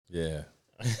Yeah.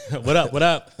 What up? What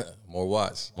up? More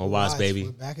watts. More watts, baby.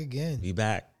 We're back again. Be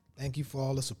back. Thank you for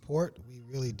all the support. We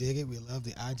really dig it. We love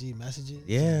the IG messages.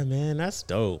 Yeah, man, that's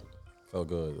dope. Felt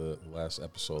good. The last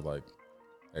episode, like,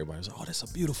 everybody was like, oh, that's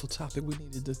a beautiful topic. We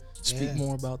needed to speak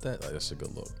more about that. Like, that's a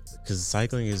good look. Because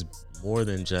cycling is more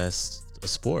than just a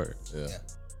sport. Yeah.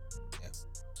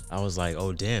 I was like,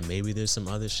 oh, damn, maybe there's some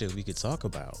other shit we could talk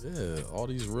about. Yeah, all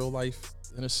these real life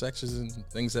intersections and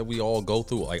things that we all go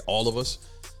through, like all of us.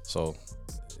 So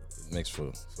it makes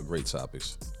for great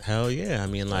topics. Hell yeah. I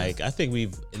mean, like, I think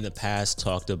we've in the past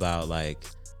talked about like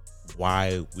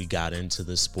why we got into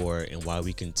the sport and why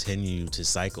we continue to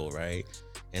cycle, right?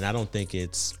 And I don't think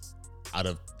it's out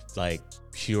of like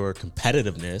pure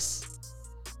competitiveness.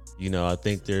 You know, I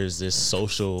think there's this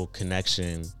social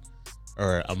connection,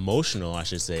 or emotional, I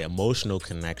should say, emotional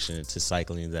connection to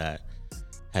cycling that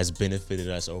has benefited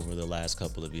us over the last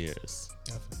couple of years.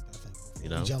 Definitely. You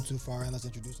know? We jump too far and let's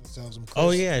introduce ourselves. I'm Chris. Oh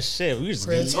yeah, shit. We just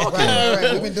Chris, talking.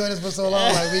 right. We've been doing this for so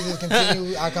long. Like, we just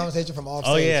continue our conversation from off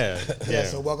stage. Oh yeah. Yeah.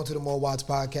 So welcome to the More Watts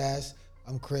podcast.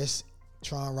 I'm Chris.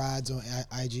 Tron Rides on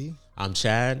IG. I'm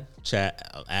Chad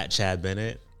at Chad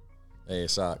Bennett. Hey,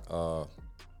 Sock.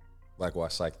 Black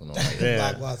Watch Cycling on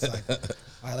Black Watts Cycling.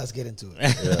 All right, let's get into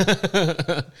it.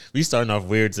 Yeah. We starting off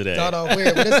weird today. Start off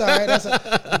weird, but it's all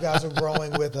right. You guys are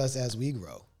growing with us as we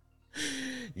grow.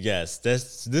 Yes,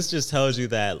 this just tells you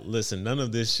that, listen, none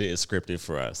of this shit is scripted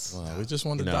for us. Wow, we just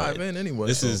wanted to dive in anyway.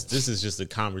 This is just a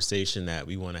conversation that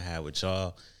we want to have with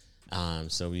y'all.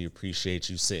 So we appreciate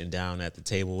you sitting down at the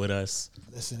table with us,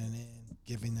 listening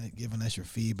in, giving us your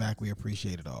feedback. We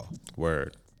appreciate it all.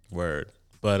 Word.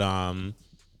 But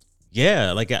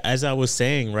yeah, like as I was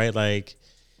saying, right, like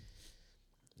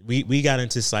we got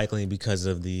into cycling because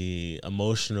of the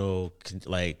emotional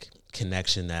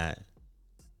connection that,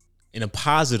 in a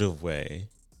positive way,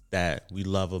 that we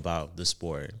love about the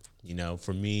sport. You know,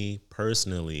 for me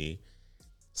personally,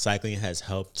 cycling has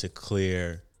helped to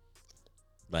clear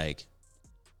like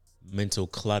mental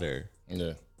clutter.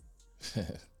 Yeah.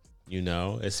 You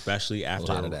know, especially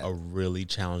after a really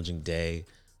challenging day,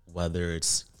 whether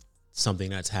it's something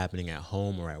that's happening at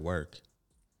home or at work,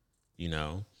 you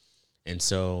know? And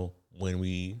so when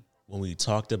we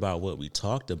talked about what we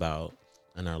talked about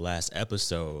in our last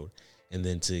episode, and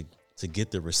then to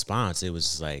get the response, it was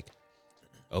just like,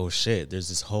 oh shit, there's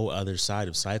this whole other side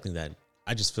of cycling that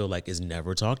I just feel like is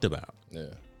never talked about. Yeah.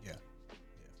 A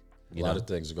You lot know? of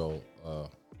things go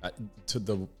to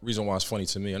the reason why it's funny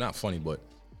to me, or not funny, but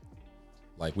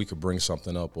like we could bring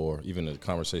something up, or even the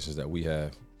conversations that we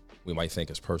have, we might think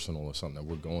it's personal or something that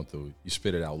we're going through. You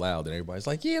spit it out loud, and everybody's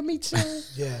like, "Yeah, me too."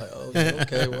 Yeah. Like, oh,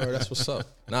 okay, well, that's what's up.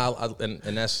 And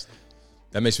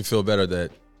that makes me feel better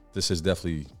that this is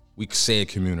definitely, we could say a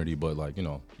community, but like, you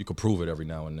know, you could prove it every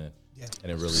now and then. Yeah.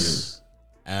 And it really is.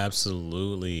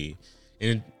 Absolutely.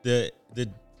 And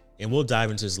and we'll dive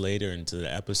into this later into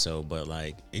the episode, but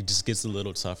like it just gets a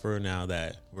little tougher now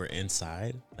that we're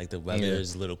inside. Like the weather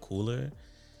is a little cooler.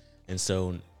 And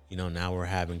so, you know, now we're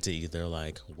having to either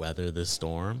like weather the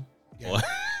storm, or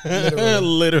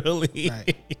literally.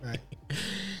 Right.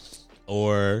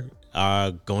 Or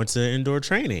going to indoor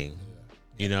training.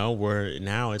 You know, where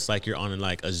now it's like you're on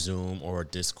like a Zoom or a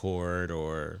Discord,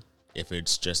 or if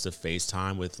it's just a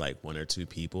FaceTime with like one or two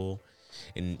people,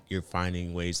 and you're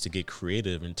finding ways to get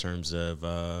creative in terms of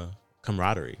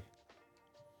camaraderie.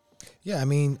 Yeah, I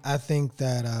mean, I think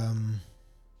that can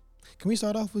we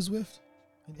start off with Zwift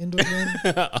and indoor training?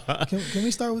 Can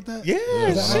we start with that? Yeah,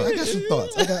 I got some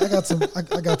thoughts.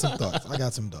 I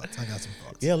got some thoughts.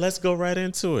 Yeah, let's go right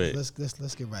into it. Let's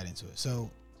get right into it.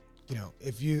 So, you know,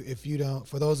 if you don't,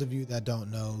 for those of you that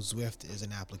don't know, Zwift is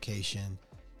an application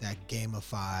that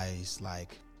gamifies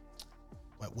like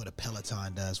what a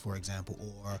Peloton does, for example,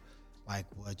 or like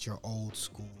what your old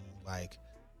school what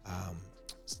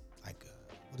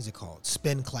is it called?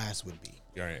 Spin class would be.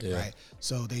 Right. Yeah. Right.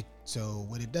 So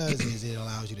what it does is it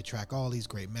allows you to track all these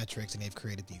great metrics, and they've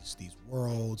created these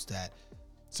worlds that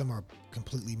some are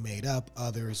completely made up,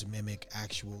 others mimic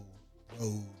actual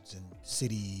roads and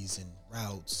cities and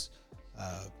routes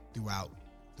throughout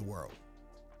the world.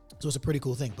 So it's a pretty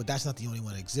cool thing, but that's not the only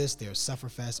one that exists. There's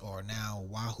Sufferfest, or now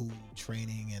Wahoo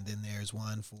Training, and then there's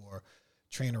one for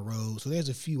Trainer Road. So there's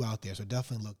a few out there, so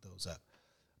definitely look those up.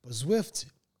 But Zwift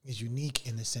is unique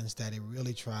in the sense that it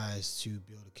really tries to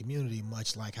build a community,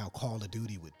 much like how Call of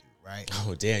Duty would do, right?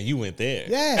 Oh, damn, you went there.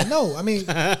 Yeah, no, I mean,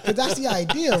 'cause that's the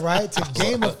idea, right? To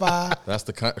gamify. That's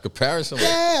the comparison.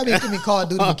 Yeah, I mean, Call of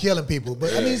Duty be killing people,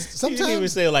 but I mean, sometimes You didn't even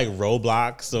say like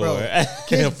Roblox or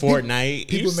kids, Fortnite.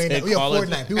 People may not.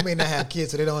 Fortnite. People may not have kids,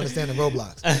 so they don't understand the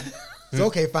Roblox. So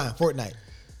okay, fine, Fortnite.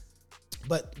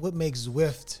 But what makes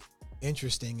Zwift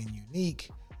interesting and unique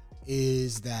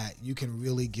is that you can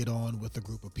really get on with a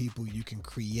group of people. You can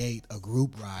create a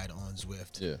group ride on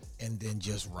Zwift and then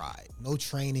just ride. No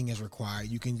training is required.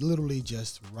 You can literally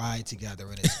just ride together,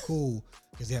 and it's cool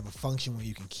because they have a function where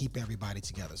you can keep everybody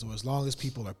together. So as long as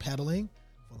people are pedaling,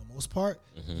 for the most part,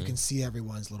 you can see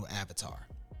everyone's little avatar.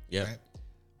 Yeah. Right?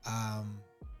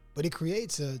 But it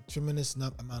creates a tremendous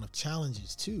amount of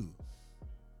challenges too.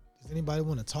 Does anybody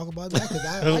want to talk about that? Because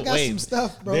I got some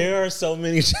stuff, bro. There are so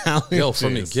many challenges. Yo,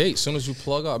 from the gate, as soon as you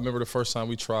plug up, I remember the first time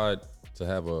we tried to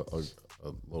have a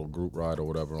little group ride or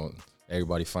whatever on.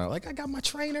 Everybody find like, I got my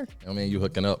trainer. I mean, you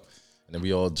hooking up, and then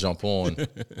we all jump on.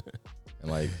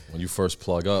 And like when you first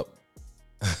plug up,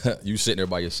 you sitting there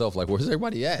by yourself, like, where's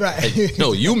everybody at? Right. Like,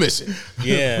 no, you missing.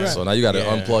 Yeah. So now you got to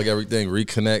unplug everything,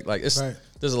 reconnect. Like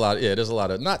there's a lot. There's a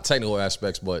lot of not technical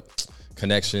aspects, but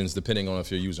connections. Depending on if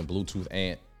you're using Bluetooth,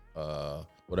 ANT,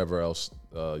 whatever else,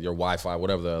 your Wi-Fi,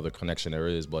 whatever the other connection there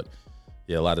is. But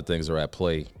yeah, a lot of things are at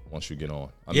play once you get on.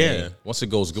 I mean, once it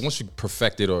goes good, once you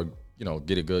perfect it or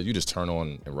get it good, you just turn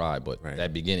on and ride. But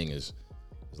that beginning is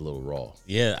a little raw.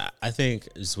 Yeah, I think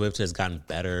Zwift has gotten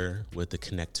better with the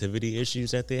connectivity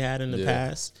issues that they had in the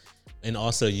past. And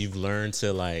also you've learned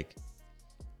to like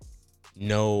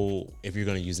know if you're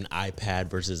going to use an iPad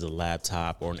versus a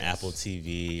laptop or an Apple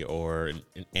TV or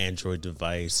an Android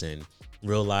device, and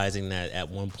realizing that at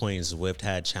one point Zwift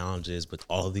had challenges with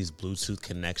all of these Bluetooth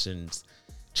connections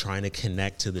trying to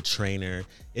connect to the trainer.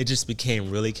 It just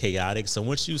became really chaotic. So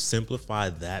once you simplify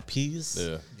that piece,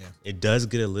 it does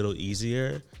get a little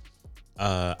easier.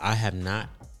 I have not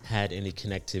had any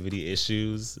connectivity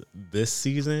issues this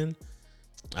season.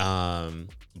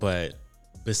 But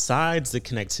besides the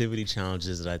connectivity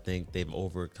challenges that I think they've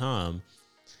overcome,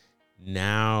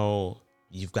 now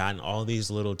you've gotten all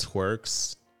these little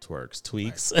tweaks. Twerk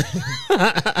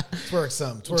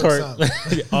something.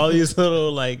 All these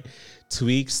little like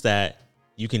tweaks that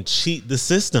you can cheat the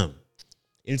system.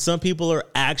 And some people are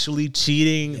actually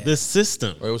cheating the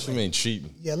system. Wait, what you mean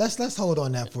cheating? Yeah, let's hold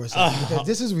on that for a second because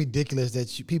this is ridiculous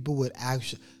that people would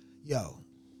actually,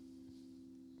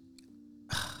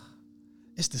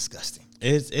 it's disgusting.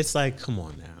 It's like, come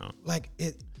on now. Like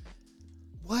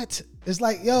what? It's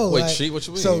like, yo. Wait, like, cheat? What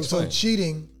you mean? So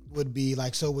cheating would be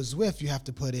like, so with Zwift, you have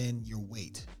to put in your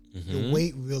weight. Your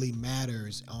weight really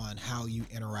matters on how you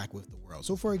interact with the world.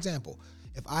 So for example,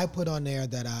 if I put on there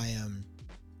that I am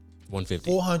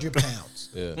 150, 400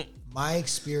 pounds, my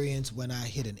experience when I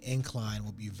hit an incline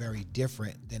will be very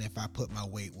different than if I put my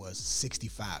weight was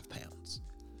 65 pounds.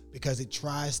 Because it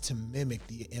tries to mimic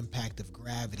the impact of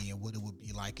gravity and what it would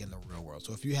be like in the real world.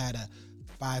 So if you had a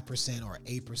 5% or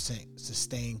 8%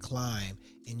 sustained climb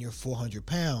and you're 400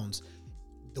 pounds,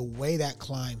 the way that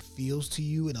climb feels to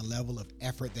you and a level of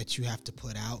effort that you have to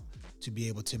put out to be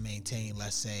able to maintain,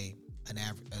 let's say, an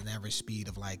average speed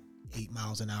of like 8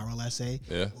 miles an hour, let's say,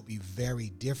 will be very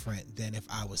different than if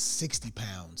I was 60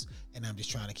 pounds and I'm just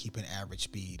trying to keep an average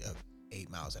speed of 8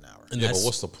 miles an hour. Yeah, but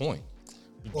what's the point?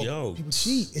 Well, people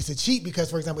cheat. It's a cheat because,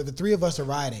 for example, if the three of us are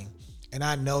riding and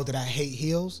I know that I hate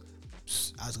heels,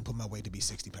 I was gonna put my weight to be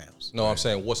 60 pounds. No, I'm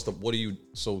saying, what do you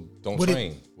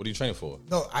train? What are you training for?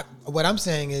 No, what I'm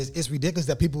saying is it's ridiculous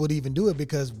that people would even do it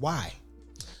because why?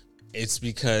 It's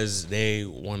because they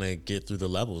want to get through the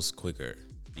levels quicker.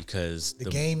 Because the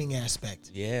gaming aspect.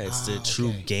 Yeah, it's the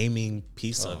true gaming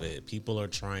piece of it. People are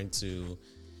trying to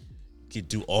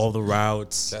do all the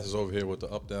routes. That's over here with the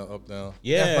up, down.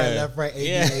 Yeah. Left, right,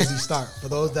 A, start. For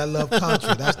those that love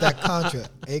Contra, that's that Contra,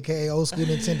 a.k.a. old school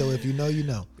Nintendo. If you know, you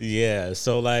know. Yeah,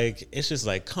 so like, it's just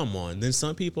like, come on. Then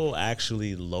some people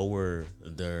actually lower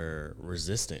their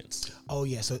resistance. Oh,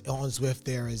 yeah. So on Zwift,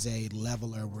 there is a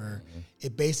leveler where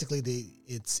it basically,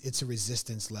 it's a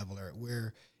resistance leveler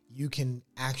where you can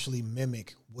actually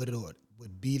mimic what it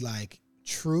would be like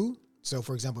true. So,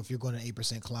 for example, if you're going an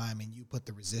 8% climb and you put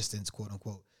the resistance, quote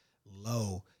unquote,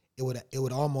 low, it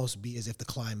would almost be as if the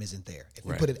climb isn't there. If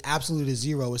you put it absolutely to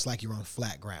zero, it's like you're on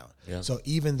flat ground. Yeah. So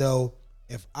even though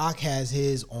if Ak has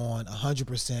his on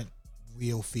 100%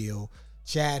 real feel,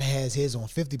 Chad has his on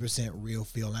 50% real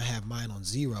feel, and I have mine on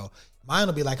zero, mine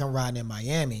will be like I'm riding in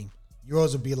Miami.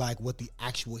 Yours will be like what the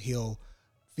actual hill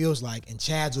feels like, and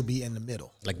Chad's will be in the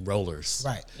middle, like rollers.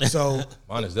 Right. So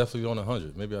mine is definitely on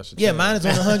 100. Maybe I should. Yeah, mine is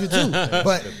on 100 too.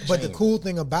 But the cool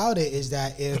thing about it is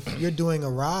that if you're doing a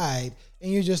ride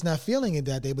and you're just not feeling it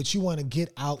that day, but you want to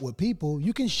get out with people,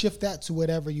 you can shift that to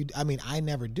whatever you. I mean, I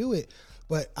never do it,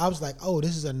 but I was like, oh,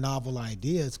 this is a novel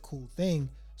idea. It's a cool thing,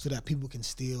 so that people can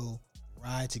still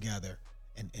ride together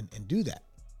and do that.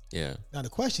 Yeah. Now the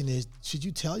question is, should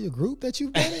you tell your group that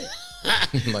you've done it?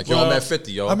 Like, yo, I'm at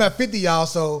 50, yo. I'm at 50, y'all.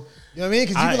 So you know what I mean?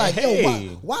 Because you be like, hey. yo,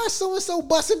 why is so and so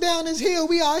busting down this hill?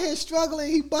 We out here struggling.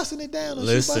 He busting it down. Or she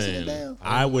busting it down.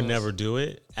 I would never do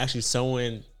it. Actually,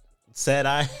 someone said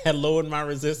I had lowered my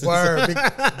resistance. Word,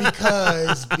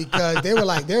 because they were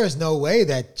like, there is no way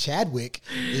that Chadwick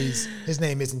is, his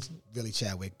name isn't really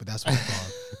Chadwick, but that's what he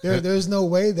called. There's no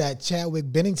way that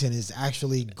Chadwick Bennington is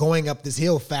actually going up this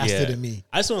hill faster than me.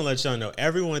 I just want to let y'all know,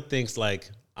 everyone thinks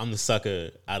like I'm the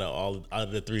sucker out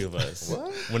of the three of us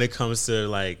when it comes to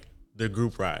like the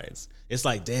group rides. It's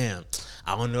like, damn,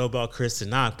 I don't know about Chris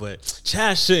and Knock, but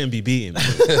Chad shouldn't be beating me.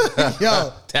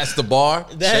 Yo, That's the bar.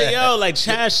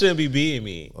 Chad shouldn't be beating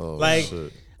me. Oh, like,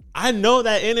 shit. I know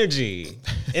that energy,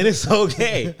 and it's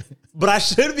okay, but I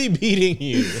should be beating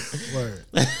you. word.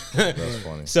 That's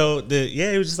funny. So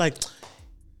it was just like,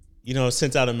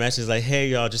 sent out a message like, hey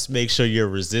y'all, just make sure your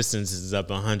resistance is up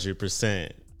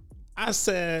 100%. I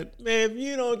said, man, if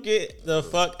you don't get the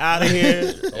fuck out of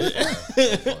here,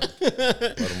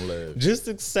 Let them live. just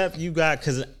accept you got,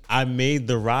 because I made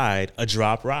the ride a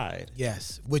drop ride.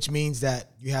 Yes, which means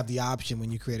that you have the option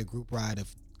when you create a group ride of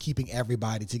keeping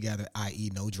everybody together, i.e.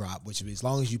 no drop, which means as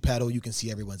long as you pedal, you can see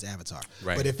everyone's avatar.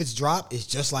 Right. But if it's drop, it's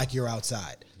just like you're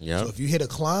outside. Yep. So if you hit a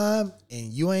climb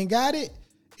and you ain't got it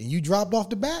and you dropped off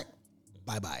the back,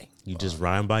 bye-bye. You just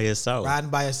riding by yourself. Riding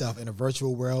by yourself in a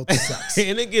virtual world sucks.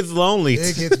 And it gets lonely.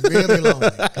 It gets really lonely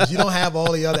because you don't have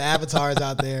all the other avatars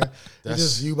out there. It's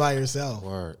just you by yourself.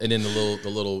 Word. And then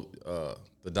the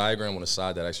diagram on the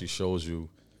side that actually shows you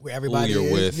Where everybody who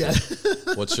you're is. with, Yeah.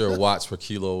 and what your watts per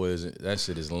kilo is. That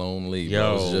shit is lonely,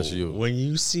 bro. It's just you. When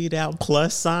you see that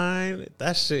plus sign,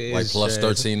 that shit Like is plus just-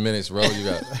 13 minutes, bro. You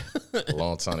got a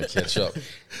long time to catch up.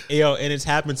 And it's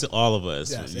happened to all of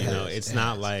us. Yes, you it know, has. it's It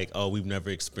not has. like, oh, we've never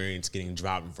experienced getting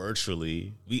dropped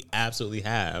virtually. We absolutely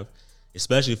have,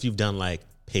 especially if you've done like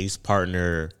pace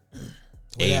partner,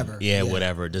 Whatever.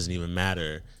 whatever. It doesn't even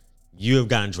matter. You have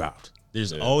gotten dropped.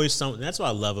 There's always something. That's what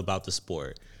I love about the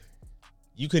sport.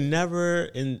 You can never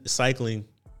in cycling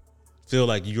feel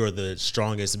like you're the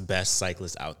strongest, best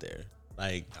cyclist out there.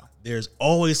 Like there's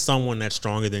always someone that's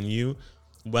stronger than you,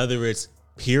 whether it's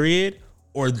period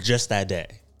or just that day.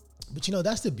 But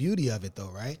that's the beauty of it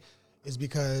though, right? Is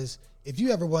because if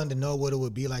you ever wanted to know what it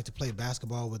would be like to play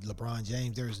basketball with LeBron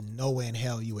James, there is no way in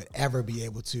hell you would ever be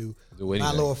able to. Do My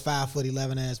anything. little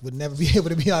 5'11" ass would never be able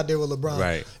to be out there with LeBron.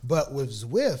 Right. But with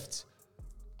Zwift,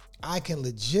 I can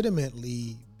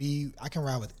legitimately I can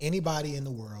ride with anybody in the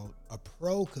world. A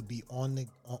pro could be on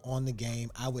the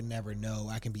game. I would never know.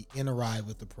 I can be in a ride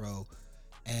with the pro,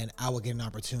 and I would get an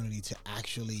opportunity to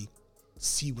actually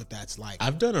see what that's like.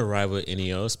 I've done a ride with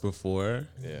Ineos before.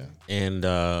 Yeah. And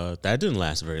that didn't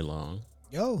last very long.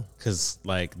 Yo, Because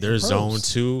like their pros. zone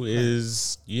 2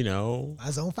 is,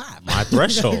 my zone 5. my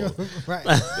threshold. Right.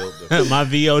 My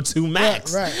VO2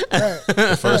 max. Right.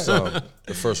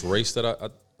 The first race that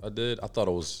I did, I thought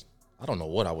it was, I don't know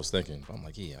what I was thinking. But I'm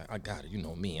like, yeah, I got it. You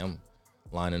know me. I'm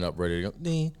lining up ready to go.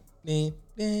 Ding, ding,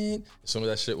 ding. As soon as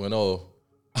that shit went, I'm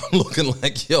looking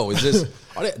like, yo, is this?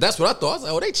 That's what I thought. I was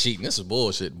like, oh, they cheating. This is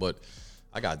bullshit. But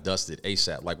I got dusted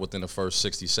ASAP, like within the first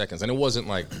 60 seconds. And it wasn't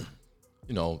like,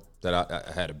 that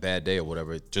I had a bad day or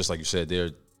whatever. Just like you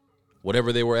said,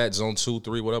 whatever they were at, zone 2,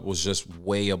 3, whatever, was just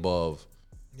way above.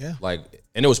 Yeah. Like,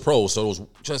 and it was pros, so it was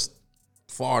just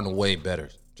far and away better.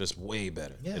 Just way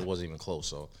better. Yeah. It wasn't even close.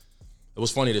 So it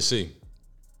was funny to see,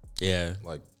 Yeah.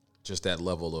 like, just that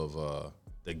level of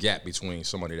the gap between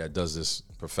somebody that does this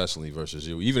professionally versus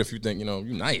you. Even if you think, you're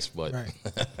nice, but Right.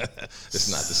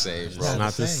 it's not the same, bro. It's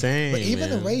not the same. But even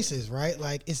man. the races, right?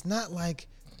 Like, it's not like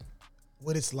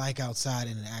what it's like outside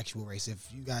in an actual race. If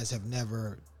you guys have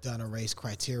never done a race,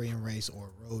 criterion race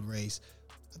or road race,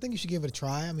 I think you should give it a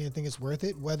try. I mean, I think it's worth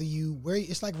it.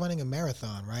 It's like running a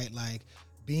marathon, right? Like,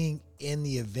 being in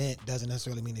the event doesn't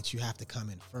necessarily mean that you have to come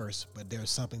in first, but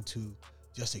there's something to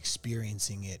just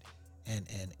experiencing it and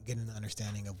getting an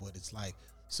understanding of what it's like.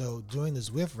 So during the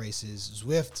Zwift races,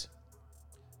 Zwift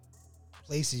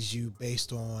places you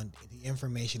based on the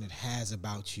information it has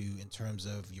about you in terms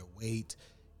of your weight,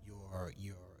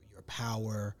 your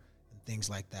power, and things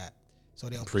like that. So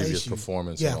they'll Previous place you,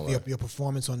 performance. yeah, and all your, that. your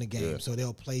performance on the game. Yeah. So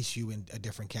they'll place you in a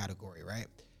different category, right?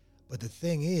 But the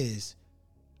thing is,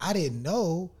 I didn't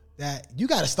know that you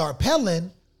got to start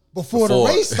pedaling before the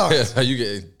race starts. you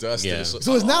get dusted. Yeah.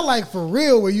 So it's not like for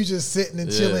real where you just sitting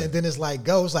and chilling Yeah. and then it's like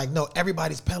go. It's like, no,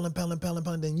 everybody's pedaling,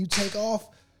 then you take off.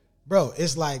 Bro,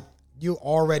 it's like you're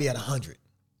already at 100.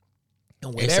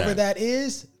 And whatever ASAP. that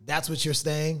is, that's what you're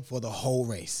staying for the whole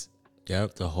race.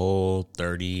 Yep, the whole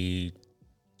 32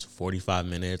 45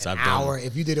 minutes. An hour.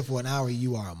 If you did it for an hour,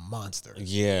 you are a monster.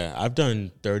 Yeah, I've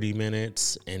done 30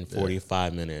 minutes and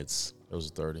 45 minutes. It was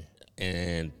 30.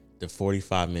 And the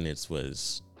 45 minutes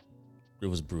was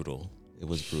brutal. It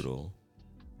was brutal.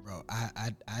 Bro,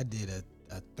 I did a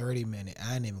 30-minute.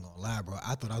 I ain't even gonna lie, bro.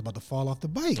 I thought I was about to fall off the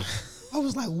bike. I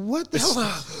was like, what the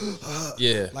hell?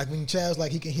 Yeah. Like when Chad's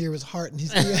like, he can hear his heart and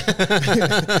he's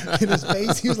in his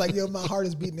face. He was like, yo, my heart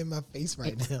is beating in my face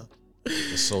right now.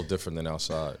 It's so different than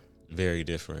outside. Very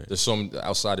different. There's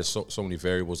outside there's so many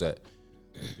variables that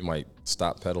you might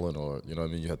stop pedaling, or you know what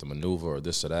I mean, you have to maneuver or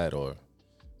this or that, or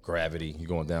gravity, you're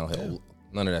going downhill. Yeah.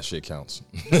 None of that shit counts.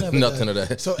 Nothing of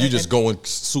that. So, you just going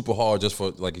super hard just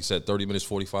for, like you said, 30 minutes,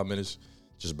 45 minutes,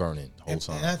 just burning the whole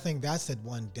time. And I think that's the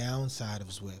one downside of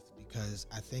Zwift, because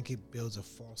I think it builds a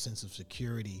false sense of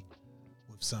security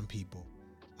with some people.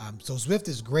 So Zwift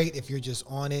is great if you're just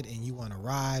on it and you want to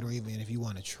ride, or even if you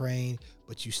want to train,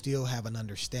 but you still have an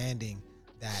understanding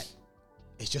that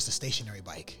it's just a stationary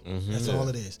bike. Mm-hmm. That's all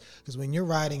it is. Because when you're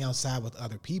riding outside with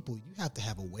other people, you have to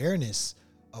have awareness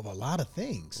of a lot of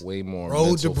things. Way more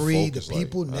road debris, the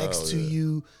people next to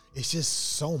you. It's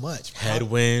just so much.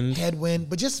 Headwind.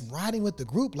 But just riding with the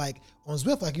group, like on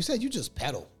Zwift, like you said, you just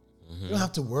pedal. Mm-hmm. You don't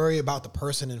have to worry about the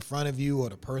person in front of you or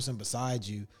the person beside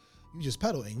you. You just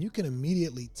pedal, and you can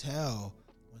immediately tell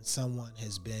when someone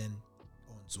has been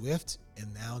on Zwift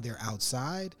and now they're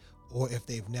outside, or if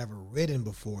they've never ridden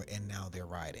before and now they're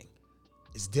riding.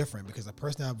 It's different because the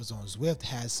person that was on Zwift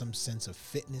has some sense of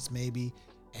fitness maybe,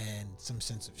 and some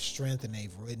sense of strength, and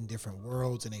they've ridden different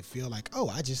worlds, and they feel like, oh,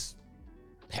 I just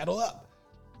pedal up.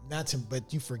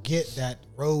 But you forget that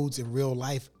roads in real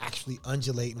life actually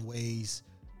undulate in ways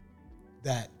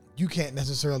that you can't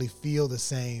necessarily feel the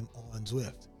same on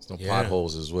Zwift. There's no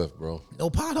potholes in Zwift, bro. No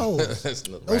potholes.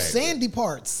 No sandy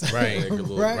parts. Right.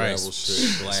 Right.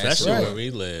 Shit, especially where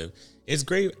we live. It's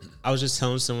great. I was just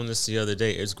telling someone this the other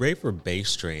day. It's great for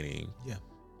base training. Yeah.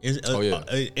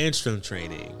 And strength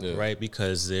training, right?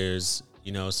 Because there's,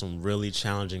 some really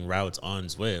challenging routes on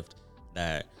Zwift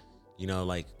that,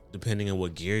 like depending on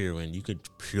what gear you're in, you could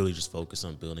purely just focus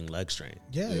on building leg strength.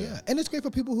 Yeah. And it's great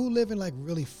for people who live in like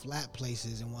really flat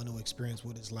places and want to experience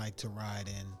what it's like to ride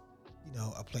in,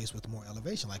 a place with more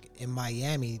elevation. Like in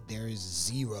Miami, there is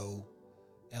 0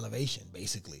 elevation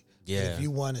basically. Yeah. But if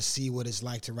you want to see what it's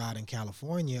like to ride in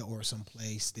California or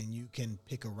someplace, then you can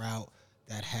pick a route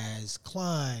that has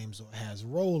climbs or has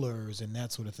rollers and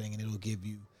that sort of thing, and it'll give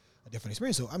you a different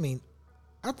experience. So, I mean,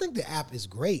 I think the app is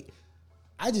great.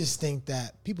 I just think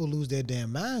that people lose their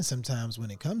damn minds sometimes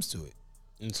when it comes to it.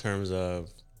 In terms of?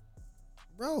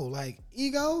 Bro, like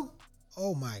ego?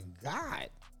 Oh, my God.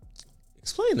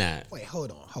 Explain that. Wait,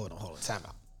 hold on. Time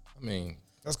out. I mean,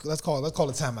 let's call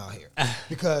it time out here.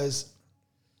 Because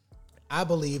I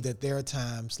believe that there are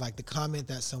times, like the comment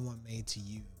that someone made to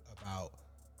you about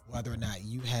whether or not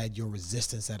you had your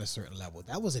resistance at a certain level.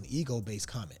 That was an ego-based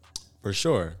comment. For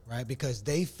sure. Right? Because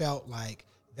they felt like,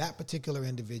 that particular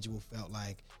individual felt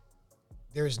like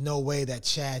there's no way that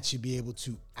Chad should be able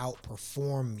to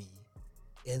outperform me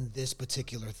in this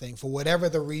particular thing for whatever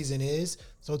the reason is.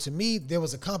 So to me, there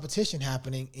was a competition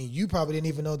happening, and you probably didn't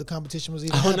even know the competition was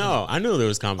even happening. No, I knew there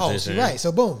was competition. Right.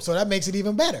 So boom. So that makes it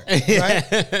even better.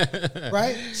 Right.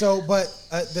 Right. So, but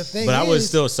the thing I was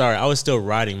still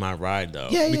riding my ride though.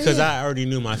 Because I already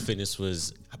knew my fitness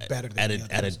was better than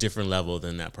at a different level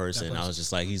than that person. I was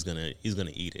just like, he's gonna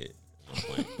eat it.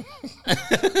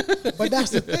 But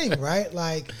that's the thing, right?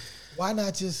 Like, why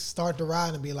not just start the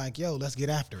ride and be like, yo, let's get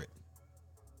after it.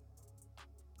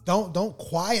 Don't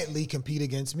quietly compete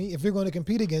against me. If you're going to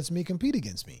compete against me, compete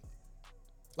against me.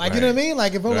 Like, you know what I mean?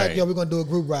 Like, if I'm like, yo, we're going to do a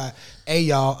group ride. Hey,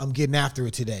 y'all, I'm getting after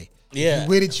it today. Yeah. If you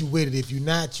with it, you with it. If you're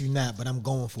not, you're not. But I'm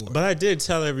going for it. But I did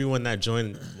tell everyone that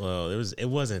joined, it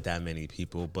wasn't that many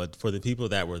people. But for the people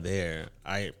that were there,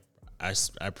 I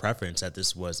preference that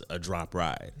this was a drop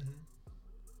ride. Mm-hmm.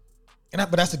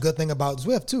 But that's a good thing about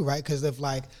Zwift too, right? Because if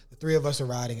like the 3 of us are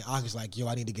riding, Ak's like, yo,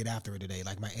 I need to get after it today.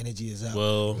 Like my energy is up.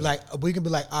 Well, like we can be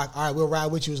like, all right, we'll ride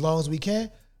with you as long as we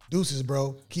can. Deuces,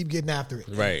 bro. Keep getting after it.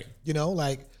 Right.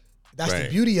 Like that's the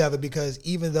beauty of it, because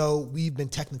even though we've been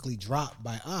technically dropped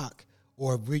by Ak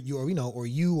or you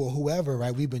or whoever,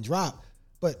 right? We've been dropped,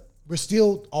 but we're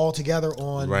still all together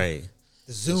on the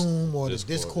Zoom or the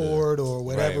Discord or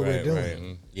whatever we're doing.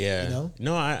 Right. Yeah.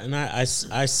 No, I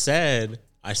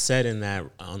said in that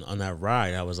on that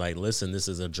ride, I was like, listen, this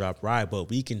is a drop ride, but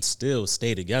we can still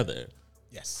stay together.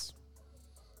 Yes.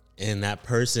 And that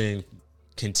person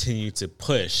continued to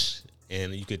push,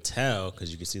 and you could tell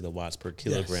because you could see the watts per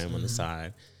kilogram on the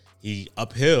side. He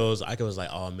uphills. I was like,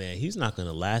 oh man, he's not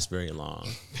gonna last very long.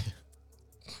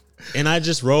 and I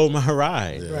just rode my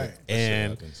ride. Yeah, Right.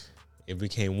 And it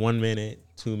became 1 minute,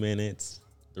 2 minutes,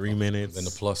 3 minutes. Then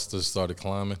the plus just started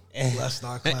climbing. Plus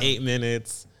start climbing. 8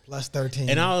 minutes. Plus 13.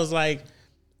 And I was like,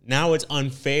 now it's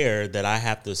unfair that I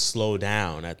have to slow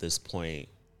down at this point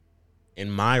in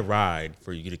my ride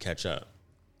for you to catch up.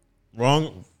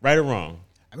 Wrong, right or wrong?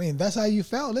 I mean, that's how you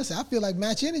felt. Listen, I feel like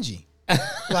match energy.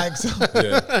 Like, so,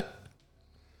 Yeah.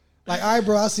 like, all right,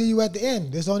 bro, I'll see you at the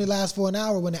end. This only lasts for an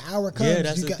hour. When the hour comes, Yeah,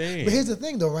 that's you the got. thing. But here's the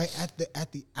thing, though, right?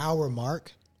 At the hour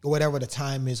mark or whatever the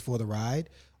time is for the ride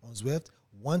on Zwift,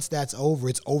 once that's over,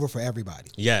 it's over for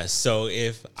everybody. Yes. So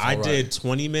if I all did right.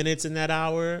 20 minutes in that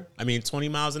hour, 20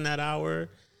 miles in that hour,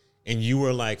 and you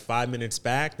were like 5 minutes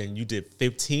back, then you did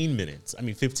 15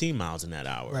 miles in that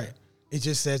hour. Right. It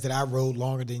just says that I rode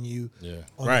longer than you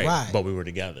on Right. the ride. But we were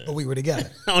together. But we were together.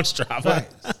 On Strava.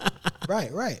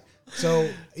 Right. Right. So,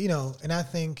 and I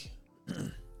think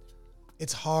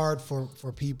it's hard for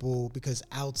people because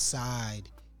outside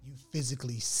you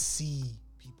physically see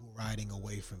people riding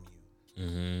away from you.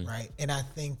 Mm-hmm. Right. And I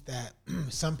think that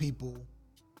some people,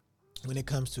 when it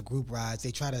comes to group rides,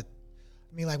 they try to,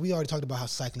 like we already talked about how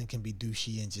cycling can be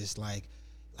douchey and just like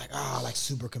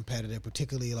super competitive,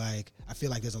 particularly like I feel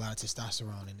like there's a lot of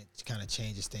testosterone and it kind of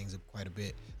changes things up quite a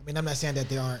bit. I mean, I'm not saying that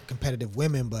there aren't competitive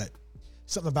women, but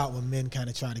something about when men kind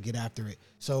of try to get after it.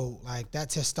 So like that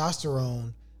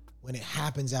testosterone, when it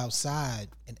happens outside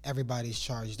and everybody's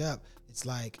charged up, it's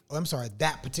like,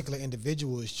 that particular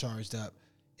individual is charged up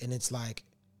and it's like,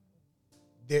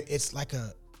 it's like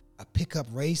a pickup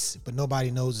race, but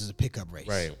nobody knows it's a pickup race.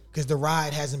 Right. Because the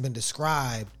ride hasn't been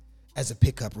described as a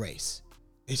pickup race.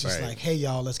 It's just Right. like, hey,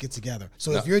 y'all, let's get together.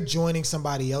 So if you're joining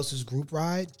somebody else's group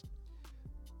ride,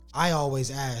 I always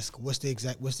ask, what's the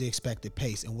expected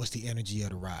pace and what's the energy of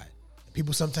the ride?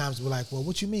 People sometimes were like, well,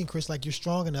 what you mean, Chris? Like, you're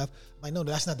strong enough. I'm like, no,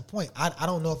 that's not the point. I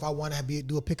don't know if I want to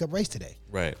do a pickup race today.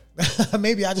 Right.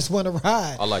 Maybe I just want to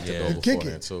ride. I like to go and kick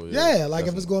beforehand it. too. Yeah, like definitely.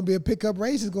 if it's going to be a pickup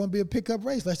race, it's going to be a pickup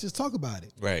race. Let's just talk about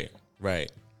it. Right.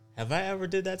 Have I ever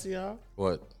did that to y'all?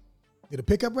 What? Did a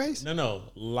pickup race? No.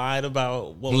 Lied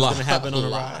about what was going to happen on the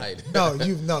ride. No,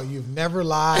 you've never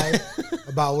lied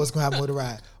about what's going to happen with the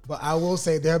ride. But I will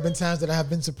say there have been times that I have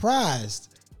been surprised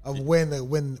of when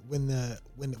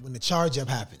the charge up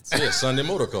happens. Yeah, Sunday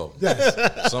Motor Co.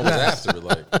 Yes. Someone's after it.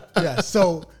 Like, Yeah.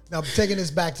 So now taking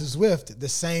this back to Zwift, the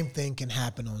same thing can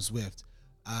happen on Zwift.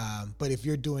 But if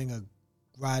you're doing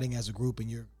riding as a group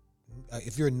and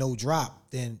if you're no drop,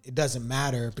 then it doesn't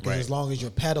matter because as long as you're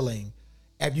pedaling,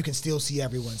 you can still see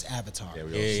everyone's avatar.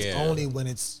 It's only when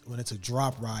it's a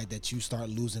drop ride that you start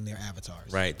losing their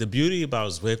avatars. Right. The beauty about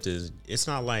Zwift is it's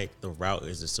not like the route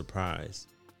is a surprise.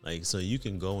 Like, so you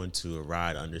can go into a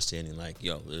ride understanding like,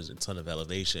 there's a ton of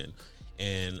elevation.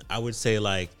 And I would say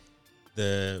like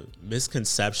the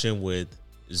misconception with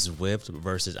Zwift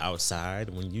versus outside,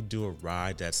 when you do a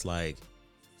ride that's like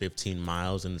 15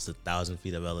 miles and it's 1,000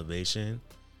 feet of elevation,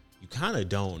 you kind of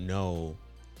don't know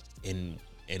in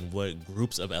what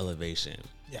groups of elevation.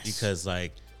 Yes. Because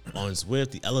like on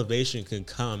Zwift, the elevation can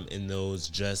come in those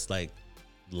just like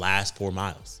last 4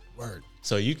 miles. Word.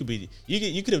 So you could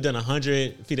have done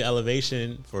 100 feet of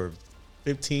elevation for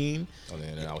 15. oh, and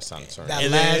then I was time to turn. That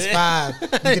And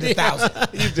last 5, you did 1,000.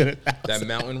 You did it. That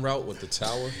mountain route with the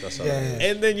tower. That's how. Yeah. That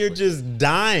is. And then you're just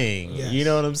dying. Yes. You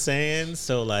know what I'm saying?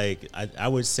 So like I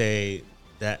would say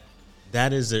that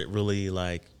is a really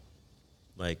like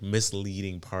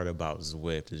misleading part about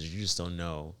Zwift is you just don't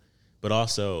know. But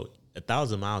also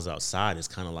 1,000 miles outside is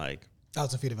kind of like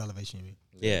 1,000 feet of elevation, you mean?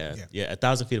 yeah,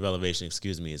 1,000 feet of elevation,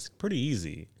 is pretty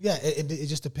easy. Yeah, it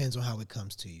just depends on how it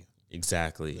comes to you.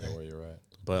 Exactly. Yeah, where you're at.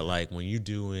 But like when you're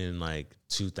doing like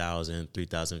 2,000,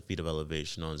 3,000 feet of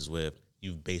elevation on Zwift,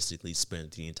 you've basically spent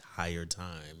the entire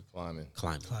time Climbing.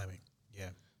 climbing. Yeah.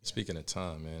 Speaking of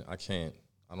time, man,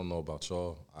 I don't know about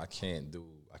y'all. I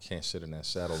can't sit in that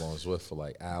saddle on Zwift for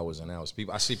like hours and hours.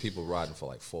 I see people riding for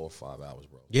like 4 or 5 hours,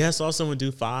 bro. Yeah, I saw someone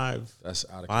do 5. That's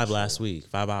out of 5 control. last week,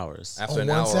 5 hours. After On an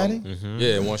one hour, setting?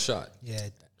 yeah, in one shot. Yeah.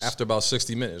 After about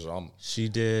 60 minutes, She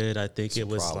did, I think it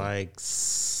was problem. like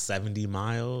 70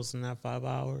 miles in that 5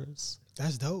 hours.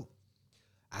 That's dope.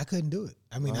 I couldn't do it.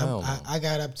 I mean, Wow. I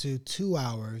got up to 2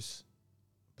 hours,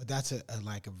 but that's a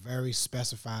very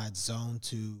specified zone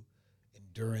 2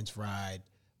 endurance ride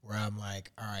where I'm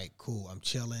like, all right, cool. I'm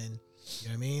chilling. You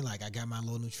know what I mean? Like I got my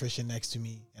little nutrition next to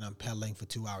me and I'm pedaling for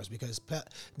 2 hours because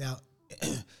now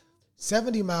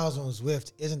 70 miles on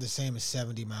Zwift isn't the same as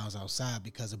 70 miles outside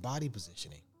because of body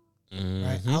positioning,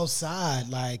 right? Outside,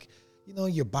 like,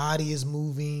 your body is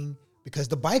moving because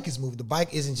the bike is moving. The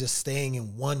bike isn't just staying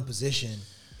in one position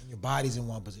and your body's in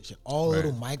one position. All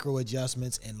little micro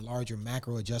adjustments and larger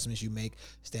macro adjustments you make,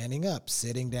 standing up,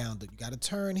 sitting down. You got to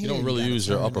turn here. You don't really use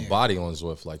your upper body on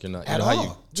Zwift. Like you're not. You know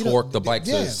how you torque the bike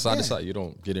to side to side. You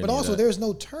don't get in. But also, there's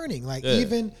no turning. Like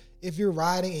even if you're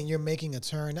riding and you're making a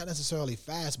turn, not necessarily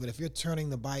fast, but if you're turning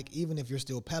the bike, even if you're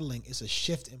still pedaling, it's a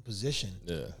shift in position.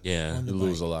 Yeah. You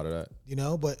lose a lot of that. You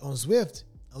know, but on Zwift,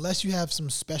 unless you have some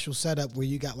special setup where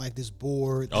you got like this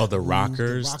board. Oh, the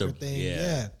rockers. The rocker thing.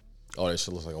 Yeah. Oh, that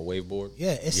shit looks like a wave board.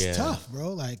 Yeah, it's tough,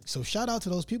 bro. Like, so shout out to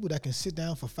those people that can sit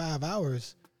down for 5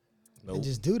 hours and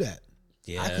just do that.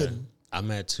 Yeah. I couldn't.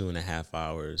 I'm at 2.5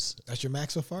 hours. That's your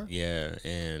max so far? Yeah,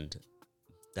 and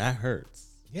that hurts.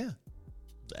 Yeah.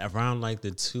 Around like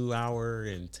the 2 hour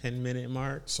and 10 minute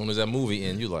mark. As soon as that movie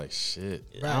ends, you like shit.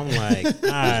 Right. I'm like, all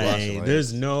right,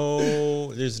 there's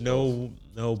no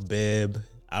bib.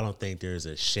 I don't think there's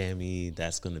a chamois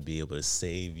that's gonna be able to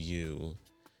save you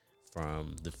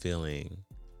from the feeling.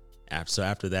 So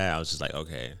after that, I was just like,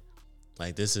 okay,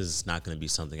 like this is not gonna be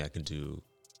something I can do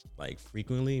like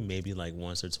frequently. Maybe like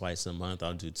once or twice a month,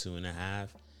 I'll do 2.5.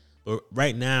 But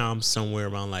right now, I'm somewhere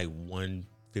around like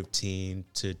 1:15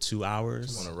 to 2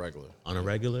 hours on a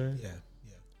regular.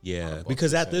 Yeah.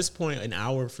 Because at this point, an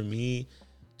hour for me,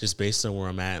 just based on where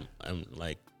I'm at, I'm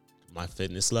like my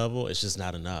fitness level, it's just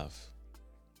not enough.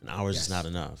 An hour is just not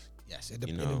enough. Yes, it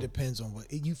depends on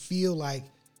what you feel like.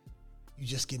 You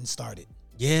just getting started.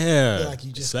 Yeah, feel like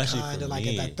you just kind of like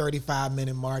at that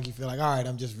 35-minute mark, you feel like, all right,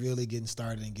 I'm just really getting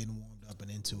started and getting warmed up and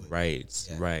into it.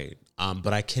 Right.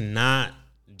 But I cannot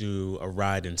do a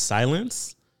ride in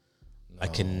silence. No. I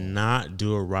cannot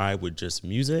do a ride with just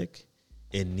music.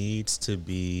 It needs to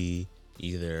be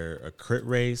either a crit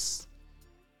race,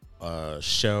 a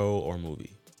show, or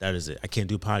movie. That is it. I can't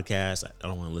do podcasts. I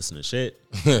don't want to listen to shit.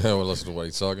 I want to listen to what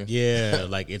he's talking. Yeah,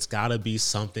 like it's got to be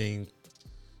something,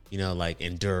 you know, like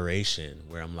in duration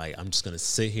where I'm like, I'm just going to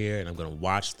sit here and I'm going to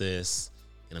watch this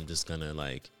and I'm just going to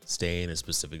like stay in a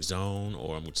specific zone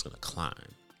or I'm just going to climb.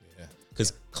 Yeah.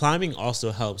 Because climbing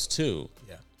also helps too.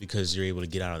 Yeah. Because you're able to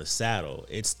get out of the saddle.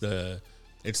 It's the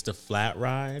flat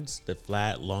rides, the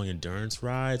flat long endurance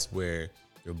rides where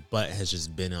your butt has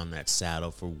just been on that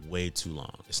saddle for way too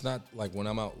long. It's not like when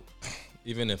I'm out,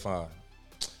 even if you're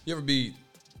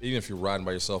riding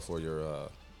by yourself or you're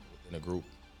in a group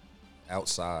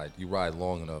outside, you ride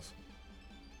long enough,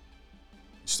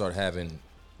 you start having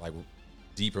like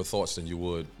deeper thoughts than you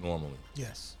would normally.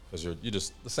 Yes. Because you're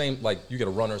just the same, like you get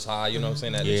a runner's high, you know what I'm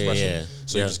saying? That expression. Yeah.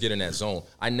 So you just get in that zone.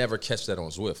 I never catch that on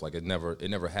Zwift. Like it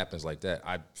never happens like that.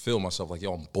 I feel myself like,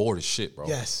 yo, I'm bored as shit, bro.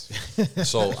 Yes.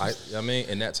 So I mean,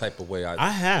 in that type of way,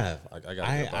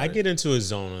 I get into a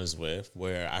zone on Zwift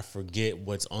where I forget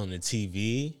what's on the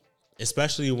TV,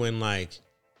 especially when like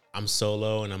I'm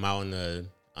solo and I'm out on the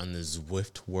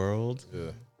Zwift world.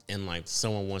 Yeah. And like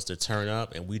someone wants to turn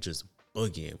up and we just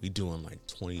boogieing. We doing like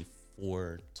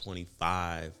 24,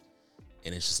 25.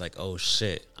 And it's just like, oh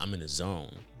shit, I'm in a zone.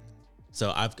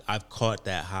 So I've caught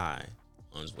that high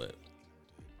on Zwift.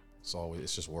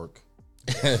 It's just work.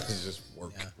 It's just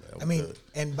work. Yeah. I mean,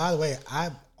 and by the way,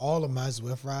 all of my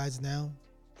Zwift rides now,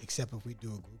 except if we do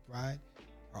a group ride,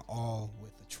 are all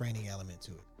with a training element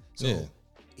to it. So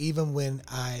even when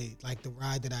I like the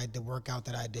workout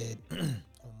that I did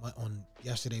on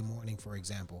yesterday morning, for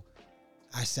example,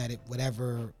 I set it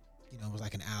whatever, it was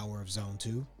like an hour of zone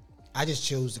 2. I just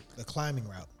chose the climbing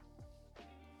route.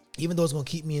 Even though it's going to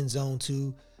keep me in zone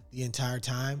 2 the entire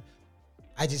time,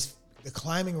 the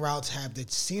climbing routes have the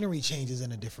scenery changes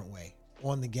in a different way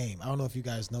on the game. I don't know if you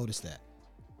guys noticed that.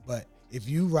 But if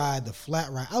you ride the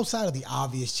flat ride, outside of the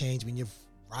obvious change when you're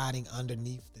riding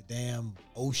underneath the damn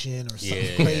ocean or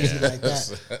something crazy like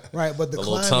that, right? But the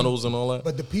little tunnels and all that.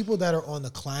 But the people that are on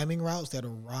the climbing routes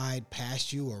that'll ride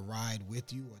past you or ride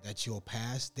with you or that you'll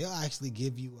pass, they'll actually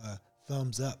give you a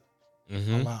thumbs up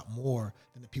a lot more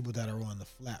than the people that are on the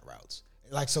flat routes.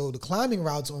 Like, so the climbing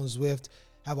routes on Zwift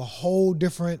have a whole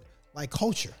different like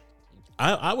culture.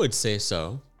 I would say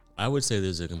so. I would say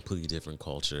there's a completely different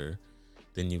culture.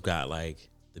 Then you've got like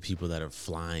the people that are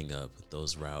flying up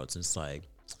those routes. It's like,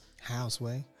 how,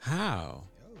 Sway? How?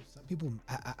 Some people,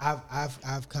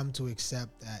 I've come to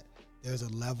accept that there's a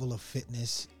level of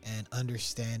fitness and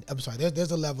understand. I'm sorry,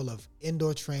 there's a level of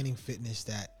indoor training fitness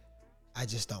that I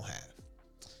just don't have.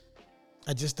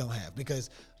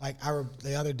 Because like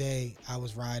the other day I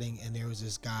was riding and there was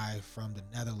this guy from the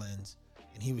Netherlands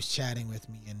and he was chatting with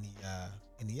me in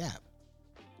the app.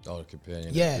 Oh, the companion.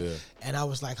 Yeah. And I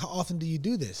was like, how often do you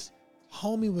do this?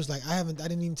 Homie was like, I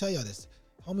didn't even tell y'all this.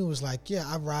 Homie was like, yeah,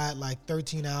 I ride like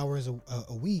 13 hours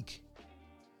a week.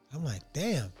 I'm like,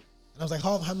 damn. And I was like,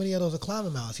 how many of those are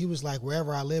climbing miles? He was like,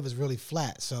 wherever I live is really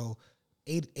flat. So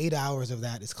eight hours of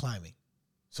that is climbing.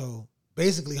 So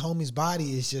basically, homie's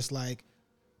body is just like,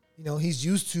 he's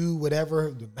used to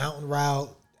whatever the mountain route,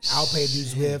 Alpe do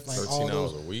Zwift, like 13 all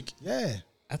hours those. a week. Yeah,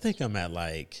 I think I'm at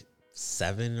like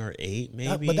 7 or 8,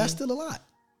 maybe. but that's still a lot.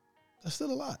 That's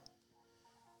still a lot.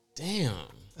 Damn.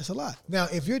 That's a lot. Now,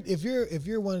 if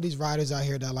you're one of these riders out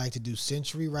here that like to do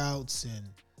century routes and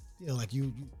like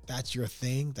you that's your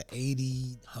thing, the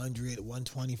 80, 100,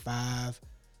 125.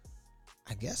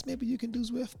 I guess maybe you can do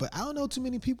Zwift, but I don't know too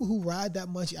many people who ride that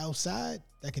much outside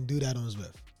that can do that on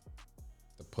Zwift.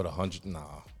 To put 100, nah.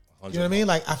 100 You know what I mean?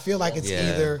 Like I feel like it's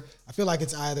Yeah.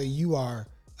 either you are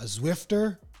a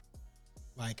Zwifter,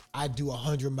 like I do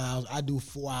 100 miles, I do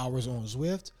 4 hours on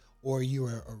Zwift, or you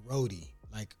are a roadie,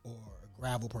 like or a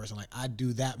gravel person, like I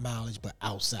do that mileage but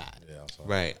outside. Yeah,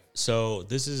 Right. So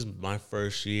this is my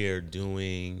first year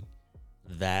doing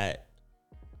that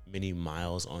many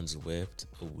miles on Zwift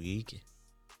a week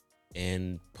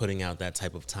and putting out that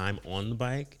type of time on the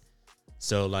bike.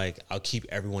 So like I'll keep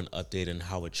everyone updated on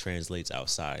how it translates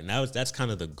outside. Now that's kind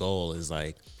of the goal is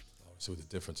like, see what the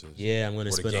difference is. yeah, I'm going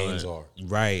to Where the spend gains are.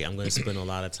 Right. I'm going to spend a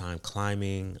lot of time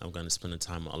climbing. I'm going to spend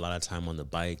a lot of time on the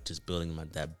bike, just building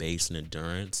that base and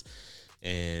endurance.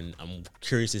 And I'm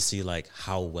curious to see like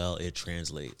how well it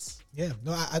translates. Yeah,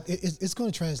 no, it's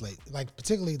going to translate, like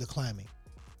particularly the climbing.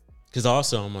 Because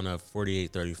also I'm on a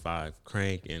 4835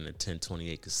 crank and a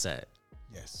 1028 cassette.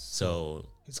 Yes. So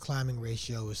His climbing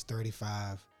ratio is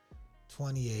 35,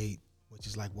 28, which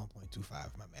is like 1.25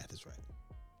 if my math is right.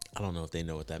 I don't know if they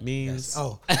know what that means. Yes.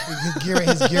 Oh,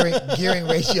 his gearing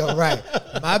ratio, right.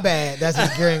 My bad. That's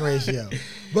his gearing ratio.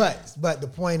 But the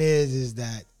point is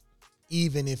that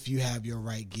even if you have your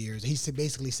right gears, he's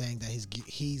basically saying that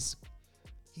he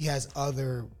has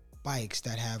other bikes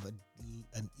that have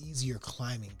an easier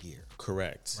climbing gear.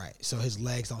 Correct. Right. So his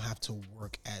legs don't have to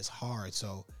work as hard.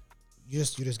 So you're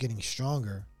just getting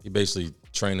stronger. You basically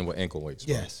training with ankle weights.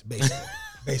 Bro. Yes,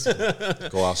 basically.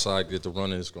 Go outside, get the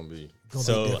running. It's gonna be.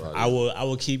 So I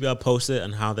will keep y'all posted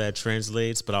on how that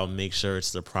translates, but I'll make sure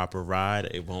it's the proper ride.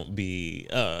 It won't be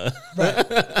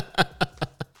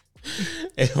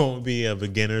it won't be a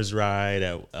beginner's ride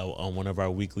on one of our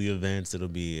weekly events. It'll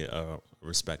be a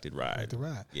respected ride. The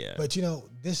ride. Yeah. But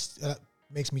this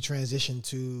makes me transition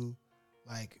to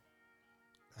like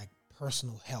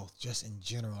personal health just in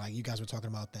general. Like you guys were talking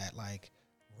about that like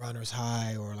runner's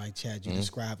high, or like Chad, you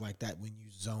described like that when you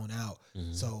zone out.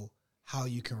 So how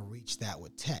you can reach that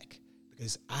with tech,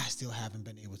 because I still haven't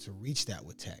been able to reach that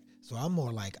with tech. So I'm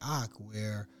more like Ak,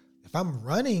 where if I'm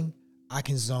running, I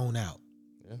can zone out.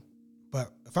 Yeah.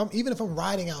 But if I'm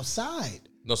riding outside,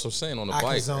 No, so I'm saying on the I can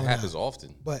bike, it zone happens out.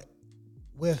 often. But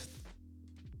with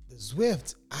the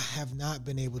Zwift, I have not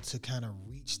been able to kind of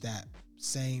reach that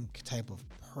same type of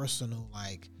personal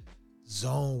like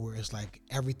zone where it's like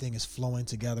everything is flowing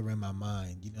together in my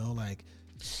mind, like.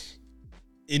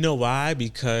 You know why?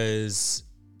 Because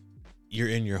you're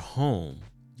in your home.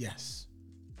 Yes.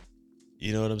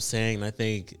 You know what I'm saying? And I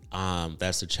think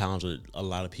that's the challenge with a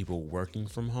lot of people working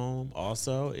from home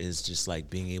also, is just like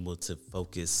being able to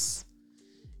focus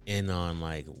in on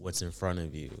like what's in front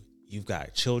of you. You've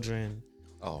got children.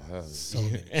 Oh hell. So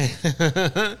many.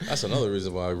 That's another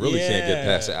reason why I really can't get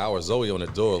past the hour. Zoe on the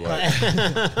door, like,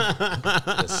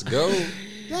 let's go,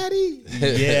 Daddy.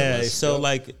 Yeah. Let's So go.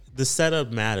 like the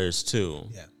setup matters too.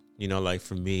 Yeah. Like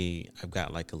for me, I've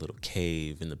got like a little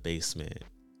cave in the basement,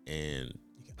 and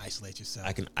You can isolate yourself.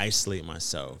 I can isolate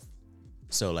myself.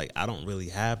 So like I don't really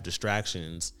have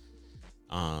distractions.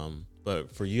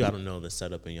 But for you, I don't know the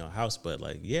setup in your house, but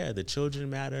like, yeah, the children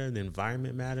matter, the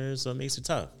environment matters, so it makes it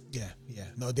tough. Yeah.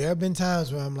 No, there have been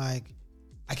times where I'm like,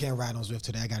 I can't ride on Zwift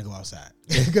today. I got to go outside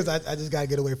because I just got to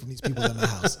get away from these people in my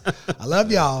house. I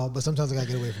love y'all, but sometimes I got to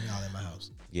get away from y'all in my house.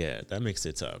 Yeah, that makes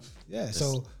it tough. Yeah.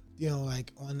 So,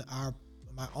 like on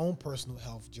my own personal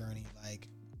health journey, like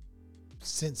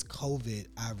since COVID,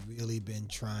 I've really been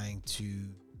trying to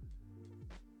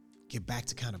get back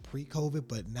to kind of pre-COVID,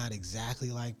 but not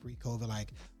exactly like pre-COVID.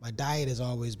 Like my diet has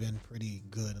always been pretty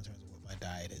good in terms of what my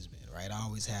diet has been, right? I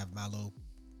always have my little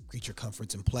creature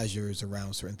comforts and pleasures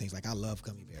around certain things. Like I love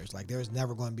gummy bears. Like there's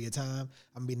never going to be a time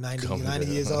I'm going to be 90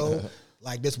 years old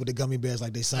like this with the gummy bears,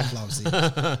 like they sunflower seeds.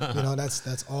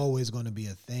 That's always going to be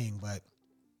a thing. But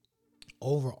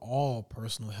overall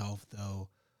personal health though,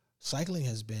 cycling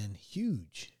has been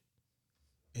huge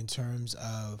in terms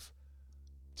of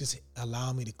just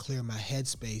allow me to clear my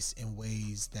headspace in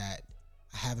ways that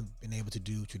I haven't been able to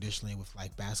do traditionally with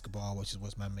like basketball, which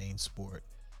was my main sport.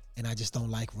 And I just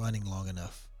don't like running long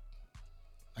enough.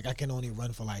 Like I can only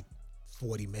run for like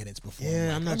 40 minutes before.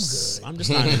 Yeah, I'm I'm good. just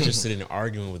not interested in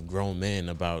arguing with grown men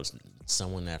about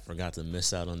someone that forgot to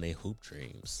miss out on their hoop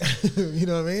dreams. You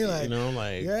know what I mean? Like, You know,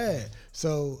 like yeah.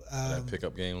 So That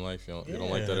pickup game life, you don't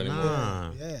like that Yeah, anymore.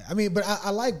 nah. yeah, I mean, but I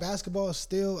like basketball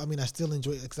still. I mean, I still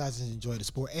enjoy it because I just enjoy the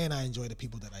sport and I enjoy the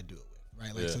people that I do it with,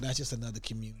 right? Like, Yeah. so that's just another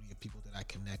community of people that I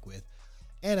connect with,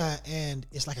 and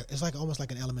it's like almost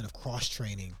like an element of cross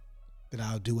training that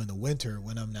I'll do in the winter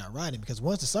when I'm not riding, because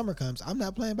once the summer comes, I'm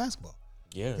not playing basketball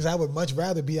Yeah, because I would much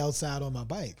rather be outside on my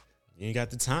bike. you ain't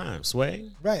got the time, Sway.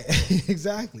 Right?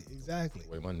 Exactly. The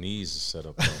way my knees is set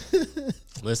up.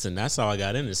 Listen, that's how I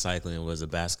got into cycling, was a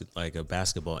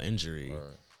basketball injury.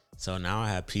 Right. So now I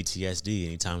have PTSD.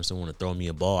 Anytime someone want to throw me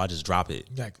a ball, I just drop it.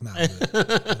 Like, nah.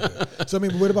 Good. So I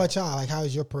mean, what about y'all? Like, how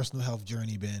has your personal health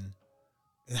journey been,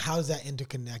 and how is that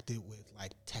interconnected with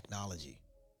like technology?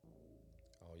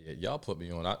 Oh yeah, y'all put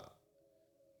me on.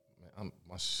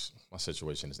 My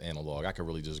situation is analog. I could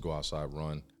really just go outside,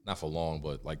 run, not for long,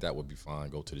 but like that would be fine.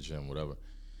 Go to the gym, whatever.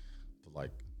 But like,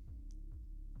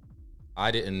 I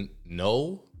didn't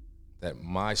know that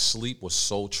my sleep was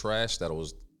so trash that it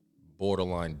was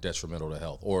borderline detrimental to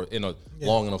health, or in a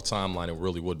long enough timeline, it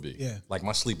really would be. Yeah. Like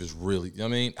my sleep is really, you know what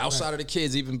I mean, outside of the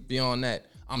kids, even beyond that,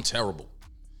 I'm terrible.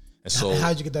 And so,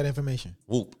 How'd you get that information?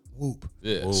 Whoop.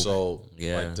 Yeah. Whoop. So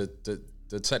Yeah. like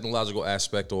the technological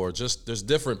aspect, or just there's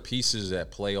different pieces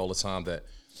at play all the time that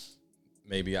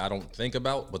maybe I don't think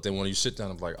about, but then when you sit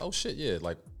down, I'm like, oh shit, yeah,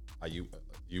 like are you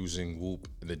using Whoop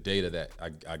and the data that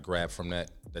I grab from that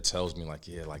tells me like,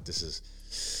 yeah, like this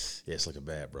is, yeah, it's looking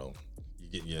bad, bro. You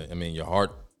get, I mean, your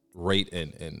heart rate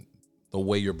and the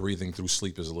way you're breathing through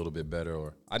sleep is a little bit better,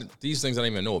 or these things I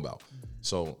didn't even know about.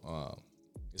 So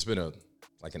it's been an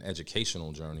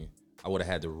educational journey. I would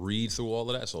have had to read through all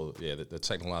of that. So yeah, the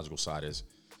technological side is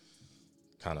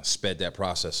kind of sped that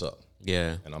process up.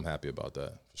 Yeah. And I'm happy about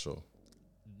that for sure.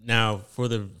 Now, for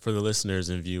the listeners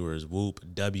and viewers, Whoop,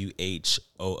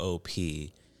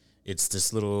 WHOOP. It's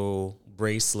this little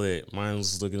bracelet.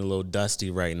 Mine's looking a little dusty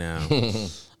right now.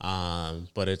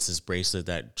 But it's this bracelet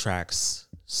that tracks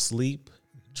sleep,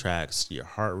 tracks your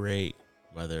heart rate,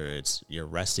 whether it's your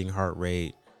resting heart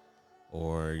rate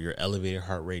or your elevated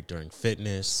heart rate during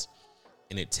fitness.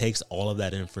 And it takes all of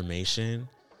that information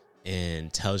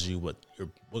and tells you what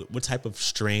type of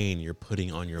strain you're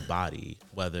putting on your body,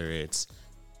 whether it's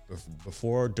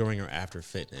before, during, or after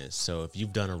fitness. So if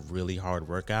you've done a really hard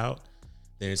workout,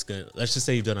 then let's just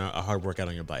say you've done a hard workout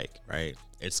on your bike, right?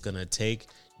 It's gonna take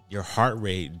your heart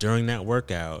rate during that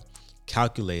workout,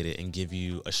 calculate it, and give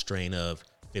you a strain of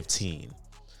 15.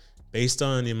 Based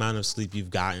on the amount of sleep you've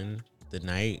gotten that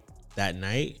night,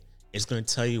 it's gonna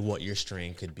tell you what your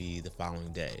strain could be the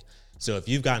following day. So if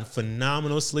you've gotten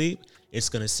phenomenal sleep, it's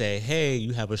gonna say, hey,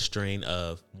 you have a strain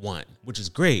of 1, which is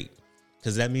great,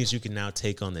 because that means you can now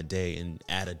take on the day and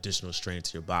add additional strain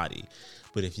to your body.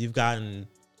 But if you've gotten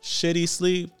shitty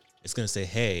sleep, it's going to say,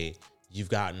 hey, you've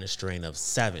gotten a strain of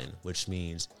 7, which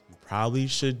means you probably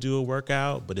should do a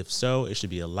workout. But if so, it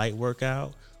should be a light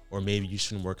workout, or maybe you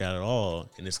shouldn't work out at all.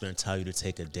 And it's going to tell you to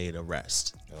take a day to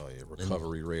rest. Oh yeah,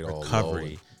 recovery rate all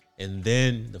Recovery. low. And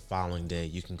then the following day,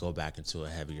 you can go back into a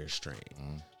heavier strain.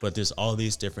 But there's all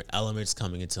these different elements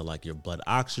coming into like your blood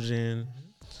oxygen,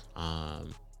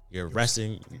 your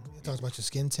resting, It talks about your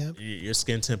skin temp. your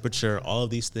skin temperature. All of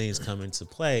these things come into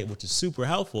play, which is super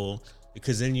helpful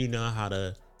because then you know how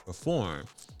to perform.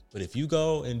 But if you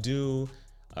go and do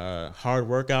a hard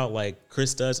workout like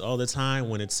Chris does all the time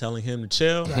when it's telling him to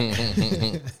chill,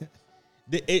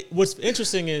 what's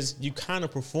interesting is you kind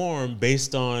of perform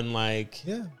based on like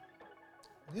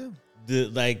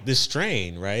the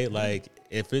strain, right? Like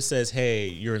if it says, hey,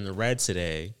 you're in the red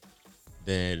today,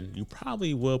 then you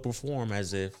probably will perform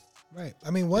as if. Right.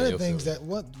 I mean, one of the things that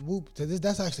Whoop,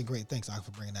 that's actually great. Thanks, Ak,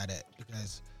 for bringing that up,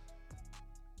 because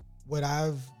what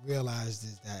I've realized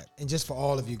is that, and just for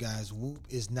all of you guys, Whoop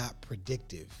is not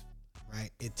predictive, right?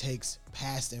 It takes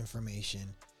past information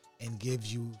and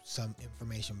gives you some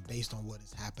information based on what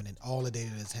is happening, all the data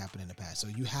that's happened in the past. So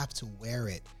you have to wear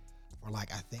it for I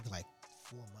think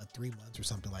 4 months, 3 months or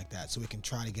something like that, so it can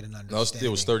try to get an understanding. No,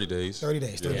 it was 30 days. 30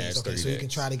 days. 30 days. Okay, so you can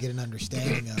try to get an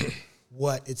understanding of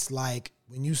what it's like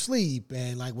when you sleep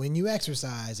and like when you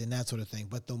exercise and that sort of thing.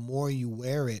 But the more you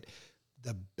wear it,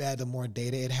 the better, the more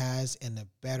data it has, and the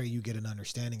better you get an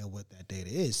understanding of what that data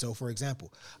is. So, for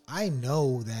example, I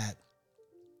know that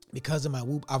because of my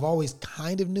Whoop, I've always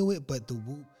kind of knew it, but the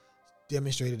Whoop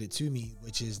demonstrated it to me,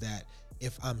 which is that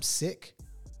if I'm sick,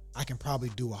 I can probably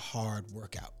do a hard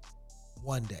workout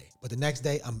one day, but the next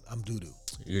day I'm doo-doo.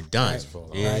 You're done.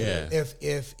 Right? Yeah.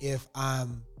 If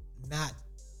I'm not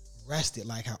rested,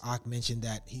 like how Ak mentioned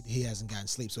that he hasn't gotten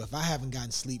sleep. So if I haven't gotten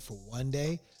sleep for one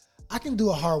day, I can do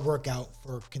a hard workout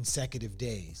for consecutive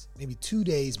days, maybe 2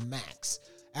 days max.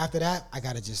 After that, I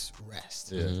gotta just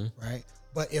rest. Yeah. Right.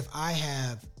 But if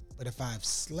I've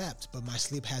slept, but my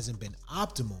sleep hasn't been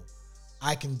optimal,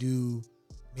 I can do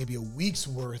maybe a week's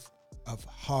worth of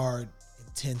hard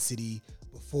intensity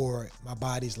before my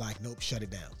body's like, nope, shut it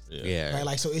down. Yeah. Right.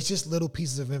 Like, so it's just little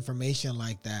pieces of information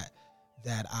like that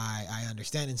I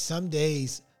understand. And some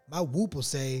days my Whoop will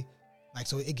say, like,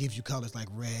 so it gives you colors like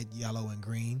red, yellow, and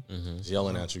green. It's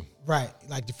yelling at you. Right.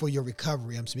 Like for your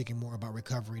recovery. I'm speaking more about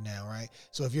recovery now, right?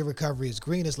 So if your recovery is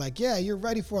green, it's like, yeah, you're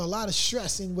ready for a lot of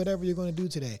stress in whatever you're going to do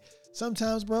today.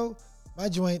 Sometimes, bro, my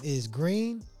joint is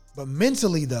green, but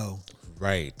mentally though,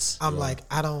 right. I'm like,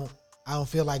 I don't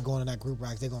feel like going to that group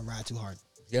ride. They're going to ride too hard.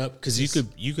 Yep. Because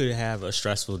you could have a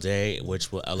stressful day,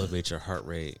 which will elevate your heart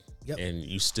rate. Yep. And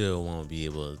you still won't be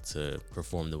able to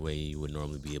perform the way you would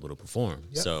normally be able to perform.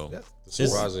 Yep. So the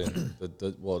surprising,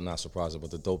 well, not surprising,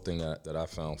 but the dope thing that I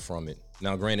found from it.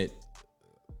 Now, granted,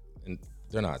 and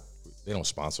they don't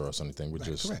sponsor us or anything. We're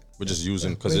just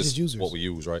using, because it's what we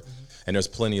use, right? And there's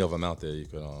plenty of them out there. You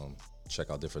could check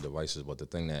out different devices. But the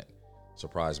thing that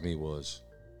surprised me was,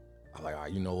 I'm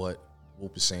like, you know what?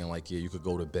 Whoop is saying like, yeah, you could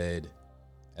go to bed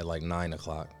at like 9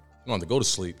 o'clock. You don't have to go to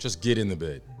sleep. Just get in the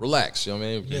bed. Relax. You know what I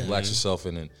mean? Yeah. Relax yourself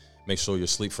and then make sure you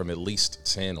sleep from at least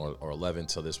 10 or 11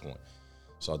 till this point.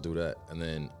 So I'll do that. And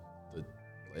then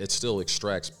it still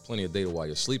extracts plenty of data while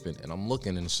you're sleeping. And I'm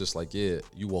looking and it's just like, yeah,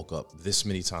 you woke up this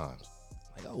many times.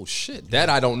 Like, oh, shit. That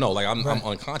I don't know. Like, I'm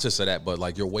unconscious of that, but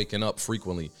like you're waking up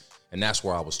frequently. And that's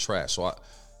where I was trash. So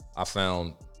I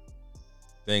found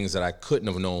things that I couldn't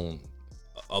have known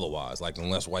otherwise, like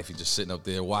unless wifey just sitting up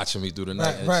there watching me through the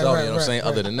night, you know what I'm saying?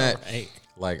 Other than that,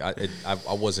 like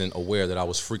I wasn't aware that I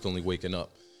was frequently waking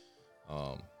up.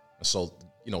 So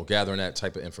gathering that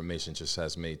type of information just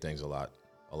has made things a lot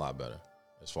better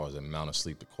as far as the amount of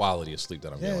sleep, the quality of sleep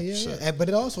that I'm getting. Yeah. But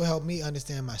it also helped me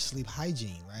understand my sleep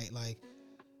hygiene, right? Like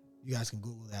you guys can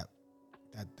Google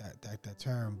that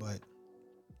term, but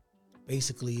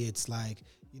basically it's like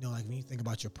like when you think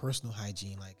about your personal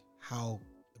hygiene, like how,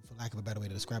 for lack of a better way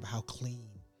to describe it, how clean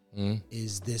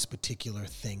is this particular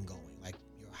thing going? Like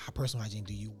your personal hygiene,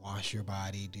 do you wash your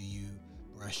body? Do you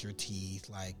brush your teeth?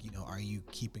 Like, are you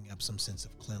keeping up some sense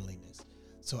of cleanliness?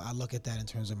 So I look at that in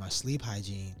terms of my sleep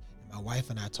hygiene. And my wife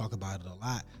and I talk about it a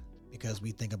lot because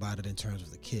we think about it in terms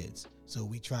of the kids. So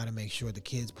we try to make sure the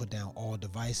kids put down all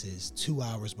devices 2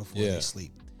 hours before they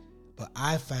sleep. But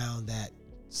I found that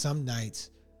some nights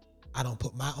I don't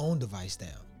put my own device down.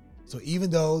 So even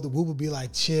though the Whoop would be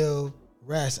like, chill,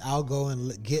 rest, I'll go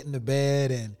and get in the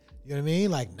bed and, you know what I mean?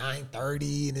 Like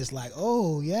 9:30 and it's like,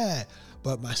 oh yeah.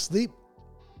 But my sleep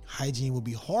hygiene will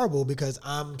be horrible because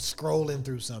I'm scrolling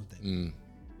through something,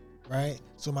 right?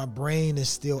 So my brain is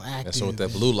still active. That's with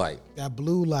that blue light. That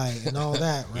blue light and all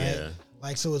that, right? Yeah.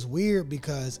 Like, so it's weird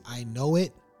because I know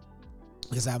it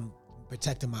because I'm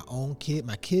protecting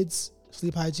my kids'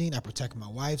 sleep hygiene. I protect my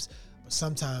wife's, but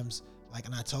sometimes, like,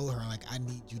 and I told her, like, I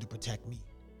need you to protect me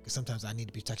because sometimes I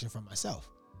need protection from myself,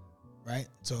 right?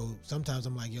 So sometimes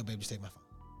I'm like, yo, babe, just take my phone.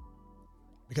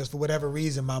 Because for whatever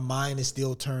reason, my mind is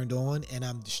still turned on and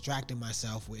I'm distracting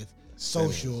myself with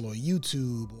social or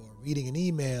YouTube or reading an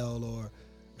email or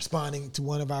responding to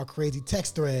one of our crazy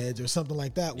text threads or something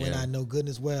like that when I know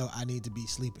goodness well I need to be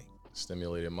sleeping.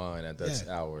 Stimulated mind at that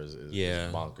hour is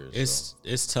bonkers.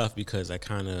 It's tough because I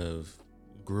kind of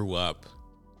grew up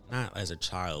not as a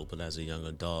child but as a young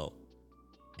adult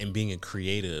and being a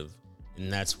creative,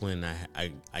 and that's when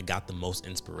I got the most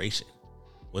inspiration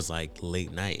was like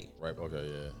late night. Right, okay,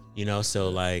 yeah. You know, so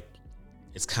like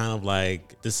it's kind of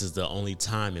like this is the only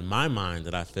time in my mind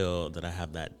that I feel that I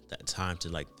have that time to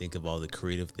like think of all the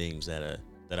creative things that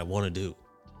I want to do.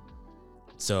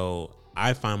 So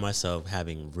I find myself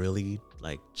having really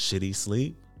like shitty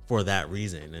sleep for that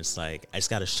reason. It's like I just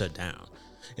got to shut down.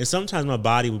 And sometimes my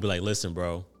body would be like, listen,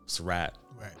 bro, it's a wrap.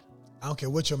 Right. I don't care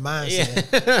what your mind says.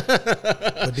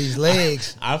 But these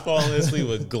legs. I fall asleep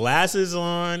with glasses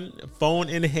on, phone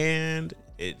in hand,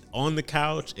 it on the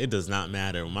couch. It does not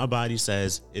matter. When my body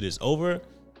says it is over,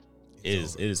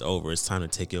 it is over. It's time to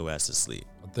take your ass to sleep.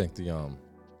 I think the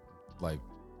like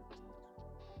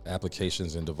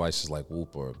applications and devices like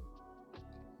Whoop are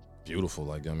beautiful.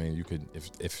 Like, I mean, you could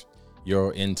if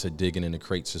you're into digging in the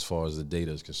crates as far as the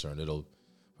data is concerned, it'll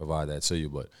provide that to you.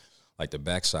 But like the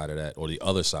backside of that or the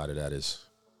other side of that is,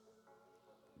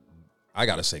 I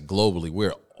gotta say, globally,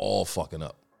 we're all fucking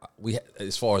up.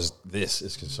 As far as this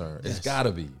is concerned, it's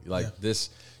gotta be like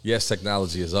this. Yes,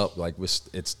 technology is up. Like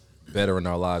it's better in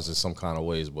our lives in some kind of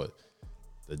ways, but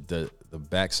the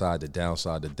backside, the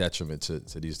downside, the detriment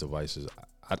to these devices.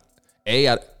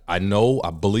 I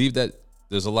I believe that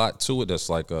there's a lot to it that's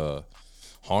like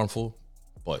harmful,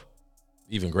 but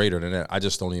even greater than that, I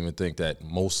just don't even think that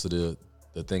most of the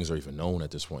things are even known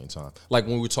at this point in time. Like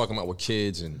when we were talking about with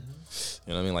kids and, you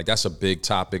know what I mean? Like that's a big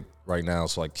topic right now.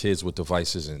 It's like kids with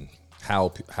devices and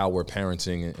how we're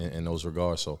parenting in those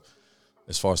regards. So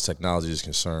as far as technology is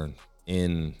concerned,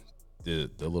 in the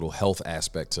little health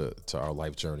aspect to our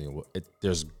life journey,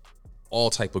 there's all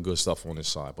type of good stuff on this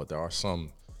side, but there are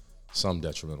some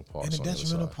detrimental parts. And the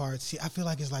detrimental parts, see, I feel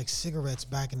like it's like cigarettes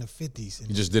back in the 50s. And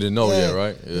you just didn't know yet,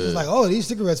 right? Yeah. It's just like, oh, these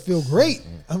cigarettes feel great.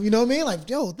 You know what I mean? Like,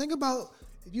 yo, think about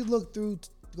if you look through,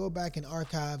 go back in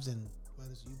archives and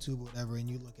whether it's YouTube or whatever, and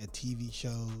you look at TV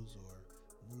shows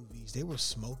or movies, they were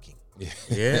smoking.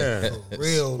 Yeah. For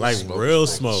real. Like smoke. real Like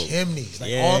smoke. chimneys.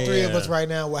 Like all three of us right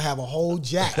now will have a whole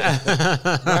jack.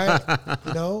 Right?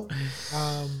 You know?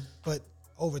 But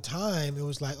over time, it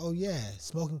was like, oh yeah,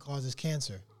 smoking causes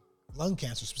cancer. Lung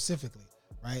cancer specifically,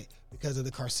 right? Because of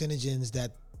the carcinogens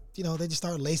that, you know, they just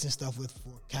started lacing stuff with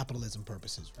for capitalism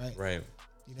purposes, right? Right.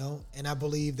 You know, and I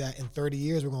believe that in 30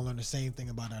 years, we're going to learn the same thing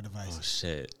about our devices. Oh,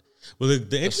 shit. Well,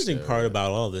 the interesting part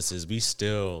about all this is we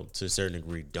still, to a certain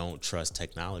degree, don't trust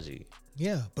technology.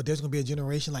 Yeah, but there's going to be a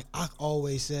generation, like Ak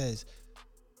always says,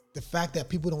 the fact that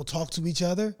people don't talk to each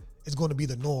other is going to be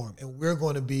the norm, and we're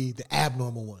going to be the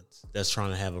abnormal ones. That's trying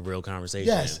to have a real conversation.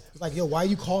 Yes. It's like, yo, why are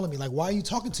you calling me? Like, why are you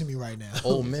talking to me right now?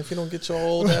 Oh, man, if you don't get your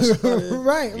old ass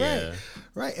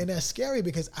Right. And that's scary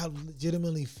because I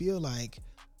legitimately feel like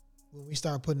when we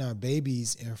start putting our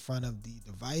babies in front of the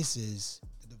devices,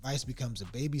 the device becomes a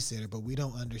babysitter, but we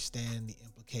don't understand the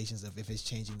implications of if it's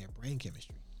changing their brain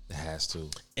chemistry. It has to.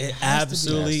 It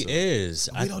absolutely is.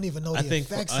 We don't even know the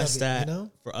effects of it, you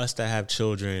know? For us to have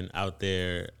children out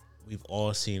there, we've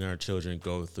all seen our children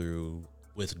go through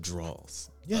withdrawals.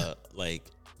 Yeah. Like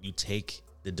you take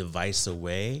the device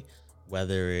away,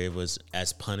 whether it was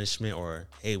as punishment or,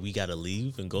 hey, we got to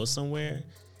leave and go somewhere,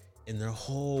 and their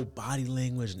whole body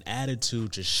language and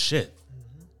attitude just shift.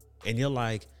 And you're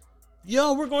like,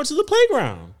 yo, we're going to the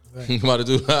playground. Right. About to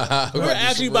do. We're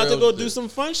actually about to go do some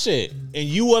fun shit, and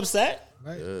you upset,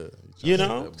 Right? Yeah, you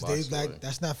know? They like,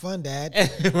 that's not fun, Dad.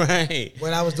 Right,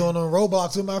 What I was doing on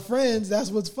Roblox with my friends, that's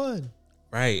what's fun.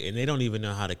 right, and they don't even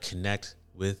know how to connect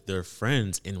with their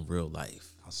friends in real life.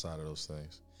 outside of those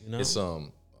things. You know? It's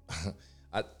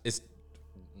it's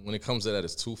when it comes to that,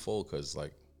 it's twofold because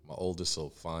like my oldest will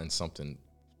find something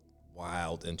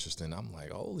wild, interesting. I'm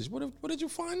like, oh, what did you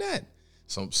find that?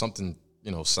 Something,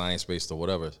 you know, science-based or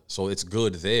whatever. So it's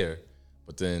good there,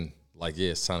 but then, like,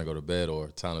 yeah, it's time to go to bed or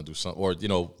time to do something. Or, you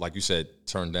know, like you said,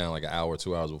 turn down like an hour or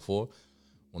 2 hours before.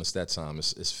 When it's that time,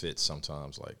 it's fit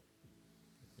sometimes, like,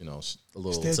 you know, it's a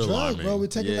little... It's drug, bro. We're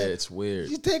taking it's weird.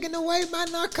 You're taking away my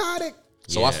narcotic.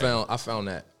 So I found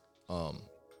that,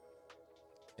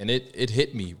 and it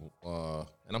hit me,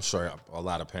 and I'm sure a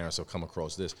lot of parents have come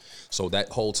across this. So that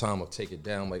whole time of take it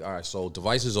down, like, all right, so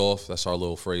device is off. That's our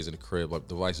little phrase in the crib. Like,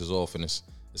 device is off, and it's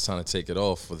time to take it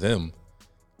off for them.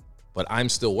 But I'm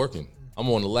still working. I'm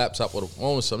on the laptop with a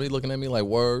phone. Somebody looking at me like,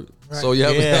 word. Right. So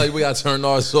yeah. We got to turn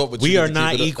ours off. But we are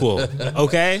not equal,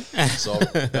 okay? So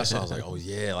that's why I was like, oh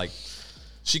yeah, like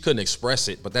she couldn't express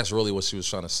it, but that's really what she was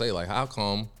trying to say. Like, how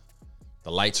come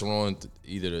the lights are on,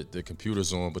 either the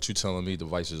computer's on, but you telling me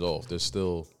device is off? There's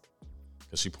still,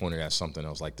 because she pointed at something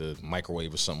else, like the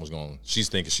microwave or something was going.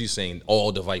 She's saying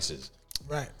all devices.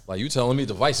 Right. Like, you telling me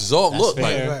device is off? That's look,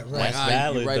 fair. like, right. That's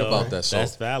valid. You're right though. About that. So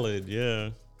that's valid.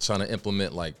 Yeah. Trying to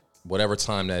implement like whatever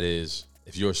time that is.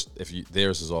 If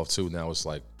theirs is off too, now it's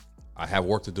like I have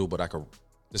work to do, but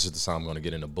this is the time I'm going to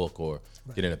get in a book or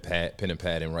get in a pen and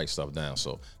pad and write stuff down.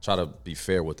 So try to be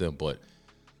fair with them. But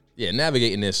yeah,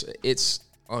 navigating this, it's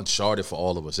uncharted for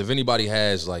all of us. If anybody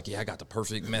has like, I got the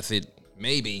perfect method,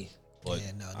 maybe, but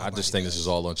I just think this is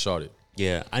all uncharted.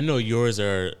 Yeah, I know yours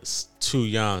are too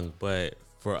young, but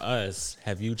for us,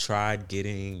 have you tried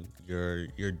getting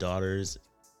your daughters,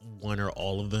 one or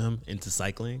all of them, into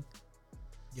cycling?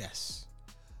 Yes.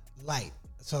 Light.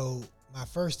 So my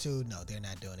first two, no, they're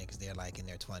not doing it because they're like in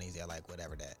their 20s. They're like,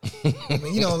 whatever that. I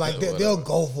mean, you know, like they'll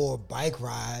go for a bike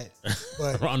ride.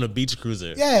 But on a beach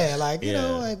cruiser. Yeah, like, you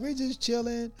know, like we're just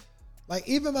chilling. Like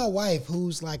even my wife,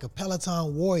 who's like a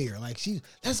Peloton warrior, like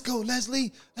let's go,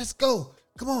 Leslie, let's go.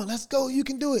 Come on, let's go. You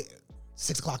can do it.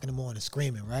 6 o'clock in the morning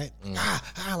screaming, right?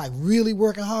 Like really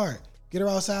working hard. Get her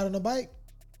outside on the bike.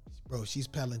 Bro, she's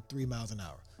pedaling 3 miles an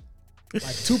hour.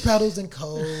 Like 2 pedals and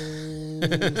coast.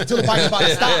 Until the bike's about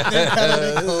to stop, then pedal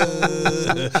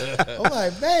and coast. I'm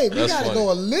like, babe, we got to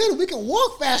go a little. We can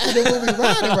walk faster than what we're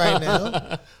riding right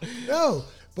now. No.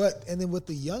 And then with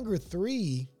the younger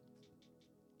 3,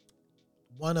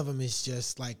 one of them is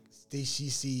just like she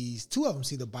sees, two of them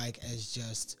see the bike as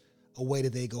just a way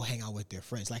that they go hang out with their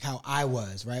friends, like how I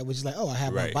was, right? Which is like, oh, I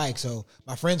have my bike, so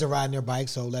my friends are riding their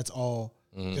bikes, so let's all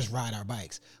just ride our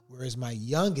bikes. Whereas my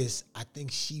youngest, I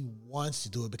think she wants to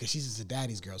do it because she's just a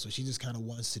daddy's girl, so she just kind of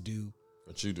wants to do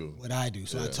what you do, what I do.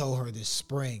 So I told her this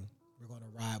spring we're going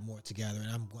to ride more together, and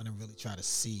I'm going to really try to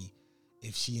see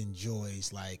if she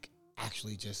enjoys like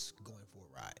actually just going for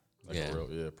a ride. Like a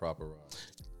real, proper ride.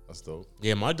 That's dope.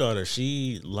 Yeah, my daughter,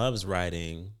 she loves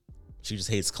riding. She just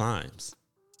hates climbs.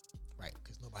 Right,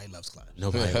 because nobody loves climbs.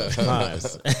 Nobody loves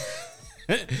climbs.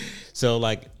 So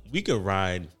like we could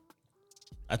ride.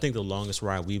 I think the longest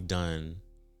ride we've done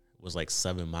was like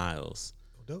 7 miles.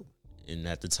 Oh, dope. And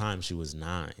at the time she was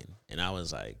 9. And I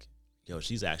was like, yo,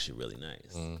 she's actually really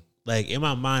nice. Like in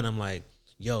my mind, I'm like,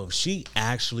 yo, she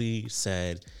actually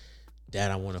said, Dad,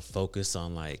 I want to focus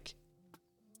on like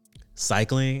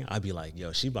cycling. I'd be like,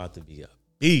 yo, she about to be a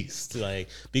beast. Like,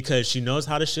 because she knows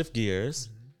how to shift gears.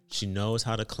 She knows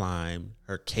how to climb.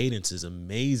 Her cadence is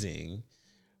amazing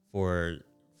for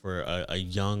a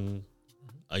young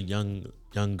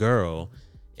girl.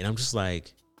 And I'm just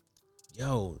like,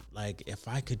 yo, like if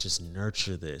I could just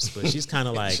nurture this. But she's kind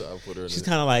of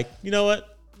like, you know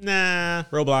what? Nah,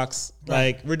 Roblox.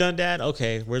 Right. Like, we're done, Dad?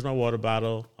 Okay, where's my water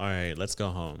bottle? All right, let's go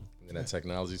home. And that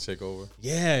technology take over?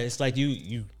 Yeah, it's like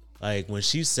you like when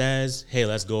she says, hey,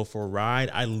 let's go for a ride,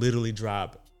 I literally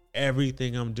drop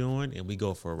everything I'm doing and we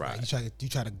go for a ride. You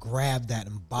try to grab that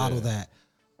and bottle that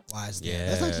while it's there.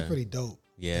 That's actually pretty dope.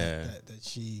 Yeah. That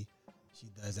she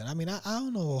does that. I mean, I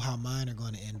don't know how mine are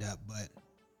going to end up, but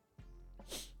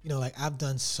you know, like I've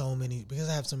done so many, because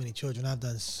I have so many children, I've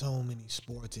done so many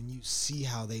sports, and you see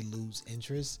how they lose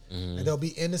interest. And they'll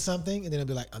be into something and then they'll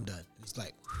be like, I'm done. It's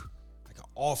like an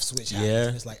off switch happens.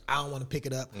 And it's like, I don't want to pick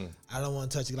it up. I don't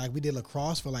want to touch it. Like we did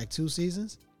lacrosse for like 2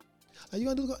 seasons. Are you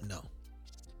going to do lacrosse? No.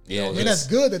 Yeah. I mean, that's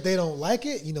good that they don't like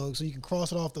it, you know, so you can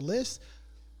cross it off the list.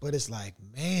 But it's like,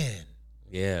 man.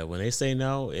 Yeah, when they say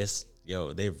no, it's,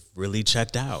 yo, they've really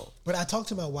checked out. But I talked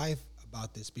to my wife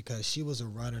about this because she was a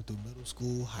runner through middle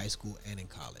school, high school, and in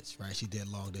college, right? She did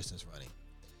long distance running.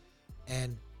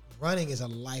 And running is a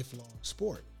lifelong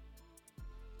sport,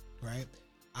 right?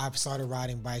 I've started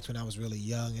riding bikes when I was really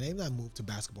young, and even I moved to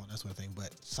basketball and that sort of thing,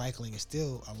 but cycling is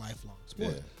still a lifelong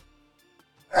sport.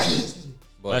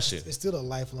 But it's still a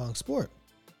lifelong sport.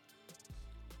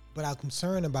 But I'm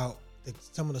concerned about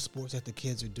some of the sports that the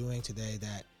kids are doing today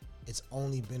that it's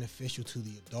only beneficial to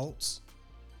the adults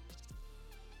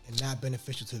and not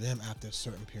beneficial to them after a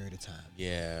certain period of time.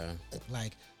 Yeah.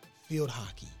 Like field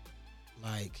hockey,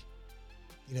 like,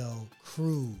 you know,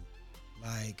 crew,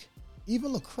 like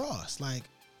even lacrosse. Like,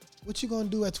 what you gonna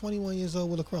do at 21 years old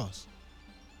with lacrosse?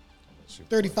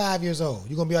 35 years old.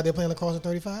 You gonna be out there playing lacrosse at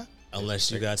 35?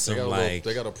 Unless you got some they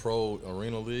got a pro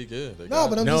arena league, But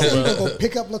I'm just saying, you gonna go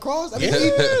pick up lacrosse. I mean,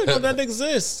 no, that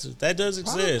exists. That does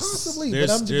exist. Possibly,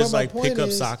 there's like point pickup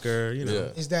is, soccer. You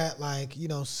know, is that like, you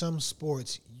know, some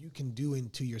sports you can do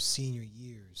into your senior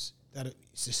years that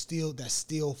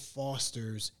still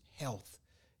fosters health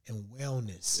and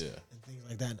wellness and things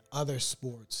like that. In other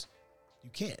sports, you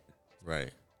can't.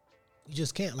 Right. You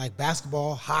just can't. Like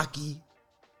basketball, hockey.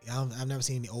 I've never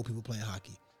seen any old people playing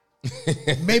hockey.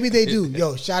 Maybe they do.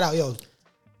 Yo, shout out, yo.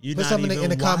 You're put not something even in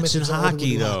the comments. watching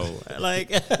hockey though.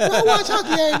 Like, I watch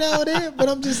hockey every now and then, but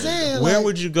I'm just saying. Where like,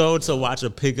 would you go to watch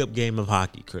a pickup game of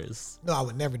hockey, Chris? No, I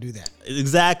would never do that.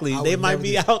 Exactly. They might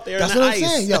be out there. That's in the what ice. I'm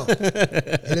saying, yo.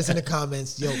 Hit us in the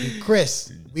comments, yo.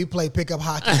 Chris, we play pickup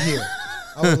hockey here.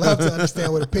 I would love to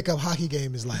understand what a pickup hockey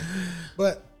game is like.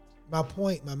 But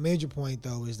my major point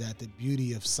though, is that the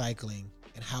beauty of cycling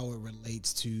and how it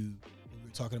relates to what we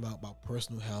were talking about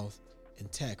personal health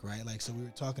and tech, right? Like, so we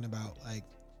were talking about like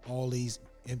all this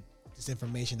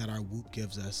information that our Whoop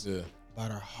gives us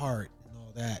about our heart and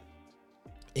all that.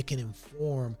 It can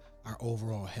inform our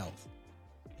overall health,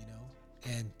 you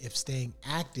know? And if staying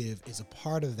active is a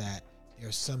part of that, there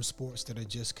are some sports that are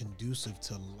just conducive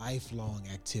to lifelong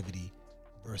activity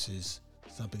versus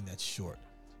something that's short.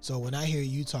 So when I hear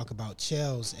you talk about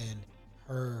Chels and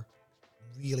her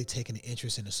really taking an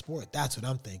interest in the sport, that's what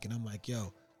I'm thinking. I'm like,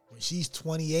 yo, when she's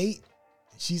 28,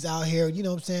 she's out here, you know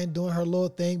what I'm saying, doing her little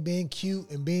thing, being cute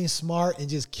and being smart and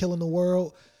just killing the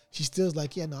world. She still's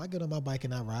like, yeah, no, I get on my bike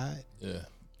and I ride. Yeah.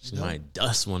 She might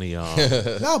dust one of y'all.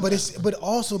 No, but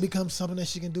also becomes something that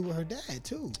she can do with her dad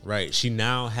too. Right. She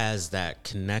now has that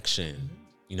connection.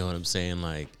 You know what I'm saying?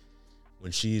 Like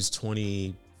when she's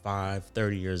 25,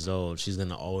 30 years old, she's going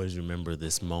to always remember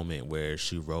this moment where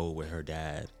she rode with her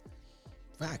dad.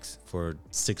 Facts. For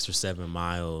 6 or 7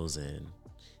 miles and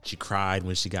she cried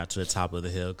when she got to the top of the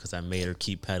hill because I made her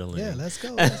keep pedaling. Yeah, let's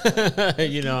go. Let's go.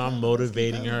 You know, I'm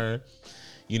motivating her.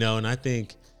 You know, and I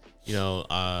think, you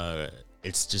know,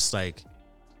 it's just like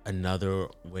another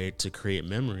way to create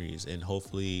memories. And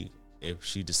hopefully, if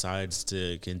she decides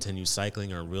to continue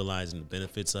cycling or realizing the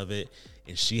benefits of it,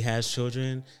 and she has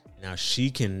children, now she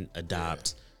can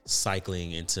adopt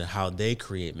cycling into how they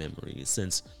create memories,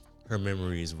 since her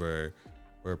memories were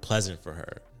pleasant for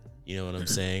her. You know what I'm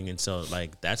saying? And so,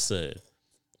 like, that's a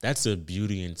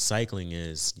beauty in cycling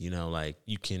is, you know, like,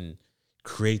 you can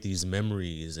create these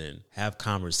memories and have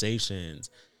conversations.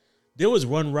 There was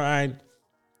one ride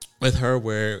with her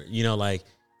where, you know, like,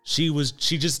 she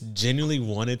just genuinely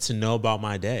wanted to know about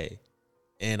my day.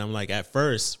 And I'm like, at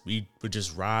first we would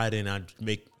just ride and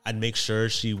I'd make sure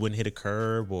she wouldn't hit a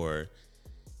curb or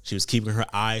she was keeping her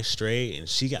eyes straight, and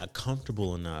she got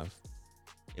comfortable enough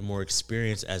and more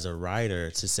experienced as a rider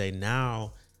to say,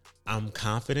 now I'm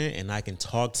confident and I can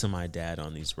talk to my dad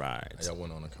on these rides. Y'all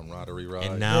went on a camaraderie ride.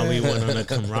 And now we went on a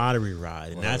camaraderie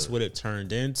ride. And that's what it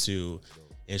turned into.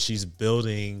 And she's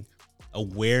building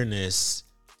awareness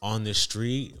on the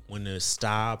street, when to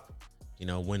stop, you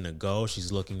know, when to go.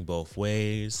 She's looking both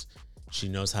ways. She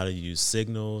knows how to use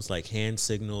signals, like hand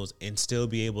signals, and still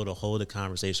be able to hold a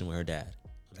conversation with her dad.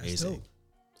 Amazing. That's dope.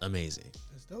 Amazing.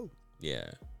 That's dope. Yeah.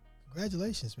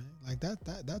 Congratulations, man. Like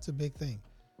that's a big thing.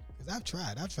 Cause I've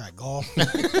tried golf.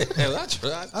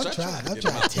 I've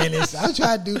tried tennis. I've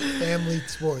tried to do family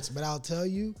sports, but I'll tell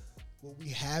you what we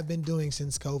have been doing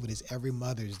since COVID is every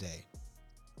Mother's Day,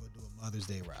 we'll do a Mother's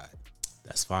Day ride.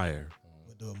 That's fire.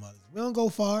 We'll do a Mother's Day. We don't go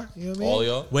far. You know what I mean? All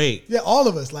y'all? Wait. Yeah, all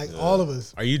of us. Like all of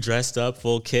us. Are you dressed up,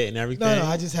 full kit and everything? No,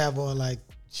 I just have on like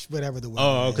whatever the weather.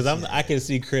 Oh, because I can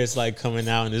see Chris like coming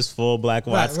out in this full black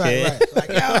watch kit. Right. Like,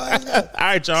 yo, all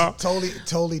right, y'all.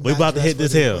 Totally. We about to hit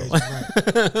this hill. Right.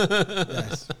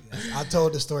 Yes. I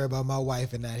told the story about my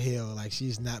wife in that hill. Like,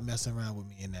 she's not messing around with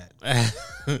me in that.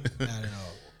 Not at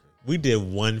all. We did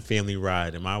one family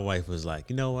ride, and my wife was like,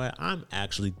 you know what? I'm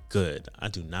actually good. I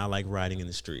do not like riding in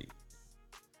the street.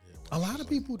 A lot of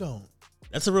people don't.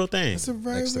 That's a real thing. It's a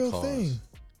very real thing.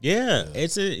 Yeah.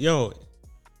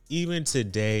 Even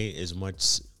today, as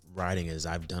much riding as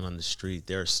I've done on the street,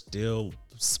 there are still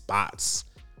spots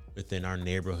within our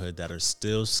neighborhood that are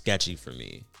still sketchy for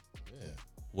me. Yeah.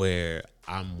 Where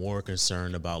I'm more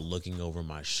concerned about looking over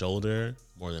my shoulder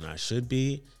more than I should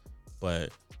be.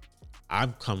 But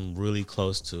I've come really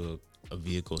close to a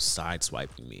vehicle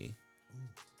sideswiping me.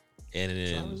 And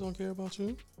Drivers don't care about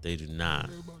you? They do not.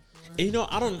 And you know,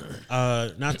 I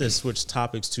don't, not to switch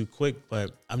topics too quick,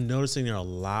 but I'm noticing there are a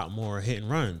lot more hit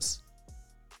and runs.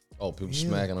 Oh, people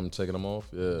smacking them, taking them off?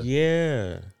 Yeah.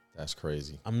 Yeah. That's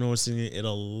crazy. I'm noticing it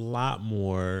a lot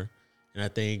more. And I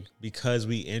think because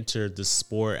we entered the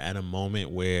sport at a moment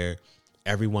where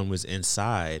everyone was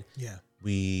inside,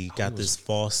 we got this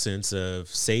false sense of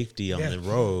safety on the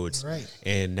roads. Right.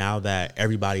 And now that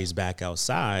everybody's back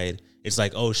outside, it's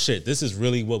like, oh shit, this is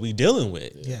really what we dealing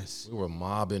with. Yeah. Yes. We were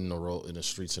mobbing the road in the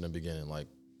streets in the beginning. Like,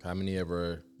 how many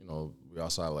ever, we were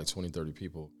outside with like 20, 30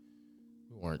 people.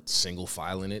 We weren't single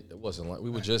filing it. It wasn't like, we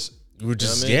were just in the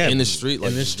street. Like,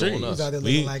 in the street. We was out there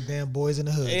looking like damn boys in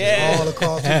the hood. Yeah. Just all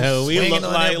across the we look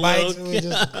on like their bikes. It was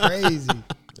just crazy.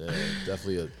 Yeah,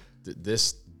 definitely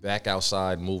this back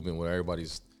outside movement where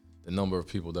the number of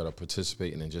people that are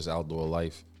participating in just outdoor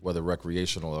life, whether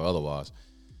recreational or otherwise,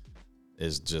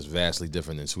 is just vastly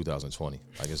different than 2020.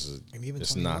 Like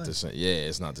it's not the same. Yeah,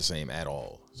 it's not the same at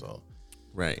all. So,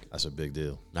 right, that's a big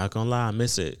deal. Not gonna lie, I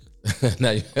miss it.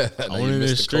 now you owning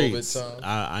the streets. COVID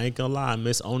time. I ain't gonna lie, I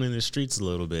miss owning the streets a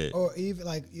little bit. Or even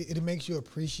like it makes you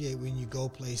appreciate when you go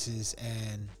places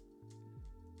and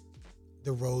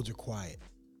the roads are quiet.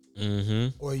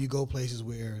 Mm-hmm. Or you go places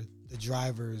where the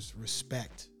drivers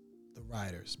respect the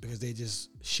riders because they just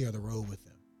share the road with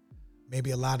them.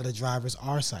 Maybe a lot of the drivers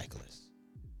are cyclists.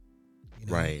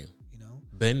 Right.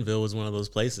 Bentonville was one of those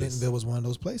places.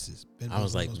 I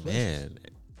was like, man,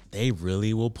 they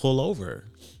really will pull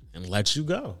over and let you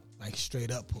go. Like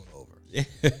straight up pull over.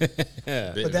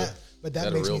 Yeah. But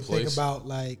that makes me think about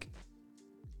like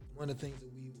one of the things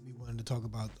that we wanted to talk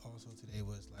about also today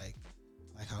was like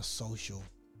how social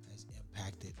has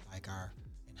impacted like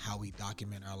and how we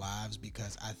document our lives,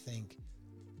 because I think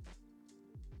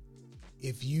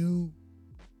if you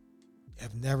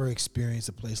have never experienced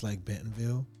a place like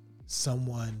Bentonville,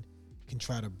 someone can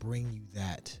try to bring you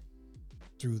that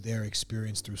through their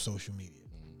experience through social media.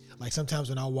 Like sometimes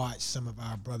when I watch some of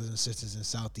our brothers and sisters in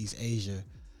Southeast Asia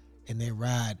and they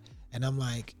ride, and I'm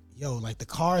like, yo, like the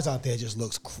cars out there just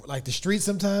looks like the streets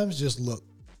sometimes just look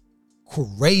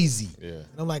crazy. Yeah.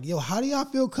 And I'm like, yo, how do y'all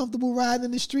feel comfortable riding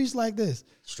in the streets like this?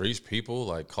 Streets, people,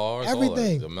 like cars,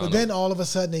 Everything. All that. But then all of a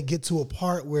sudden they get to a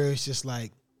part where it's just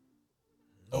like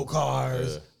no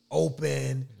cars,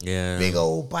 open, big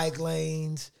old bike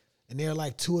lanes, and they're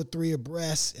like 2 or 3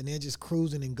 abreast, and they're just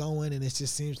cruising and going, and it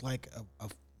just seems like a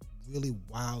really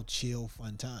wild, chill,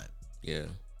 fun time. Yeah.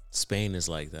 Spain is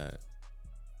like that.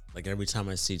 Like every time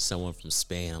I see someone from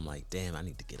Spain, I'm like, damn, I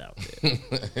need to get out there.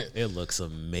 It looks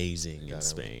amazing in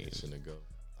Spain. To go.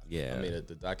 Yeah. I mean,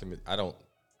 the document, I don't,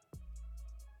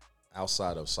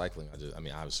 outside of cycling,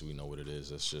 obviously we know what it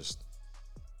is. It's just,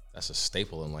 that's a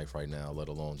staple in life right now, let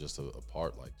alone just a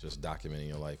part, like just documenting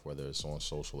your life, whether it's on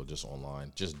social or just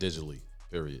online, just digitally,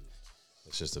 period.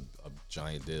 It's just a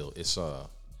giant deal. It's,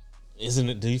 Isn't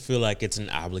it, do you feel like it's an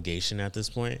obligation at this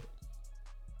point?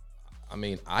 I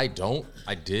mean, I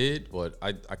did, but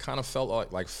I kind of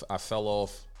felt like I fell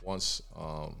off once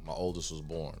my oldest was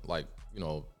born. Like, you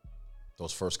know,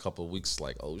 those first couple of weeks,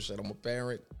 like, oh shit, I'm a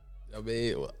parent. I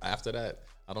mean, after that,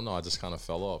 I don't know. I just kind of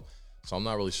fell off. So I'm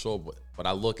not really sure, but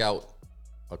I look out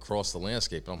across the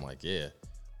landscape and I'm like, yeah.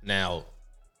 Now,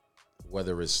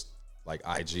 whether it's like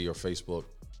IG or Facebook,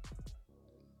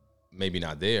 maybe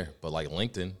not there, but like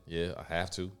LinkedIn, yeah, I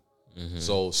have to. Mm-hmm.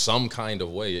 So some kind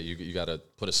of way you got to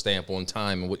put a stamp on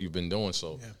time and what you've been doing.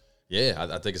 So yeah,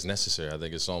 I think it's necessary. I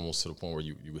think it's almost to the point where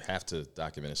you have to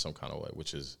document it some kind of way,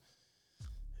 which is,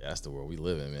 that's the world we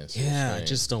live in, man. So yeah, I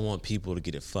just don't want people to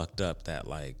get it fucked up that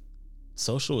like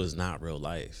social is not real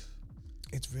life.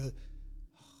 It's real.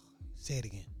 Say it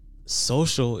again.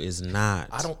 Social is not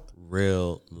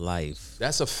real life.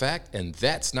 That's a fact, and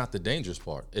that's not the dangerous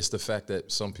part. It's the fact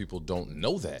that some people don't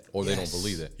know that or they don't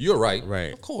believe that. You're right.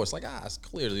 Right. Of course, like, it's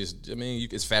clearly,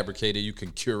 it's fabricated, you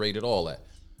can curate it, all that.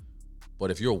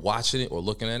 But if you're watching it or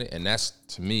looking at it, and that's,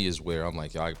 to me, is where I'm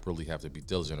like, I really have to be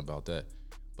diligent about that.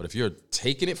 But if you're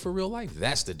taking it for real life,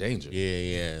 that's the danger.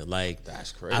 Yeah. Like,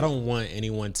 that's crazy. I don't want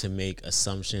anyone to make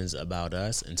assumptions about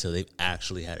us until they've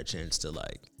actually had a chance to,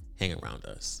 like, hang around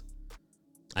us.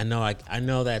 I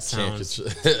know that sounds.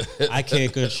 I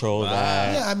can't control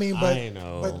that. Yeah, I mean,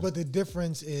 but the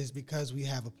difference is because we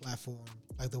have a platform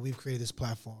like that. We've created this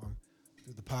platform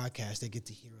through the podcast. They get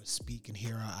to hear us speak and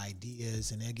hear our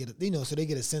ideas, and they get so they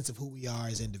get a sense of who we are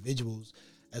as individuals,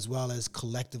 as well as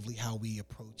collectively how we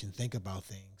approach and think about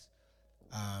things.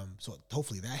 So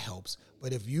hopefully that helps.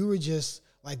 But if you were just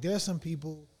like, there are some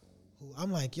people who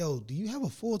I'm like, yo, do you have a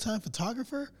full-time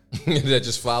photographer that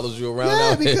just follows you around?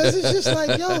 Yeah, because it's just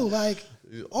like, yo, like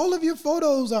all of your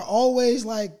photos are always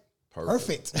like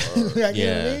perfect. Like, you know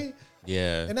what I mean?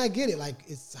 Yeah. And I get it. Like,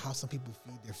 it's how some people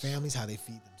feed their families, how they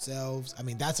feed themselves. I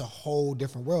mean, that's a whole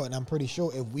different world. And I'm pretty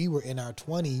sure if we were in our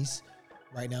 20s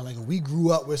right now, like if we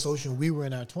grew up with social and we were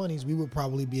in our 20s, we would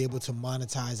probably be able to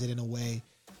monetize it in a way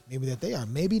maybe that they are.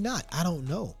 Maybe not. I don't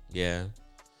know. Yeah.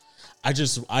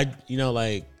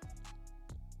 Like,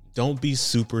 don't be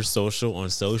super social on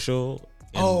social.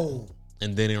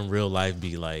 And then in real life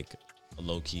be like a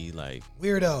low key, like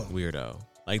weirdo.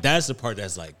 Like, that's the part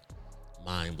that's like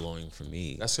mind blowing for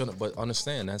me. But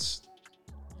understand,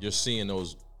 you're seeing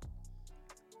those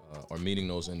or meeting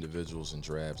those individuals in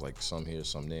drabs, like some here,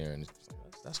 some there, and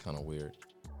that's kind of weird.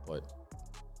 But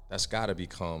that's got to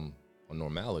become a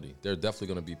normality. There are definitely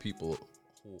going to be people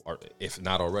who are, if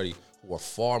not already, who are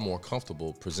far more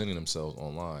comfortable presenting themselves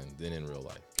online than in real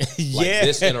life. Like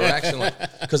this interaction,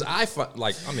 because I find,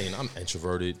 I'm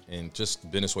introverted and just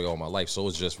been this way all my life, so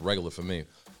it's just regular for me.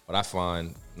 But I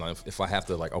find, if I have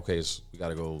to, like, okay, we got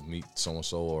to go meet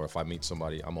so-and-so, or if I meet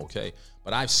somebody, I'm okay.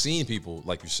 But I've seen people,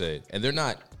 like you said, and they're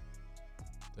not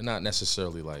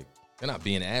necessarily like, they're not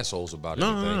being assholes about it.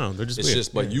 No, they're just it's weird.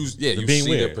 Just, but you see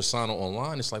weird. their persona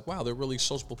online, it's like, wow, they're really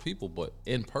sociable people, but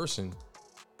in person,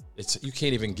 you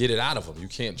can't even get it out of them. You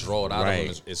can't draw it out of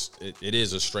them. It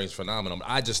is a strange phenomenon.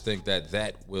 I just think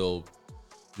you'll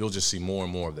just see more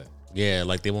and more of that. Yeah,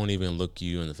 like they won't even look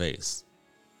you in the face.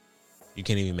 You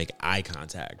can't even make eye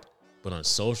contact. But on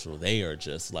social, they are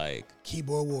just like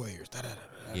keyboard warriors.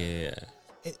 Yeah.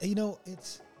 I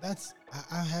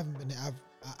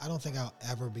don't think I'll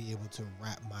ever be able to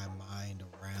wrap my mind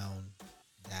around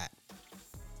that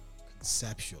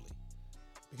conceptually,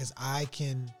 because I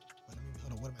can.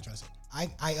 Hold on, what am I trying to say?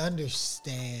 I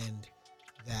understand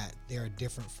that there are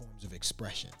different forms of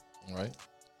expression. Right.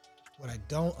 What I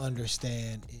don't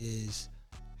understand is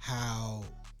how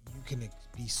you can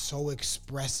be so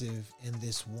expressive in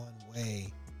this one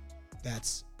way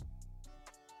that's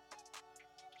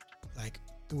like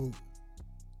through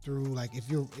like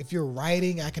if you're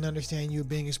writing, I can understand you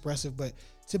being expressive, but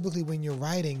typically when you're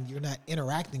writing, you're not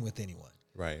interacting with anyone.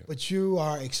 Right. But you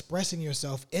are expressing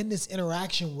yourself in this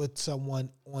interaction with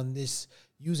someone on this,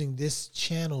 using this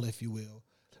channel, if you will.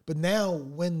 But now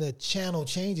when the channel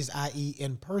changes, i.e.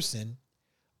 in person,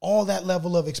 all that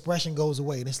level of expression goes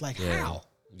away. And it's like, how?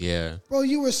 Yeah. Bro,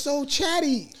 you were so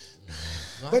chatty.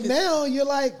 But now you're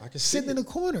like sitting in the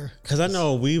corner. Cause I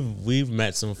know we've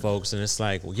met some folks and it's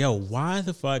like, yo, why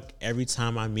the fuck every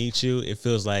time I meet you, it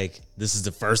feels like this is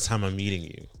the first time I'm meeting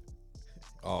you.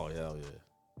 Oh, hell yeah.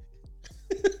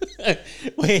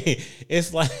 Wait,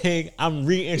 it's like I'm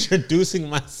reintroducing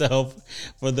myself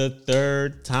for the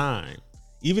third time.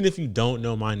 Even if you don't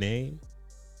know my name,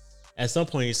 at some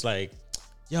point it's like,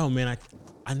 yo, man,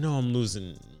 I know I'm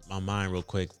losing my mind real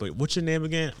quick, but what's your name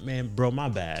again? Man, bro, my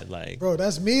bad. Like, bro,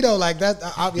 that's me though. Like that.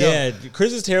 Yeah,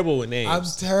 Chris is terrible with names. I'm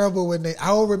terrible with names.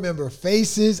 I'll remember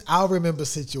faces. I'll remember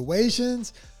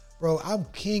situations. Bro, I'm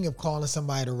king of calling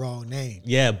somebody the wrong name.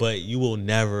 Yeah, but you will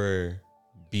never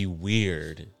be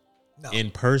weird in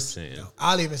person. No,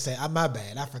 I'll even say, my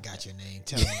bad. I forgot your name.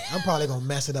 Tell me. I'm probably going to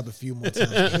mess it up a few more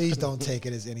times. Please don't take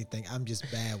it as anything. I'm just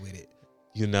bad with it.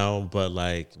 You know, but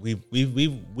like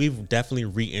we've definitely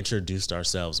reintroduced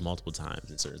ourselves multiple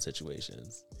times in certain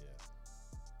situations. Yeah.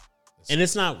 And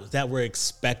it's not that we're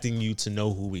expecting you to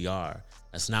know who we are.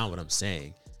 That's not what I'm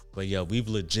saying. But yo, we've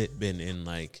legit been in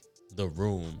like the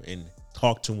room and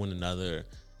talked to one another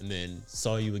and then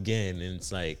saw you again. And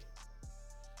it's like,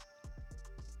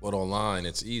 but online,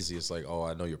 it's easy. It's like, oh,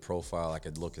 I know your profile. I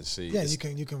could look and see. Yeah, you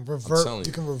can revert.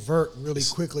 You can revert really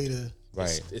quickly to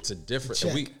right. It's a different.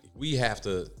 And we have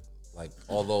to, like,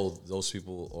 although those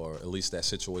people, or at least that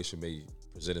situation may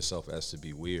present itself as to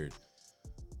be weird.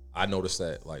 I noticed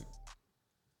that, like,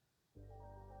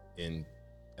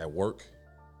 at work,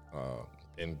 and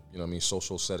you know what I mean,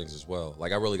 social settings as well.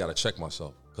 Like, I really got to check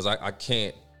myself because I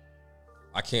can't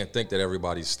think that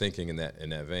everybody's thinking in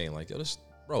that vein. Like, yo, this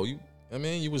bro, you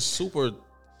was super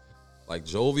like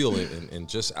jovial and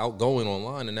just outgoing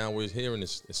online, and now we're here and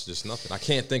it's just nothing. I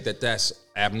can't think that that's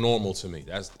abnormal to me.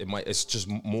 It's just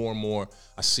more and more.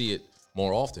 I see it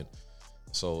more often,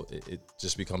 so it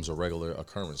just becomes a regular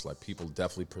occurrence. Like, people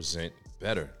definitely present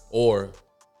better, or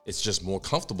it's just more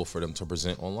comfortable for them to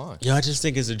present online. Yeah, I just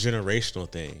think it's a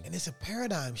generational thing, and it's a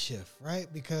paradigm shift,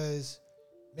 right? Because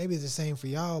maybe it's the same for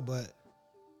y'all, but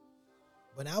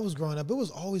when I was growing up, it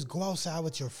was always go outside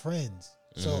with your friends.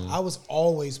 So I was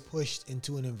always pushed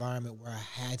into an environment where I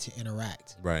had to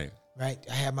interact. Right. I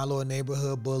had my little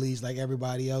neighborhood bullies like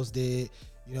everybody else did.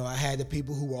 You know, I had the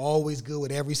people who were always good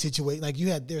with every situation. Like,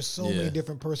 there's so many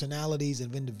different personalities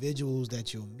of individuals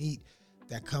that you'll meet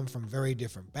that come from very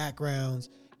different backgrounds,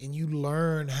 and you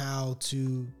learn how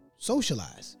to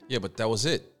socialize. Yeah, but that was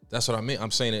it. That's what I mean.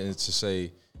 I'm saying it to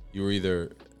say you were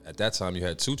either, at that time you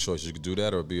had two choices. You could do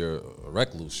that or be a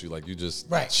recluse. You just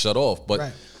shut off.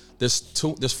 But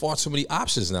there's far too many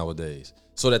options nowadays.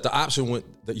 So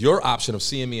that your option of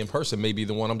seeing me in person may be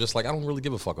the one I'm just like, I don't really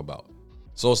give a fuck about.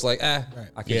 So it's like, I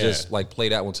can just like play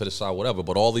that one to the side, whatever.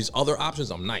 But all these other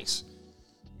options, I'm nice.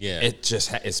 Yeah. It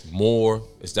just, that's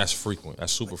frequent.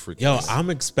 That's super frequent. Yo, I'm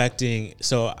expecting,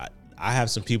 so I have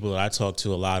some people that I talk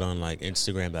to a lot on like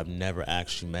Instagram that I've never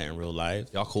actually met in real life.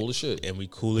 Y'all cool as shit. And we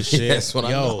cool as shit. That's what I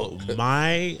know.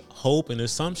 My hope and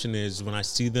assumption is when I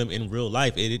see them in real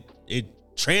life, it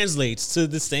translates to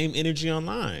the same energy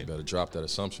online. You better drop that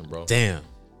assumption, bro. Damn.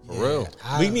 For real.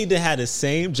 We need to have the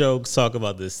same jokes, talk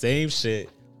about the same shit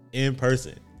in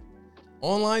person.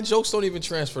 Online jokes don't even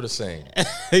transfer the same.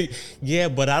 Yeah,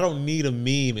 but I don't need a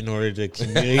meme in order to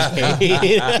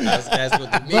communicate. That's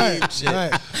what the meme shit.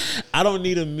 Right. I don't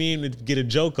need a meme to get a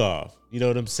joke off. You know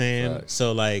what I'm saying? Right.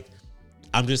 So like,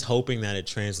 I'm just hoping that it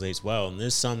translates well. And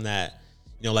there's some that,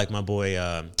 like my boy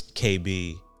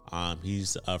KB,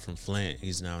 he's from Flint.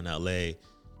 He's now in LA.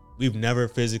 We've never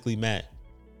physically met,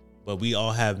 but we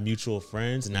all have mutual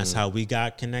friends, and that's how we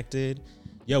got connected.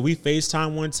 Yo, we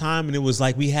FaceTime one time, and it was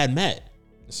like we had met.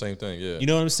 The same thing, yeah. You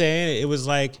know what I'm saying? It was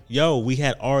like, yo, we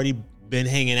had already been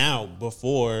hanging out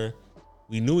before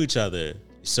we knew each other.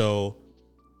 So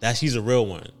he's a real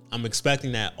one. I'm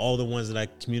expecting that all the ones that I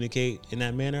communicate in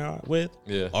that manner with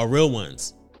are real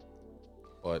ones.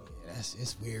 But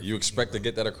it's weird. You expect to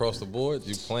get that across the board?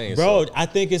 You playing, bro? So. I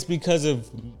think it's because of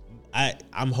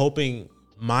I'm hoping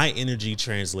my energy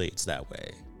translates that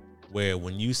way, where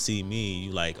when you see me,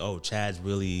 you like, oh, Chad's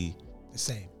really the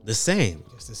same,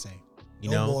 just the same.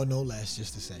 No more, no less,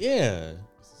 just the same. Yeah.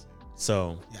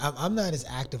 So I'm not as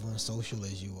active on social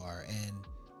as you are, and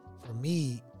for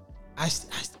me, I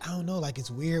don't know, like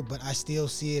it's weird, but I still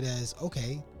see it as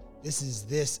okay. This is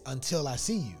this until I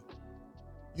see you.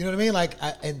 You know what I mean? Like,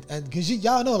 and because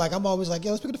y'all know, like I'm always like,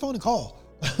 yo, let's pick up the phone and call.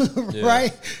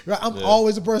 right? I'm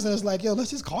always a person that's like, yo, let's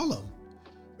just call them.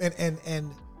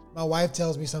 And my wife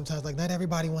tells me sometimes, like, not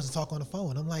everybody wants to talk on the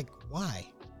phone. I'm like, why?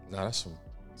 Nah, that's some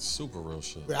super real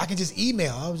shit. But I can just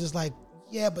email. I was just like,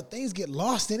 yeah, but things get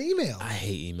lost in email. I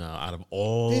hate email out of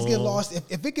all. Things get lost.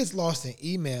 If it gets lost in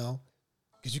email,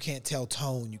 because you can't tell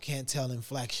tone, you can't tell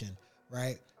inflection,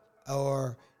 right?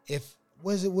 Or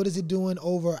what is it doing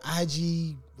over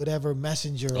IG, whatever,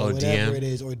 Messenger or whatever DM. it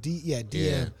is, or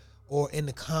DM, or in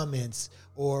the comments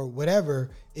or whatever.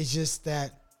 It's just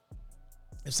that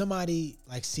if somebody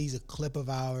like sees a clip of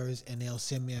ours and they'll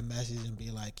send me a message and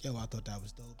be like, yo, I thought that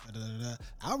was dope,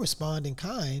 I'll respond in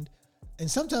kind. And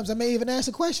sometimes I may even ask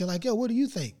a question like, yo, what do you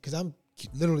think? Because I'm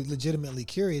literally legitimately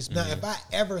curious. Now, if I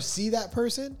ever see that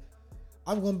person,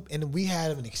 I'm going to, and we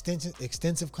had an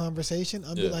extensive conversation,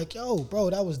 I'll be like, yo, bro,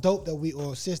 that was dope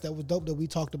or sis, that was dope that we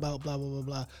talked about, blah, blah, blah,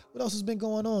 blah. What else has been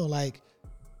going on? Like,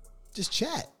 just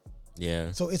chat.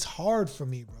 Yeah. So it's hard for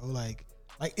me, bro. Like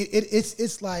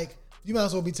it's like, you might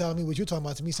as well be telling me what you're talking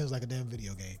about to me sounds like a damn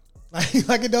video game.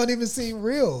 Like it don't even seem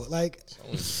real. Like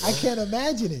I can't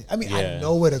imagine it. I mean, I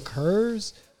know it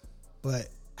occurs, but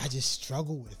I just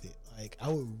struggle with it. Like I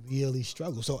would really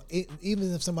struggle. So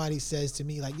even if somebody says to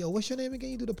me like, yo, what's your name again?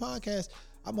 You do the podcast.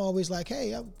 I'm always like,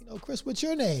 hey, Chris, what's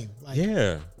your name? Like,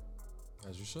 yeah.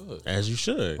 As you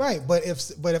should. Right. But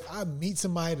if I meet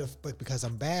somebody but because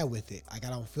I'm bad with it, like I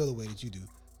don't feel the way that you do,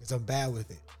 because I'm bad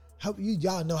with it.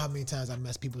 Y'all know how many times I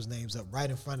mess people's names up right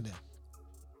in front of them.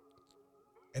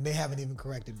 And they haven't even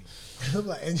corrected me. I'm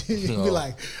like, and you'd be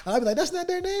like, I'll be like, that's not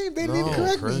their name. They didn't even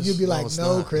correct Chris, me. You'd be like,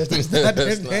 no, Chris, that's not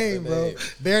their name, bro. Name.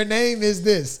 Their name is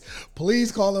this.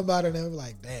 Please call them by their name. I'm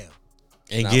like, damn.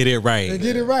 And get it right. And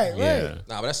get it right, Yeah. right.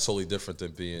 Nah, but that's totally different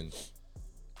than being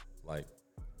like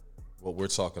what we're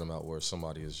talking about, where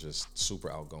somebody is just super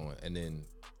outgoing and then in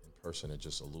person they're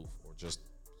just aloof or just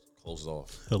closed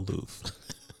off. Aloof.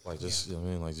 Like just, you know what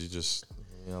I mean? Like you just,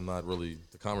 I'm not really,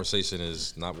 the conversation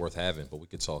is not worth having, but we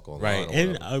could talk online.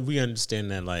 Right. And we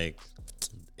understand that like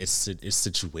it's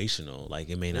situational. Like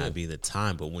it may not be the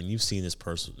time, but when you've seen this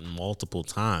person multiple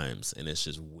times and it's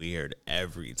just weird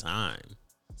every time,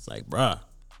 it's like, bruh,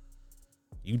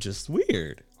 you just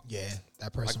weird. Yeah,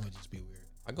 that person would just be weird.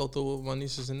 I go through it with my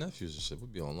nieces and nephews and shit.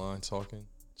 We'd be online talking,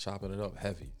 chopping it up,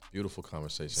 heavy, beautiful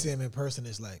conversation. See him in person,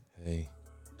 it's like, hey,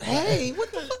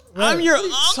 what the fuck? I'm your uncle.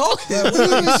 we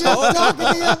were just talking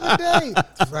the other day.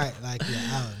 Right, like, yeah,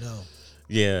 I don't know.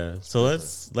 Yeah. So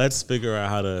let's figure out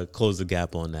how to close the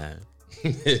gap on that.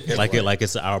 like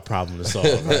it's our problem to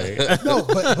solve, right? No,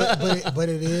 but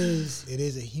it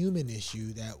is a human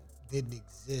issue that didn't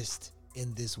exist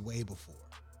in this way before.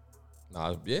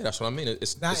 Nah, yeah, that's what I mean.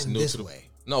 It's in new this to the way.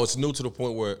 No, it's new to the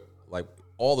point where like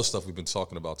all the stuff we've been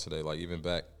talking about today, like even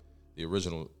back the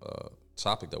original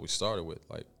topic that we started with,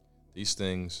 like these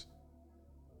things,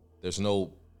 there's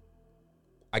no,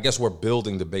 I guess we're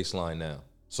building the baseline now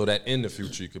so that in the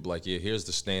future you could be like, yeah, here's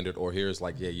the standard, or here's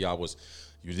like, yeah,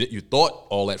 you thought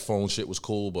all that phone shit was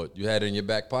cool, but you had it in your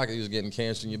back pocket, you was getting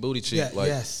cancer in your booty cheek. Yeah, like,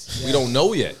 yes. we don't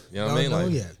know yet. You know what I mean? Don't know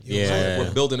Like, yet. Yeah.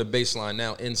 we're building a baseline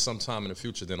now. In some time in the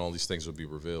future, then all these things will be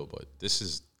revealed. But this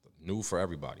is new for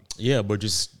everybody. Yeah, but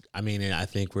I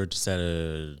think we're just at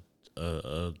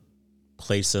a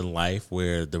place in life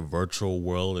where the virtual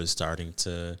world is starting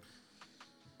to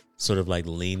sort of like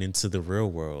lean into the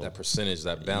real world. That percentage,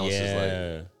 that balance is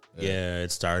like... Yeah,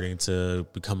 it's starting to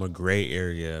become a gray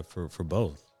area for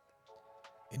both.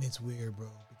 And it's weird, bro,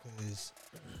 because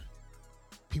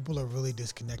people are really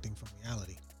disconnecting from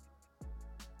reality.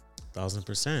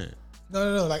 1,000%.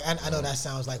 No. Like I know that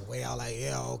sounds like way out. Like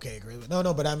okay, great.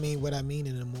 No. But I mean, what I mean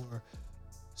in a more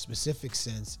specific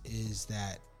sense is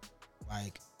that,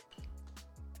 like,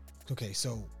 okay,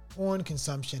 so porn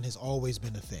consumption has always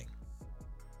been a thing.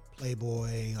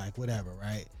 Playboy, like whatever,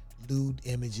 right? Lewd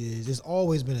images, it's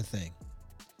always been a thing.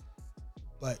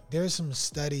 But there's some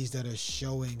studies that are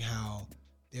showing how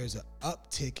there's an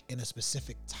uptick in a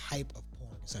specific type of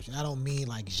porn consumption. I don't mean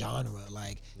like genre,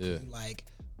 like you like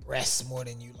breasts more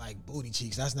than you like booty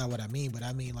cheeks. That's not what I mean. But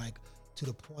I mean like to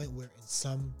the point where in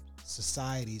some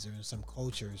societies or in some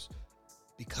cultures,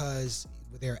 because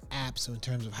there are apps in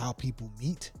terms of how people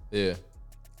meet, they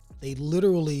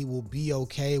literally will be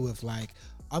okay with like,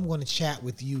 I'm going to chat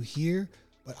with you here,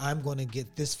 but I'm going to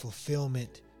get this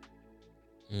fulfillment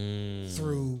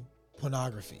through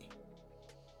pornography.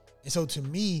 And so to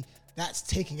me, that's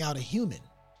taking out a human,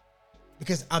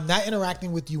 because I'm not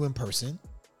interacting with you in person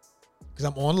because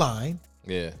I'm online.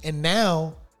 Yeah. And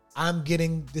now I'm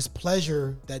getting this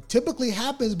pleasure that typically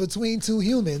happens between two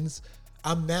humans.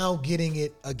 I'm now getting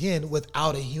it again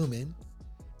without a human.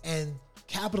 And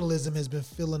capitalism has been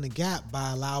filling the gap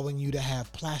by allowing you to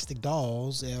have plastic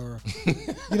dolls or,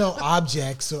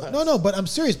 objects. Or, no, but I'm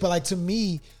serious. But like to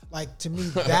me,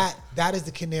 that is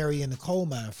the canary in the coal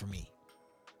mine for me.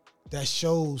 That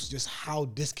shows just how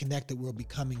disconnected we're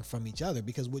becoming from each other.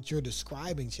 Because what you're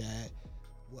describing, Chad,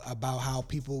 about how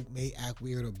people may act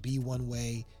weird or be one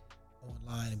way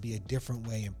online and be a different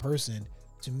way in person,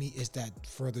 to me, it's that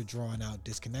further drawn out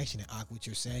disconnection. And what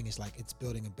you're saying is like it's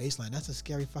building a baseline. That's a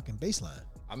scary fucking baseline.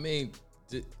 I mean,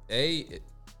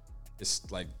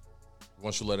 it's like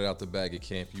once you let it out the bag, you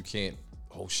can't.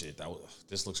 Oh shit,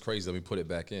 this looks crazy. Let me put it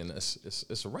back in.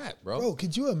 It's a wrap, bro. Bro,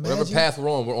 could you imagine? Whatever path we're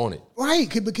on it. Right.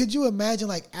 But could you imagine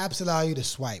like apps allow you to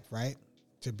swipe, right?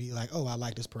 To be like, oh, I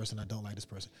like this person, I don't like this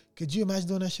person. Could you imagine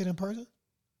doing that shit in person?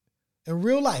 In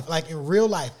real life,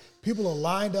 people are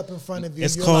lined up in front of you.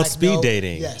 It's called like, speed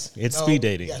dating. Yes. It's speed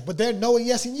dating. Yes, but they're no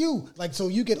yesing you. Like, so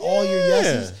you get all your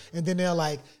yeses, and then they're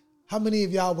like, how many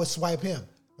of y'all would swipe him?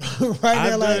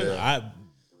 Right?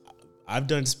 I've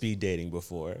done speed dating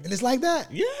before. And it's like that?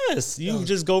 Yes. You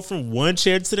just go from one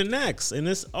chair to the next, and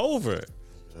it's over.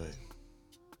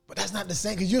 But that's not the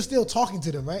same, because you're still talking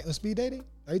to them, right? On speed dating?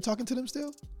 Are you talking to them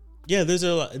still? Yeah, there's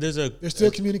still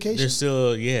communication? There's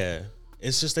still, yeah.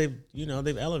 It's just they've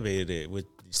elevated it with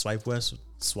swipe west,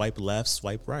 swipe left,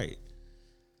 swipe right.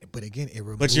 But again, it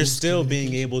removes. But you're still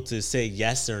being able to say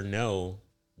yes or no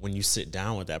when you sit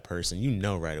down with that person. You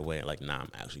know right away, like, nah, I'm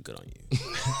actually good on you.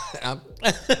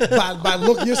 by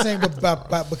look, you're saying,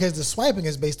 but because the swiping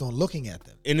is based on looking at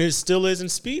them, and it still isn't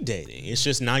speed dating. It's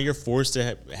just now you're forced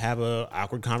to have a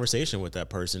awkward conversation with that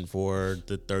person for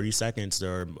the 30 seconds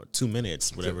or 2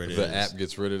 minutes, whatever it is. The app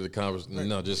gets rid of the conversation. Right.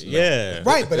 No, just yeah,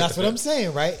 right. But that's what I'm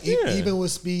saying, right? Yeah. Even with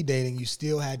speed dating, you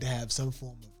still had to have some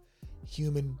form of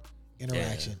human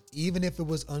interaction, even if it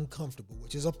was uncomfortable,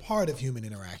 which is a part of human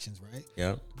interactions, right?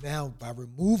 Yeah. Now, by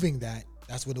removing that,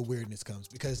 that's where the weirdness comes,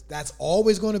 because that's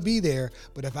always going to be there.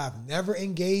 But if I've never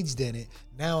engaged in it,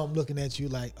 now I'm looking at you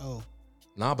like, oh,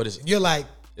 nah, but you're like,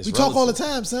 we talk all the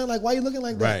time, son. Like, why are you looking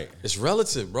like that? Right. It's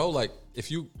relative, bro. Like,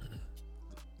 if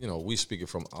we speaking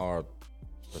from our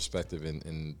perspective,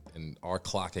 and our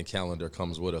clock and calendar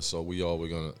comes with us, so we're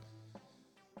gonna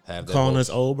have that. Calling us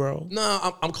old, bro?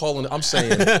 No, I'm calling. I'm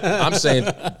saying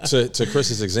to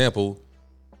Chris's example,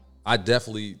 I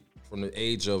definitely, from the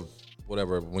age of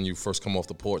whatever, when you first come off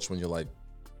the porch, when you're like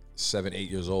 7, 8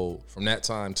 years old, from that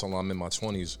time till I'm in my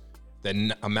 20s,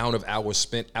 the amount of hours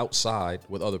spent outside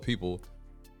with other people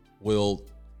will,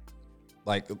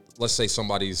 like, let's say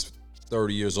somebody's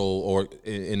 30 years old, or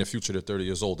in the future they're 30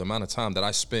 years old, the amount of time that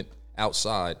I spent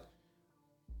outside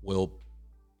will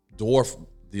dwarf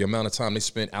the amount of time they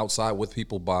spent outside with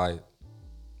people by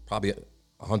probably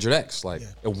 100x. Like,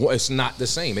 it's not the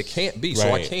same. It can't be.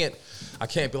 So I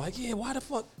can't be like, yeah, why the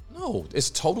fuck? No, it's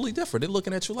totally different. They're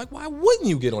looking at you like, why wouldn't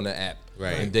you get on the app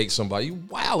and date somebody?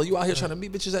 Wow, are you out here trying to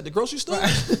meet bitches at the grocery store?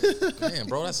 Damn,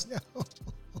 bro, that's...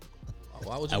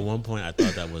 Why would you? At one point, I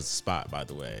thought that was Spot, by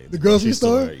the way. The grocery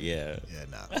store? Yeah. Yeah,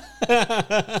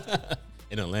 nah.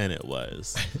 In Atlanta, it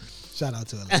was. Shout out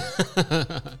to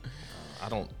Atlanta. I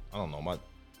don't know.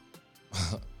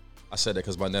 I said that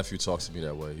because my nephew talks to me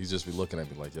that way. He's just be looking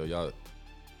at me like, yo, y'all,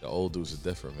 the old dudes are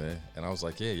different, man. And I was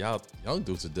like, yeah, y'all young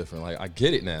dudes are different. Like, I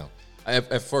get it now.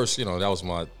 At first, that was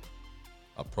my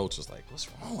approach. Was like, what's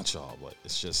wrong with y'all? But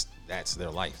it's just, that's their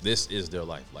life. This is their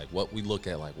life. Like, what we look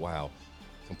at, like, wow,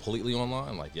 completely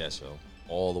online. Like, yes, yo,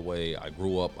 all the way. I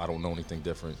grew up. I don't know anything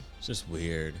different. It's just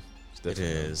weird. It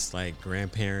is like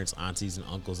grandparents, aunties, and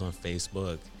uncles on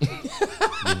Facebook.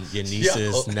 your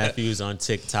nieces, nephews on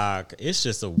TikTok. It's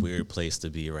just a weird place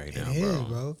to be right now,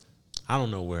 bro. I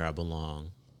don't know where I belong.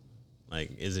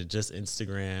 Like, is it just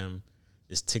Instagram?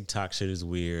 This TikTok shit is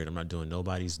weird. I'm not doing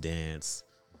nobody's dance.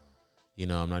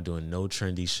 I'm not doing no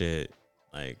trendy shit.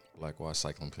 Like, likewise,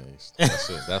 cycling page. That's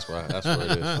it. That's where it is.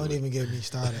 Don't even get me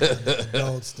started on the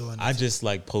adults doing that. I just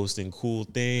like posting cool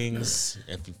things.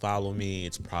 If you follow me,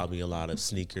 it's probably a lot of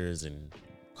sneakers and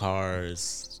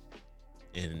cars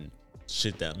and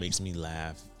shit that makes me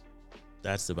laugh.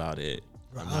 That's about it.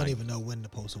 Bro, I don't even know when to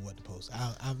post or what to post.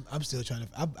 I'm still trying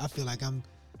to. I feel like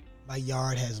my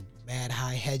yard has mad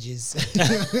high hedges,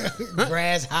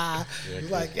 grass high.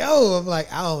 It's like, I'm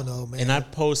like, I don't know, man. And I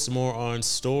post more on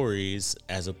stories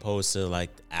as opposed to like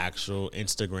actual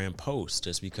Instagram posts,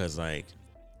 just because like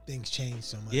things change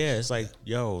so much. Yeah, it's like,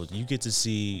 yo, you get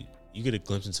a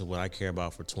glimpse into what I care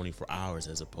about for 24 hours,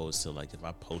 as opposed to like if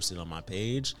I post it on my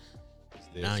page,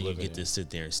 now you get to sit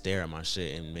there and stare at my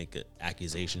shit and make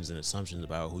accusations and assumptions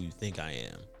about who you think I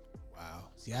am. Wow.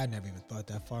 See, I never even thought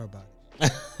that far about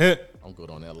it. I'm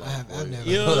good on that line. I've never.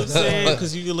 You know what I'm saying?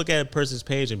 Because you can look at a person's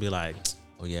page and be like,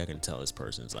 oh yeah, I can tell this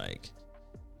person's like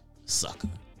a sucker.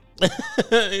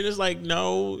 It's just like,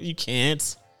 no, you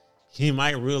can't. He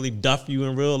might really duff you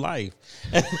in real life.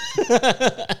 I'm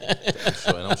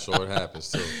sure it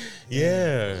happens too.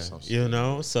 Yeah, you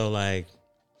know. So like,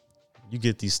 you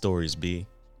get these stories, B.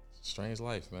 Strange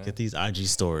life, man. Get these IG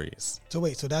stories. So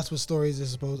wait, so that's what stories are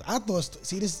supposed. I thought.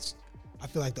 See this. I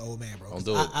feel like the old man, bro. Don't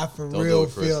do it. I for Don't real do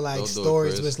it, Chris. feel like Don't do it,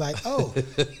 stories Chris. was like, oh,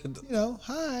 you know,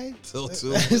 hi. Don't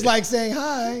do It's it. like saying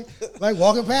hi, like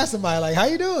walking past somebody, like, how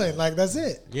you doing? Like, that's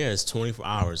it. Yeah, it's 24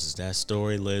 hours. That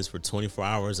story lives for 24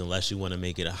 hours unless you want to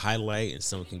make it a highlight and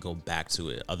someone can go back to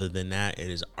it. Other than that,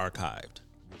 it is archived,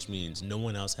 which means no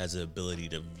one else has the ability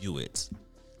to view it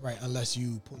Right, unless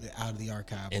you pull it out of the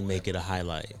archive and make it a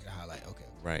highlight. Make it a highlight. Okay.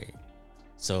 Right.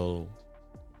 So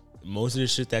most of the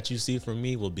shit that you see from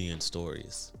me will be in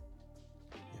stories.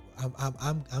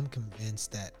 I'm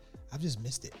convinced that I've just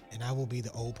missed it, and I will be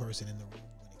the old person in the room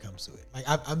when it comes to it. Like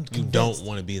I'm convinced. You don't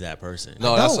want to be that person.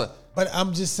 No, But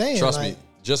I'm just saying. trust like, me.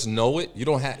 Just know it. You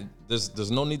don't have. There's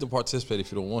no need to participate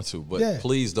if you don't want to. But Yeah.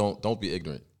 please don't be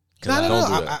ignorant. No,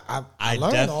 Don't do that. I I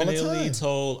learn all the definitely time.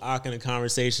 told Ak in the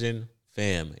conversation,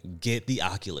 fam, get the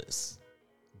Oculus.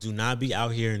 Do not be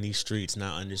out here in these streets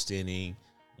not understanding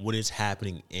what is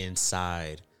happening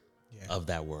inside of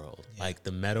that world. Yeah. Like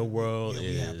the meta world Yeah,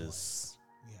 we have is.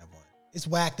 We have one. It's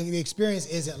whack. The experience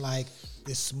isn't like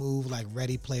this smooth, like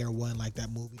Ready Player One, like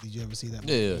that movie. Did you ever see that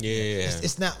movie? Yeah.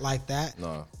 It's not like that.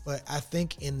 No. But I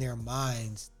think in their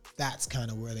minds, that's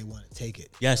kind of where they want to take it.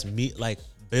 Yes, like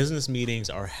business meetings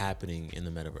are happening in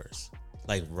the metaverse,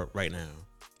 like right now.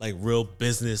 Like real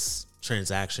business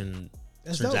transactional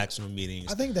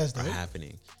meetings. I think that's are dope.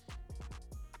 happening.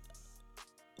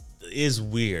 Is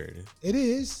weird. It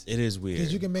is. It is weird.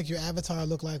 Because you can make your avatar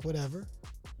look like whatever.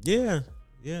 Yeah.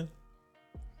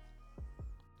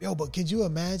 Yo, but could you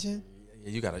imagine?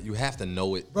 You have to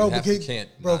know it. Bro,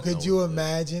 Could could you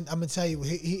imagine? I'm gonna tell you.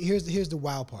 Here's the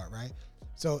wild part, right?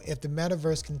 So if the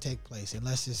metaverse can take place, and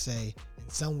let's just say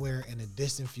somewhere in the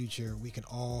distant future, we can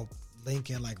all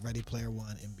link in like Ready Player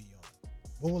One and beyond.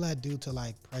 What will that do to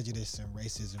like prejudice and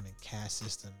racism and caste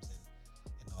systems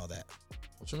and all that?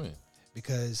 What you mean?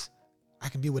 Because I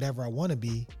can be whatever I want to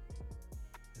be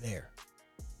there,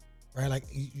 right? Like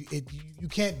you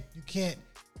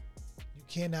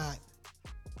cannot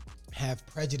have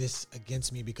prejudice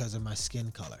against me because of my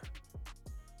skin color.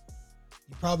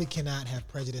 You probably cannot have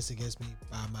prejudice against me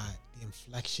by the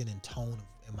inflection and tone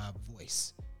in my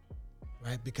voice,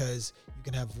 right? Because you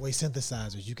can have voice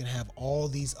synthesizers, you can have all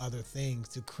these other things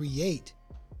to create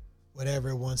whatever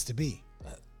it wants to be.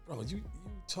 Bro, you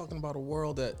talking about a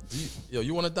world that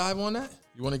you want to dive on that?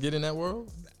 You want to get in that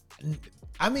world?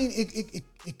 I mean,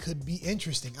 it could be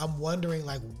interesting. I'm wondering,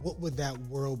 like, what would that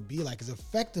world be like? Because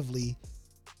effectively,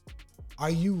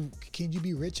 can you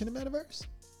be rich in the metaverse?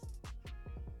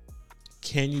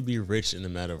 Can you be rich in the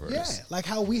metaverse? Yeah, like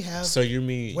how we have So you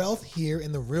mean wealth here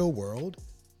in the real world.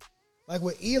 Like,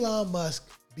 would Elon Musk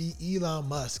be Elon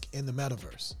Musk in the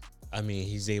metaverse? I mean,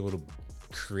 he's able to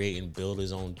create and build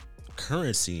his own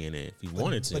currency in it if he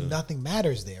wanted to. But nothing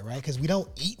matters there, right? Because we don't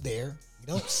eat there. We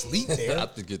don't sleep I there.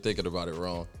 think you're thinking about it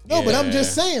wrong. No, but I'm Yeah.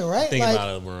 just saying, right? Think Like,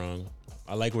 about it wrong.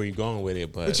 I like where you're going with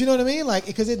it, but you know what I mean? Like,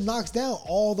 because it knocks down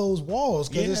all those walls.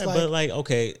 Because yeah, it's like, but like,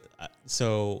 okay,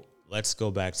 so let's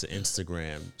go back to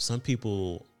Instagram. Some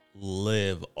people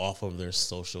live off of their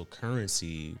social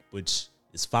currency, which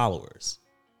is followers.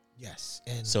 yes.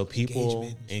 And So people engagement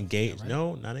and stuff engage. like that, right?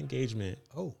 No, not engagement.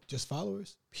 Oh, just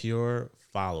followers? Pure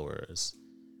followers.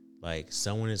 Like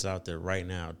someone is out there right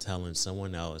now telling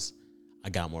someone else, I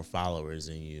got more followers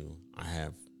than you. I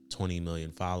have 20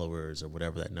 million followers or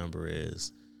whatever that number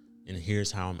is. And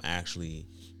here's how I'm actually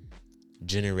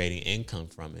generating income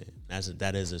from it.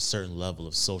 That is a certain level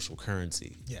of social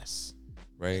currency, Yes.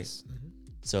 right? Yes. Mm-hmm.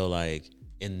 So like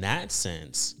in that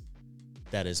sense,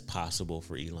 that is possible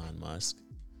for Elon Musk.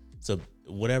 So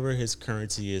whatever his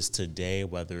currency is today,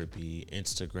 whether it be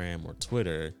Instagram or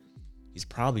Twitter, he's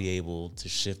probably able to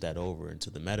shift that over into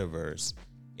the metaverse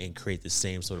and create the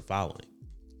same sort of following.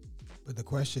 But the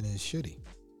question is, should he?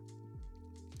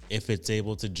 If it's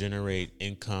able to generate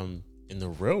income in the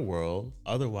real world,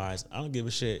 otherwise, I don't give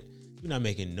a shit. You're not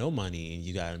making no money and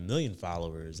you got 1 million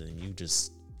followers and you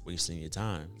just wasting your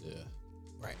time. Yeah.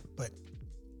 Right. But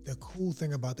the cool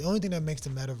thing about the only thing that makes the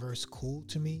metaverse cool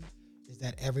to me is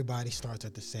that everybody starts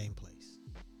at the same place.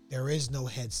 There is no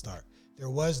head start. There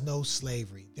was no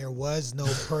slavery. There was no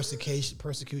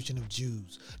persecution of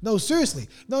Jews. No, seriously.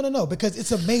 No, because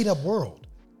it's a made up world.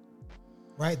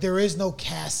 right? There is no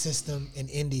caste system in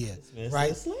India, It's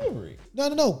right? slavery.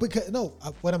 No, because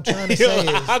what I'm trying to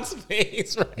say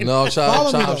is, No,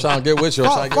 I'm trying to get with you.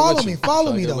 Follow me,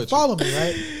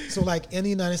 right? So, like in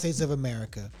the United States of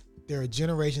America, there are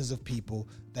generations of people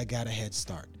that got a head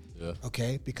start. Yeah.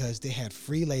 Okay, because they had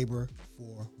free labor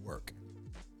for work.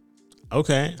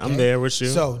 Okay, I'm there with you.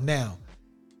 So now,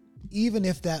 even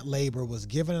if that labor was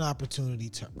given an opportunity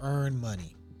to earn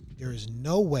money, there is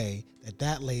no way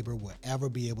that labor will ever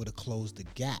be able to close the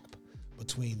gap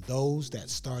between those that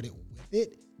started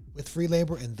with free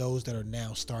labor and those that are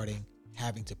now starting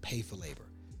having to pay for labor.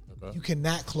 Okay. You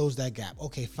cannot close that gap.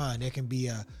 Okay, fine. There can be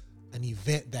an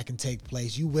event that can take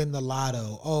place. You win the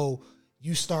lotto. Oh,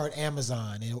 you start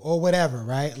Amazon or whatever,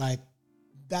 right? Like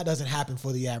that doesn't happen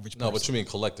for the average person. No, but you mean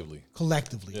collectively.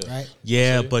 Right?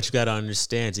 Yeah, but you got to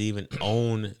understand, to even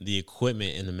own the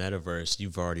equipment in the metaverse,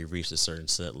 you've already reached a certain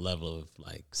level of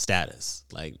like status.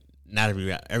 Like not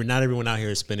everyone out here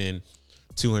is spending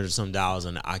 $200 some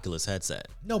on an Oculus headset.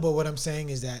 No, but what I'm saying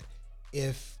is that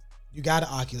if you got an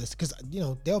Oculus, because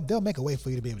they'll make a way for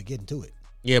you to be able to get into it.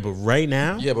 Yeah, but right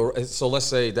now. Yeah, but so let's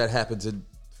say that happens in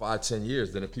 5-10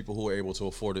 years, then the people who are able to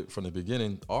afford it from the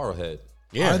beginning are ahead.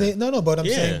 Yeah. Are they? No, but I'm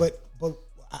saying, but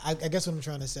I guess what I'm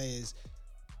trying to say is,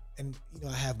 and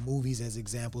I have movies as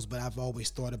examples, but I've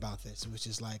always thought about this, which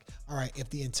is like, all right, if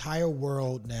the entire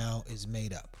world now is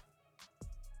made up,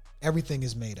 everything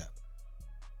is made up.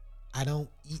 I don't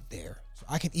eat there. So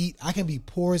I can be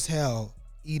poor as hell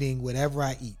eating whatever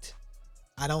I eat.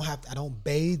 I don't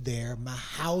bathe there. My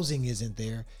housing isn't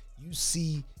there. You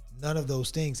see none of those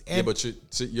things. And but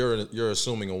you're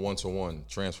assuming a 1-to-1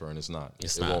 transfer, and it's not.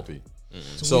 It won't be.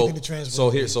 Mm-hmm. So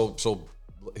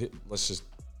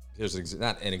here's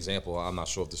not an example. I'm not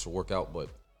sure if this will work out, but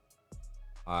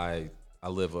I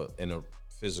live in a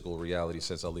physical reality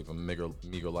since I live a meager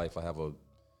life. I have a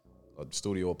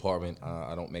studio apartment.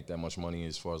 I don't make that much money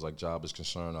as far as like job is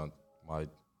concerned. My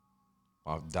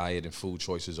diet and food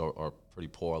choices are pretty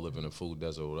poor. I live in a food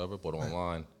desert or whatever, but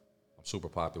online I'm super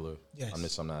popular. Yes. I'm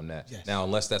this, I'm that, I'm that. Yes. Now,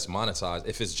 unless that's monetized,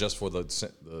 if it's just for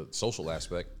the social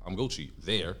aspect, I'm Gucci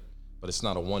there, but it's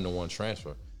not a 1-to-1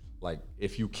 transfer. Like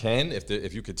if you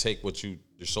could take your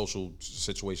social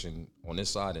situation on this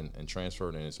side and transfer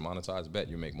it and it's monetized, bet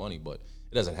you make money, but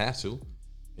it doesn't have to.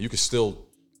 You could still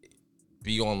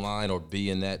be online or be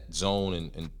in that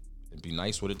zone and be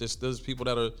nice with it. There's people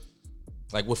that are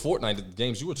like with Fortnite, the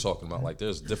games you were talking about, like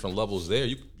there's different levels there.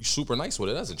 You super nice with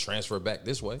it. It doesn't transfer back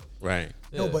this way. Right.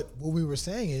 Yeah. No, but what we were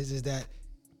saying is that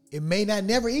it may not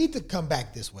never need to come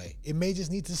back this way. It may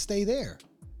just need to stay there.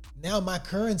 Now my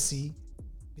currency,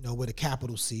 with a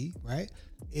capital C, right,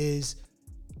 is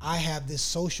I have this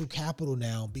social capital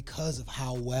now because of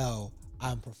how well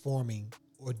I'm performing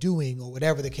or doing or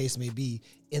whatever the case may be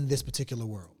in this particular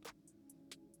world.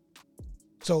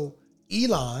 So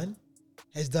Elon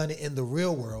has done it in the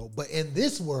real world, but in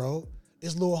this world,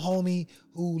 this little homie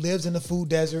who lives in the food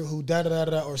desert, who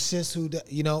or sis who,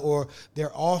 or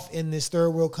they're off in this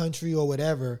third world country or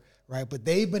whatever, right? But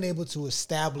they've been able to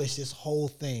establish this whole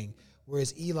thing,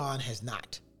 whereas Elon has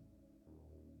not.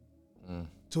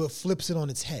 So it flips it on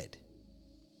its head.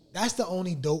 That's the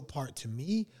only dope part to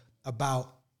me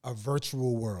about a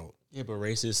virtual world. Yeah, but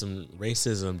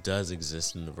racism does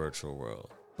exist in the virtual world.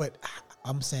 But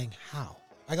I'm saying how?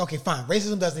 Like, okay, fine.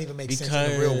 Racism doesn't even make sense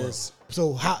in the real world.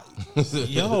 So how?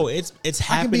 Yo, it's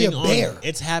happening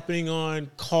it's happening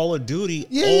on Call of Duty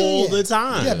all the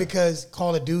time. Yeah, because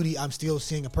Call of Duty, I'm still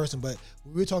seeing a person. But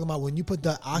we were talking about when you put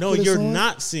the Oculus No, you're on,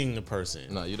 not seeing the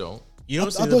person. No, you don't. You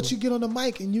don't. I thought you get on the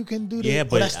mic and you can do that. Yeah,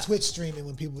 but that's Twitch streaming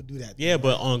when people do that. Yeah,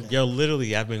 but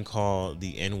literally, I've been called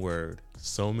the N-word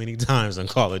so many times on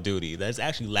Call of Duty. That's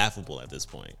actually laughable at this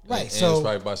point. Right. And so it's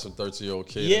probably by some 13-year-old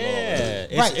kid. Yeah.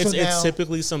 It's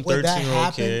typically some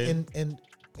 13-year-old kid.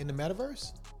 In the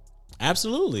metaverse?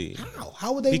 Absolutely.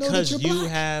 How would they know that you're black? Because you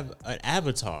have an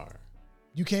avatar.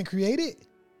 You can't create it?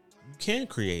 You can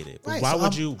create it. But Right, why so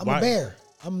would you? I'm a bear.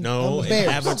 I'm a bear.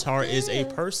 An avatar is a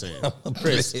person.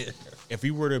 Chris, if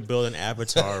you were to build an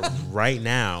avatar right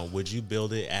now, would you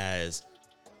build it as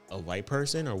a white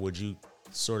person or would you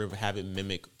sort of have it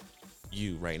mimic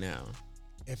you right now?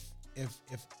 There's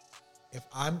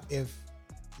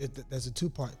a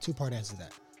two-part answer to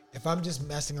that. If I'm just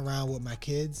messing around with my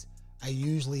kids, I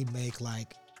usually make I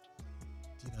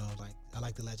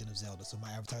like The Legend of Zelda. So my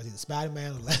avatar is either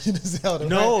Spider-Man or Legend of Zelda.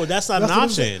 No, right? that's not an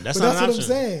option. That's not an option. What I'm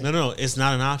saying. No, it's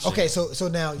not an option. Okay, so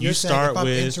now you're saying if I'm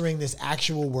entering this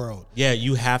actual world. Yeah,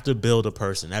 you have to build a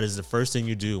person. That is the first thing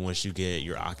you do once you get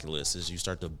your Oculus is you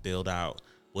start to build out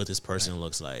what this person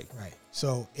looks like. Right.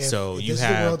 So if you this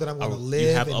have is the world that I'm going to live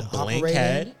you have and a blank operate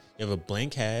head. in, You have a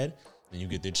blank head. Then you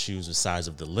get to choose the size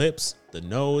of the lips, the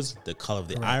nose, the color of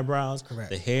the eyebrows,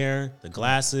 the hair, the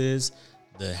glasses,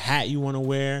 the hat you want to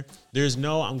wear. There's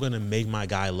no, I'm going to make my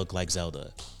guy look like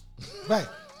Zelda. Right.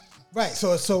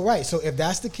 So if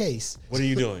that's the case, what are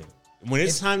you doing? When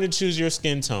it's time to choose your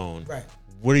skin tone, right?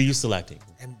 What are you selecting?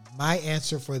 And my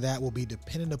answer for that will be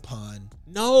dependent upon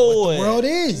what the world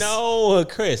is. No,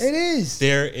 Chris. It is.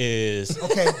 There is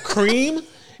okay cream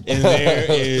and there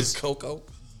is cocoa,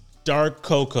 dark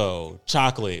cocoa,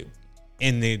 chocolate,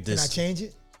 and Can I change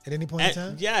it at any point in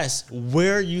time? Yes.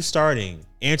 Where are you starting?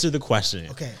 Answer the question.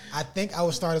 Okay, I think I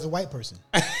would start as a white person.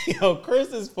 Yo, Chris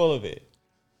is full of it.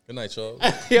 Good night, y'all.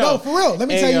 No, for real. Let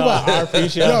me tell you why. I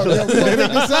appreciate it. We're gonna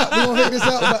pick this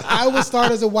up. But I would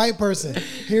start as a white person.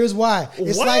 Here's why.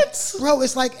 It's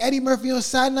it's like Eddie Murphy on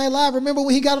Saturday Night Live. Remember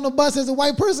when he got on the bus as a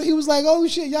white person? He was like, "Oh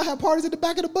shit, y'all have parties at the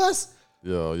back of the bus."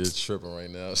 Yo, you're tripping right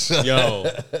now. Yo.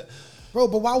 Bro,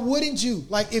 but why wouldn't you?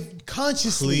 Like, if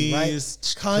consciously,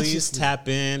 please tap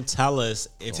in. Tell us.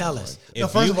 Tell us. No,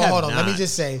 first of all, hold on. Let me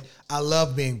just say, I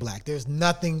love being black. There's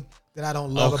nothing that I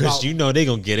don't love Chris, about. you know they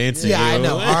gonna get into you. Yeah, I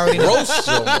know. I already know.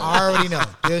 I already know.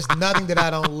 There's nothing that I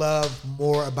don't love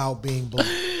more about being black.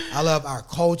 I love our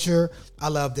culture. I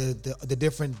love the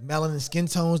different melanin skin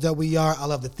tones that we are. I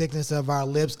love the thickness of our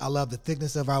lips. I love the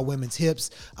thickness of our women's hips.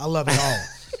 I love it all.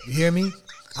 You hear me?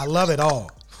 I love it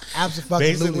all. Absolutely.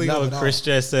 Basically, what Chris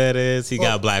just said is he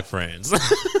got black friends.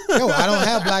 No, I don't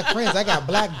have black friends. I got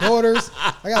black daughters.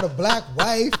 I got a black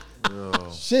wife. Yo.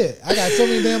 Shit, I got so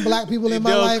many damn black people in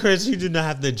my life. Chris, you do not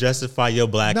have to justify your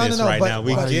blackness now.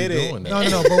 We get it.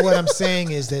 No. But what I'm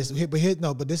saying is this.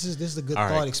 But this is a good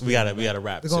thought experiment. We gotta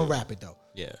wrap. We're gonna wrap it though.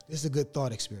 Yeah, this is a good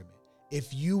thought experiment.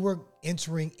 If you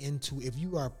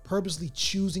are purposely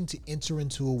choosing to enter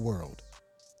into a world,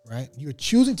 right? You're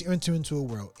choosing to enter into a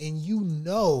world, and you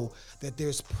know that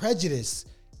there's prejudice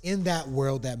in that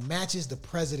world that matches the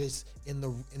prejudice in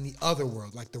the other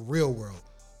world, like the real world.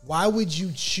 Why would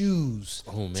you choose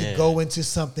to go into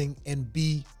something and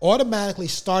be automatically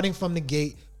starting from the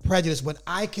gate prejudiced when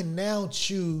I can now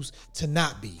choose to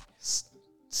not be?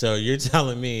 So you're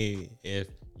telling me if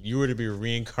you were to be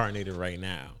reincarnated right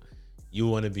now, you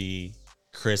want to be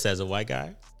Chris as a white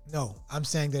guy? No, I'm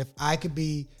saying that if I could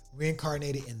be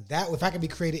reincarnated in that, if I could be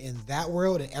created in that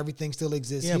world and everything still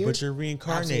exists here. Yeah, but you're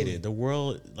reincarnated. Absolutely. The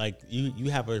world, like you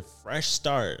have a fresh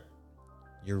start.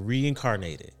 You're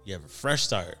reincarnated. You have a fresh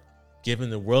start. Given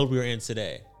the world we're in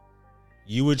today,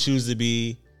 you would choose to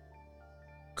be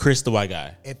Chris, the white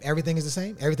guy. If everything is the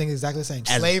same, everything is exactly the same.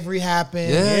 Slavery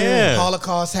happened. Yeah.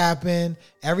 Holocaust happened.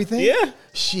 Everything. Yeah.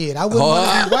 Shit, I wouldn't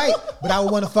want to be white, but I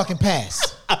would want to fucking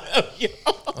pass.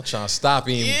 I'm trying to stop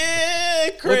him. Yeah,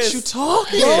 Chris. What you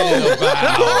talking about?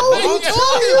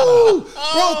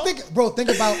 Bro, think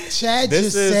about Chad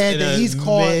just said that he's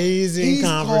called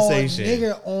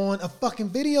nigger on a fucking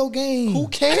video game. Who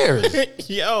cares?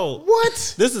 Yo.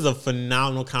 What? This is a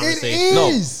phenomenal conversation.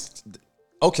 It is.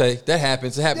 Okay, that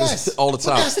happens. It happens all the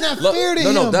time. But that's not fair to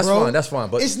him, No, that's bro. fine. That's fine.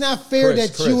 But it's not fair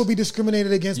Chris, you will be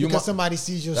discriminated against because somebody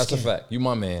sees your skin. That's a fact. You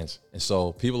my mans. And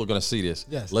so people are going to see this.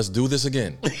 Yes. Let's do this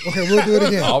again. Okay, we'll do it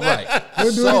again. All right.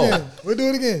 We'll do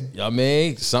it again. You know what I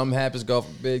mean? Something happens, go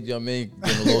big, you know what I mean?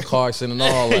 Get in a little car accident and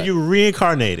all that. You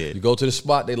reincarnated. You go to the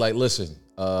spot, they like, listen,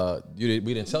 we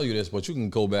didn't tell you this, but you can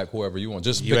go back whoever you want.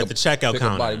 Just you're at the checkout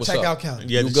counter. Checkout counter.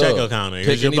 You're at the checkout counter.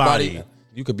 Here's your body.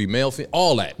 You could be male,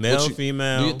 all that. Male,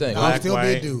 female. Do your thing. I would still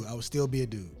be a dude. I would still be a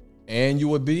dude. And you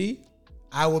would be?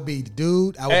 I would be the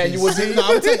dude. I would and be you would be? No,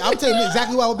 I'll tell you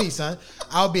exactly who I would be, son.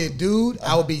 I would be a dude.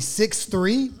 I would be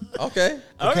 6'3". Okay.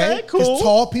 Okay, cool. Because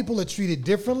tall people are treated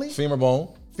differently. Femur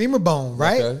bone,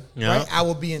 right? Okay. Yeah. Right? I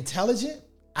would be intelligent.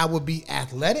 I would be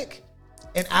athletic.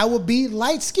 And I would be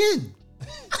light skinned.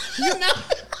 You know?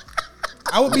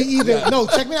 I would be either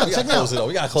check me out. We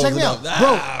gotta close check it me up. out.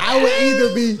 Bro, I would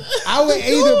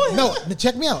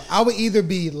either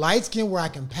be light skinned where I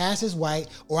can pass as white,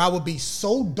 or I would be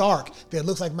so dark that it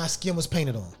looks like my skin was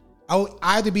painted on. I would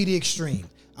either be the extreme.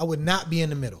 I would not be in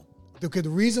the middle. Because the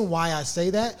reason why I say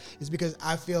that is because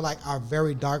I feel like our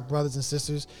very dark brothers and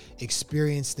sisters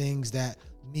experience things that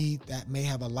may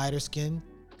have a lighter skin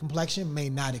complexion may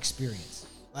not experience.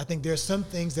 I think there's some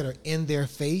things that are in their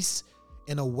face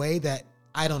in a way that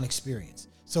I don't experience.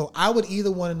 So I would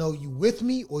either want to know you with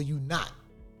me or you not.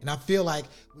 And I feel like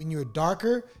when you're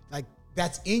darker, like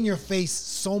that's in your face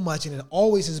so much, and it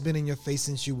always has been in your face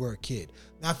since you were a kid.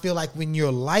 And I feel like when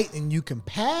you're light and you can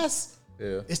pass,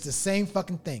 it's the same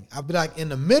fucking thing. I'd be like in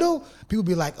the middle, people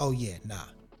be like, oh yeah, nah,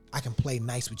 I can play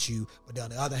nice with you, but on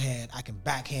the other hand, I can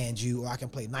backhand you, or I can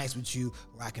play nice with you,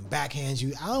 or I can backhand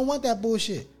you. I don't want that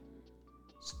bullshit.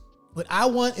 What I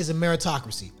want is a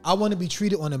meritocracy. I want to be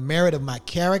treated on the merit of my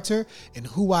character and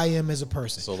who I am as a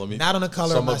person. So let me, not on the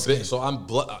color of my skin. So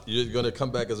you're gonna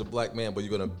come back as a black man, but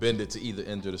you're gonna bend it to either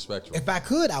end of the spectrum. If I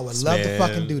could, I would love to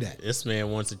fucking do that. This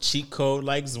man wants a cheat code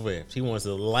like Zwift. He wants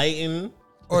to lighten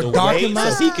or the darken weight my.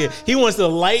 so he wants to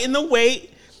lighten the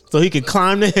weight so he can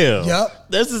climb the hill. Yep.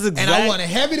 This is exactly. And I want to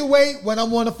heavy the weight when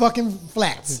I'm on the fucking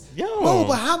flats. Yo. Bro,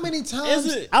 but how many times?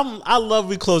 I love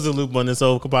we close the loop on this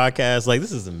whole podcast. Like,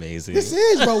 this is amazing. This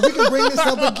is, bro. We can bring this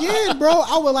up again, bro.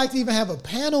 I would like to even have a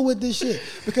panel with this shit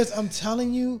because I'm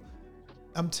telling you,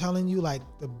 like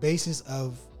the basis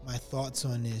of my thoughts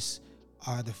on this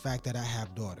are the fact that I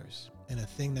have daughters. And the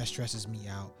thing that stresses me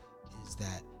out is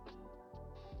that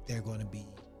there's going to be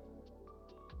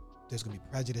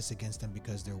prejudice against them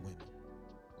because they're women.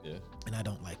 Yeah. And I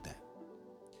don't like that.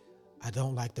 I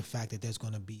don't like the fact that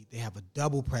they have a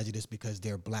double prejudice because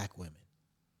they're black women.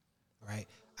 Right?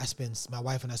 My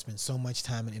wife and I spend so much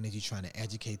time and energy trying to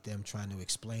educate them, trying to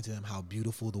explain to them how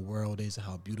beautiful the world is and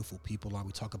how beautiful people are.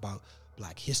 We talk about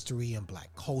black history and black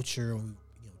culture,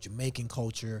 Jamaican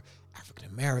culture, African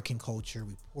American culture.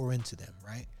 We pour into them,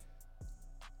 right?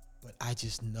 But I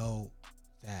just know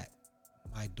that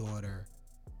my daughter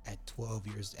at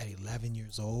 11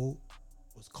 years old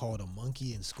was called a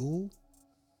monkey in school.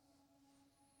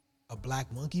 A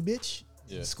black monkey bitch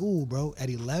in school, bro. At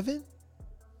 11,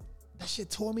 that shit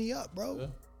tore me up, bro. Yeah.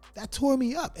 That tore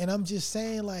me up. And I'm just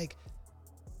saying, like,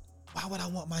 why would I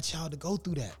want my child to go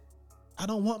through that? I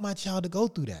don't want my child to go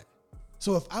through that.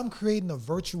 So if I'm creating a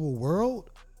virtual world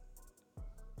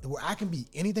where I can be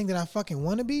anything that I fucking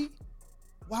want to be,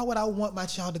 why would I want my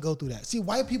child to go through that? See,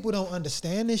 white people don't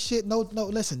understand this shit. No,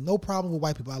 listen, no problem with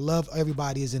white people. I love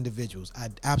everybody as individuals. I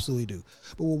absolutely do.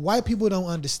 But what white people don't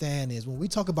understand is when we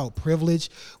talk about privilege,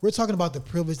 we're talking about the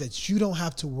privilege that you don't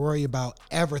have to worry about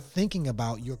ever thinking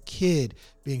about your kid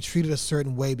being treated a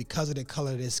certain way because of the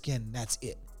color of their skin. That's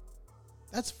it.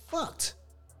 That's fucked.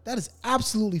 That is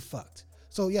absolutely fucked.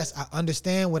 So yes, I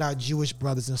understand what our Jewish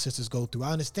brothers and sisters go through.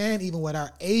 I understand even what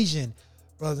our Asian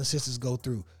brothers and sisters go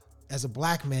through. As a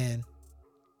black man,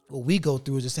 what we go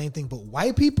through is the same thing. But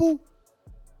white people,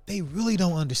 they really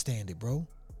don't understand it, bro.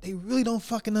 They really don't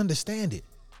fucking understand it.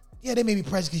 Yeah, they may be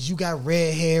prejudiced because you got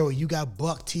red hair or you got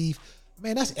buck teeth.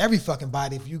 Man, that's every fucking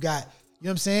body if you got, you know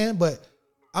what I'm saying? But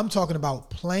I'm talking about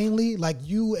plainly, like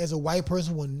you as a white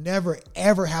person will never,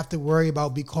 ever have to worry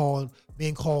about being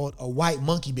called a white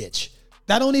monkey bitch.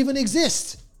 That don't even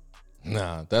exist.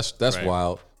 Nah, that's right.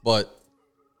 Wild. But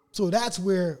so that's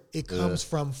where it comes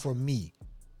from for me.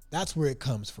 That's where it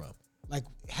comes from. Like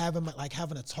having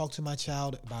to talk to my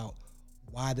child about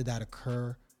why did that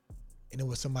occur, and it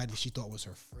was somebody that she thought was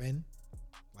her friend.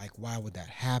 Like, why would that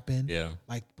happen? Yeah.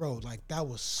 Like, bro, like that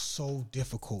was so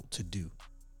difficult to do.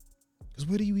 Because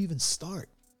where do you even start?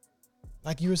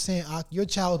 Like you were saying, your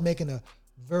child was making a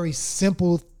very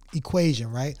simple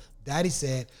equation, right? Daddy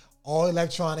said all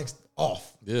electronics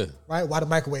off. Yeah. Right? Why the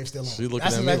microwave still on? She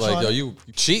looking at me like, yo, you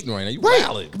cheating right now. You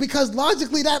valid. Because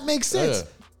logically that makes sense.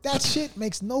 Yeah. That shit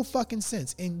makes no fucking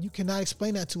sense. And you cannot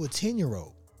explain that to a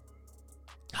 10-year-old.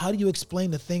 How do you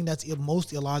explain the thing that's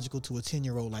most illogical to a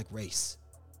 10-year-old like race?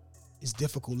 It's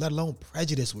difficult, let alone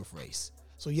prejudice with race.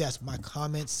 So yes, my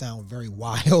comments sound very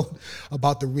wild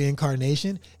about the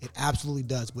reincarnation. It absolutely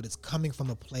does, but it's coming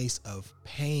from a place of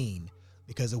pain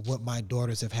because of what my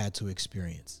daughters have had to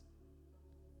experience.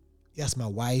 Yes, my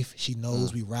wife, she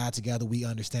knows we ride together, we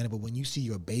understand it, but when you see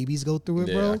your babies go through it,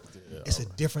 bro, it's a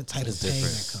different type of pain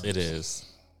that comes. It is.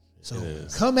 So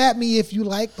come at me if you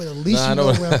like, but at least you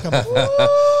know where I'm coming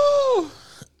from.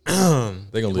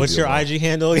 What's your IG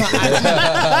handle? Let's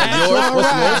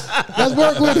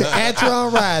work with it. At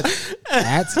Tron Rides.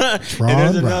 At Tron and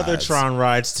there's Rides. another Tron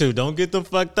Rides too. Don't get them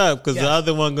fucked up because the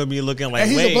other one gonna be looking like.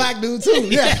 And he's a black dude too.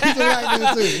 Yeah, he's a black dude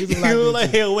too. He's a black dude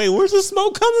like, too. hey, wait, where's the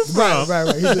smoke coming from?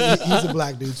 Right. He's a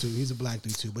black dude too. He's a black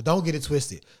dude too. But don't get it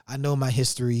twisted. I know my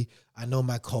history. I know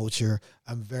my culture.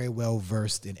 I'm very well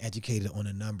versed and educated on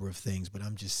a number of things. But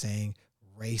I'm just saying,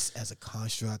 race as a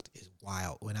construct is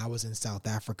wild. When I was in South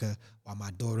Africa, while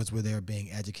my daughters were there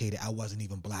being educated, I wasn't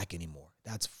even black anymore.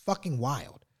 That's fucking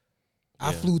wild. Yeah.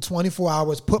 I flew 24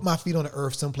 hours, put my feet on the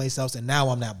earth someplace else, and now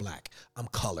I'm not black. I'm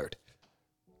colored.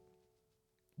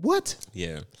 What?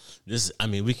 Yeah. There's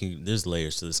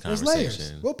layers to this conversation. There's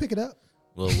layers. We'll pick it up.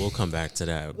 We'll come back to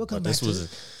that. This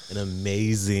was an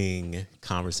amazing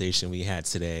conversation we had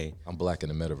today. I'm black in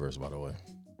the metaverse, by the way.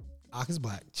 Ock is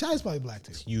black. Shy's probably black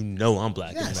too. You know I'm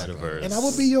black Yes. in the metaverse. And I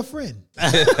will be your friend.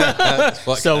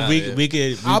 So we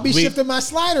could. I'll be shifting my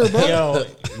slider, bro.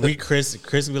 Yo, Chris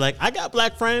will be like, I got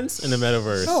black friends in the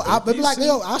metaverse. No, I'll be like,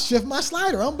 yo, I'll shift my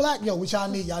slider. I'm black. Yo, what y'all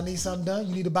need? Y'all need something done?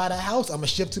 You need to buy that house? I'm gonna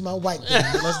shift to my white thing.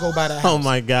 Let's go buy that house. Oh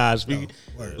my gosh. Word.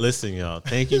 Listen, y'all.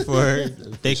 Thank you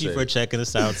for checking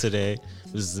us out today.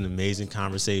 This is an amazing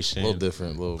conversation. A little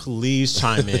different. Please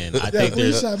chime in. I think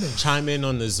please there's chime in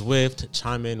on the Zwift,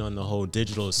 chime in on the whole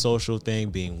digital social thing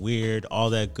being weird, all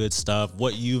that good stuff,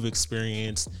 what you've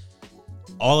experienced,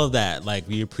 all of that. Like,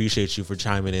 we appreciate you for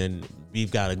chiming in.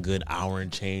 We've got a good hour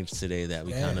and change today that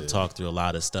we kind of talked through a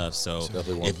lot of stuff. So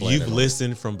if you've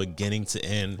listened from beginning to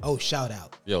end, shout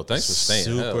out. Yo, thanks for staying.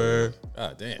 Super,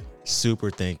 God damn. Super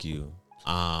thank you.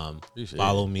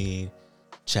 Follow me,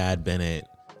 Chad Bennett,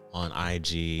 on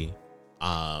IG.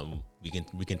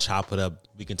 We can chop it up.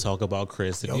 We can talk about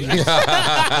Chris. Talk about me.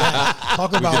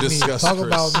 Talk about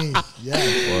me.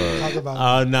 Yeah. Talk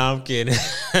about me. No, I'm kidding.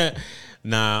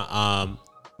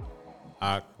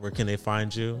 Where can they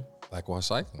find you? Blackwash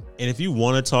Cycling. And if you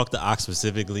want to talk to Ock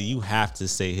specifically, you have to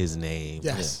say his name.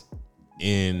 Yes.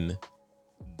 In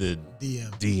the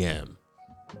DM.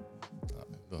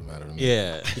 Don't matter to me.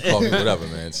 Yeah. You call me whatever,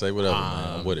 man. Say whatever,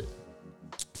 man. I'm with it.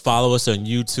 Follow us on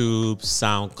YouTube,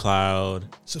 SoundCloud.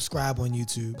 Subscribe on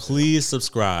YouTube. Please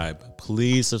subscribe.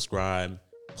 Please subscribe.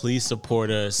 Please support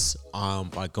us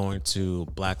by going to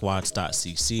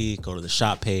blackwatch.cc. Go to the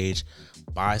shop page,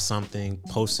 buy something,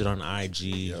 post it on IG.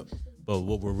 Yep. But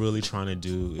what we're really trying to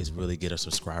do is really get our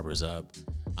subscribers up.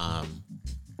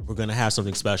 We're going to have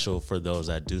something special for those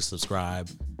that do subscribe.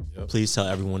 Yep. Please tell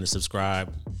everyone to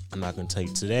subscribe. I'm not going to tell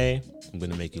you today. I'm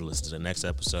going to make you listen to the next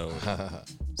episode.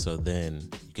 So then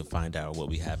you can find out what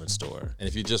we have in store. And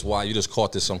if you just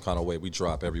caught this some kind of way, we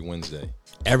drop every Wednesday.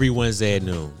 Every Wednesday at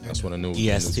noon. That's when the new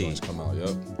EST joints come out.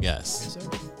 Yep. Yes.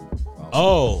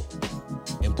 Oh,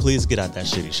 and please get out that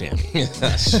shitty shammy.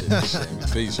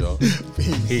 Peace, y'all.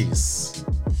 Peace.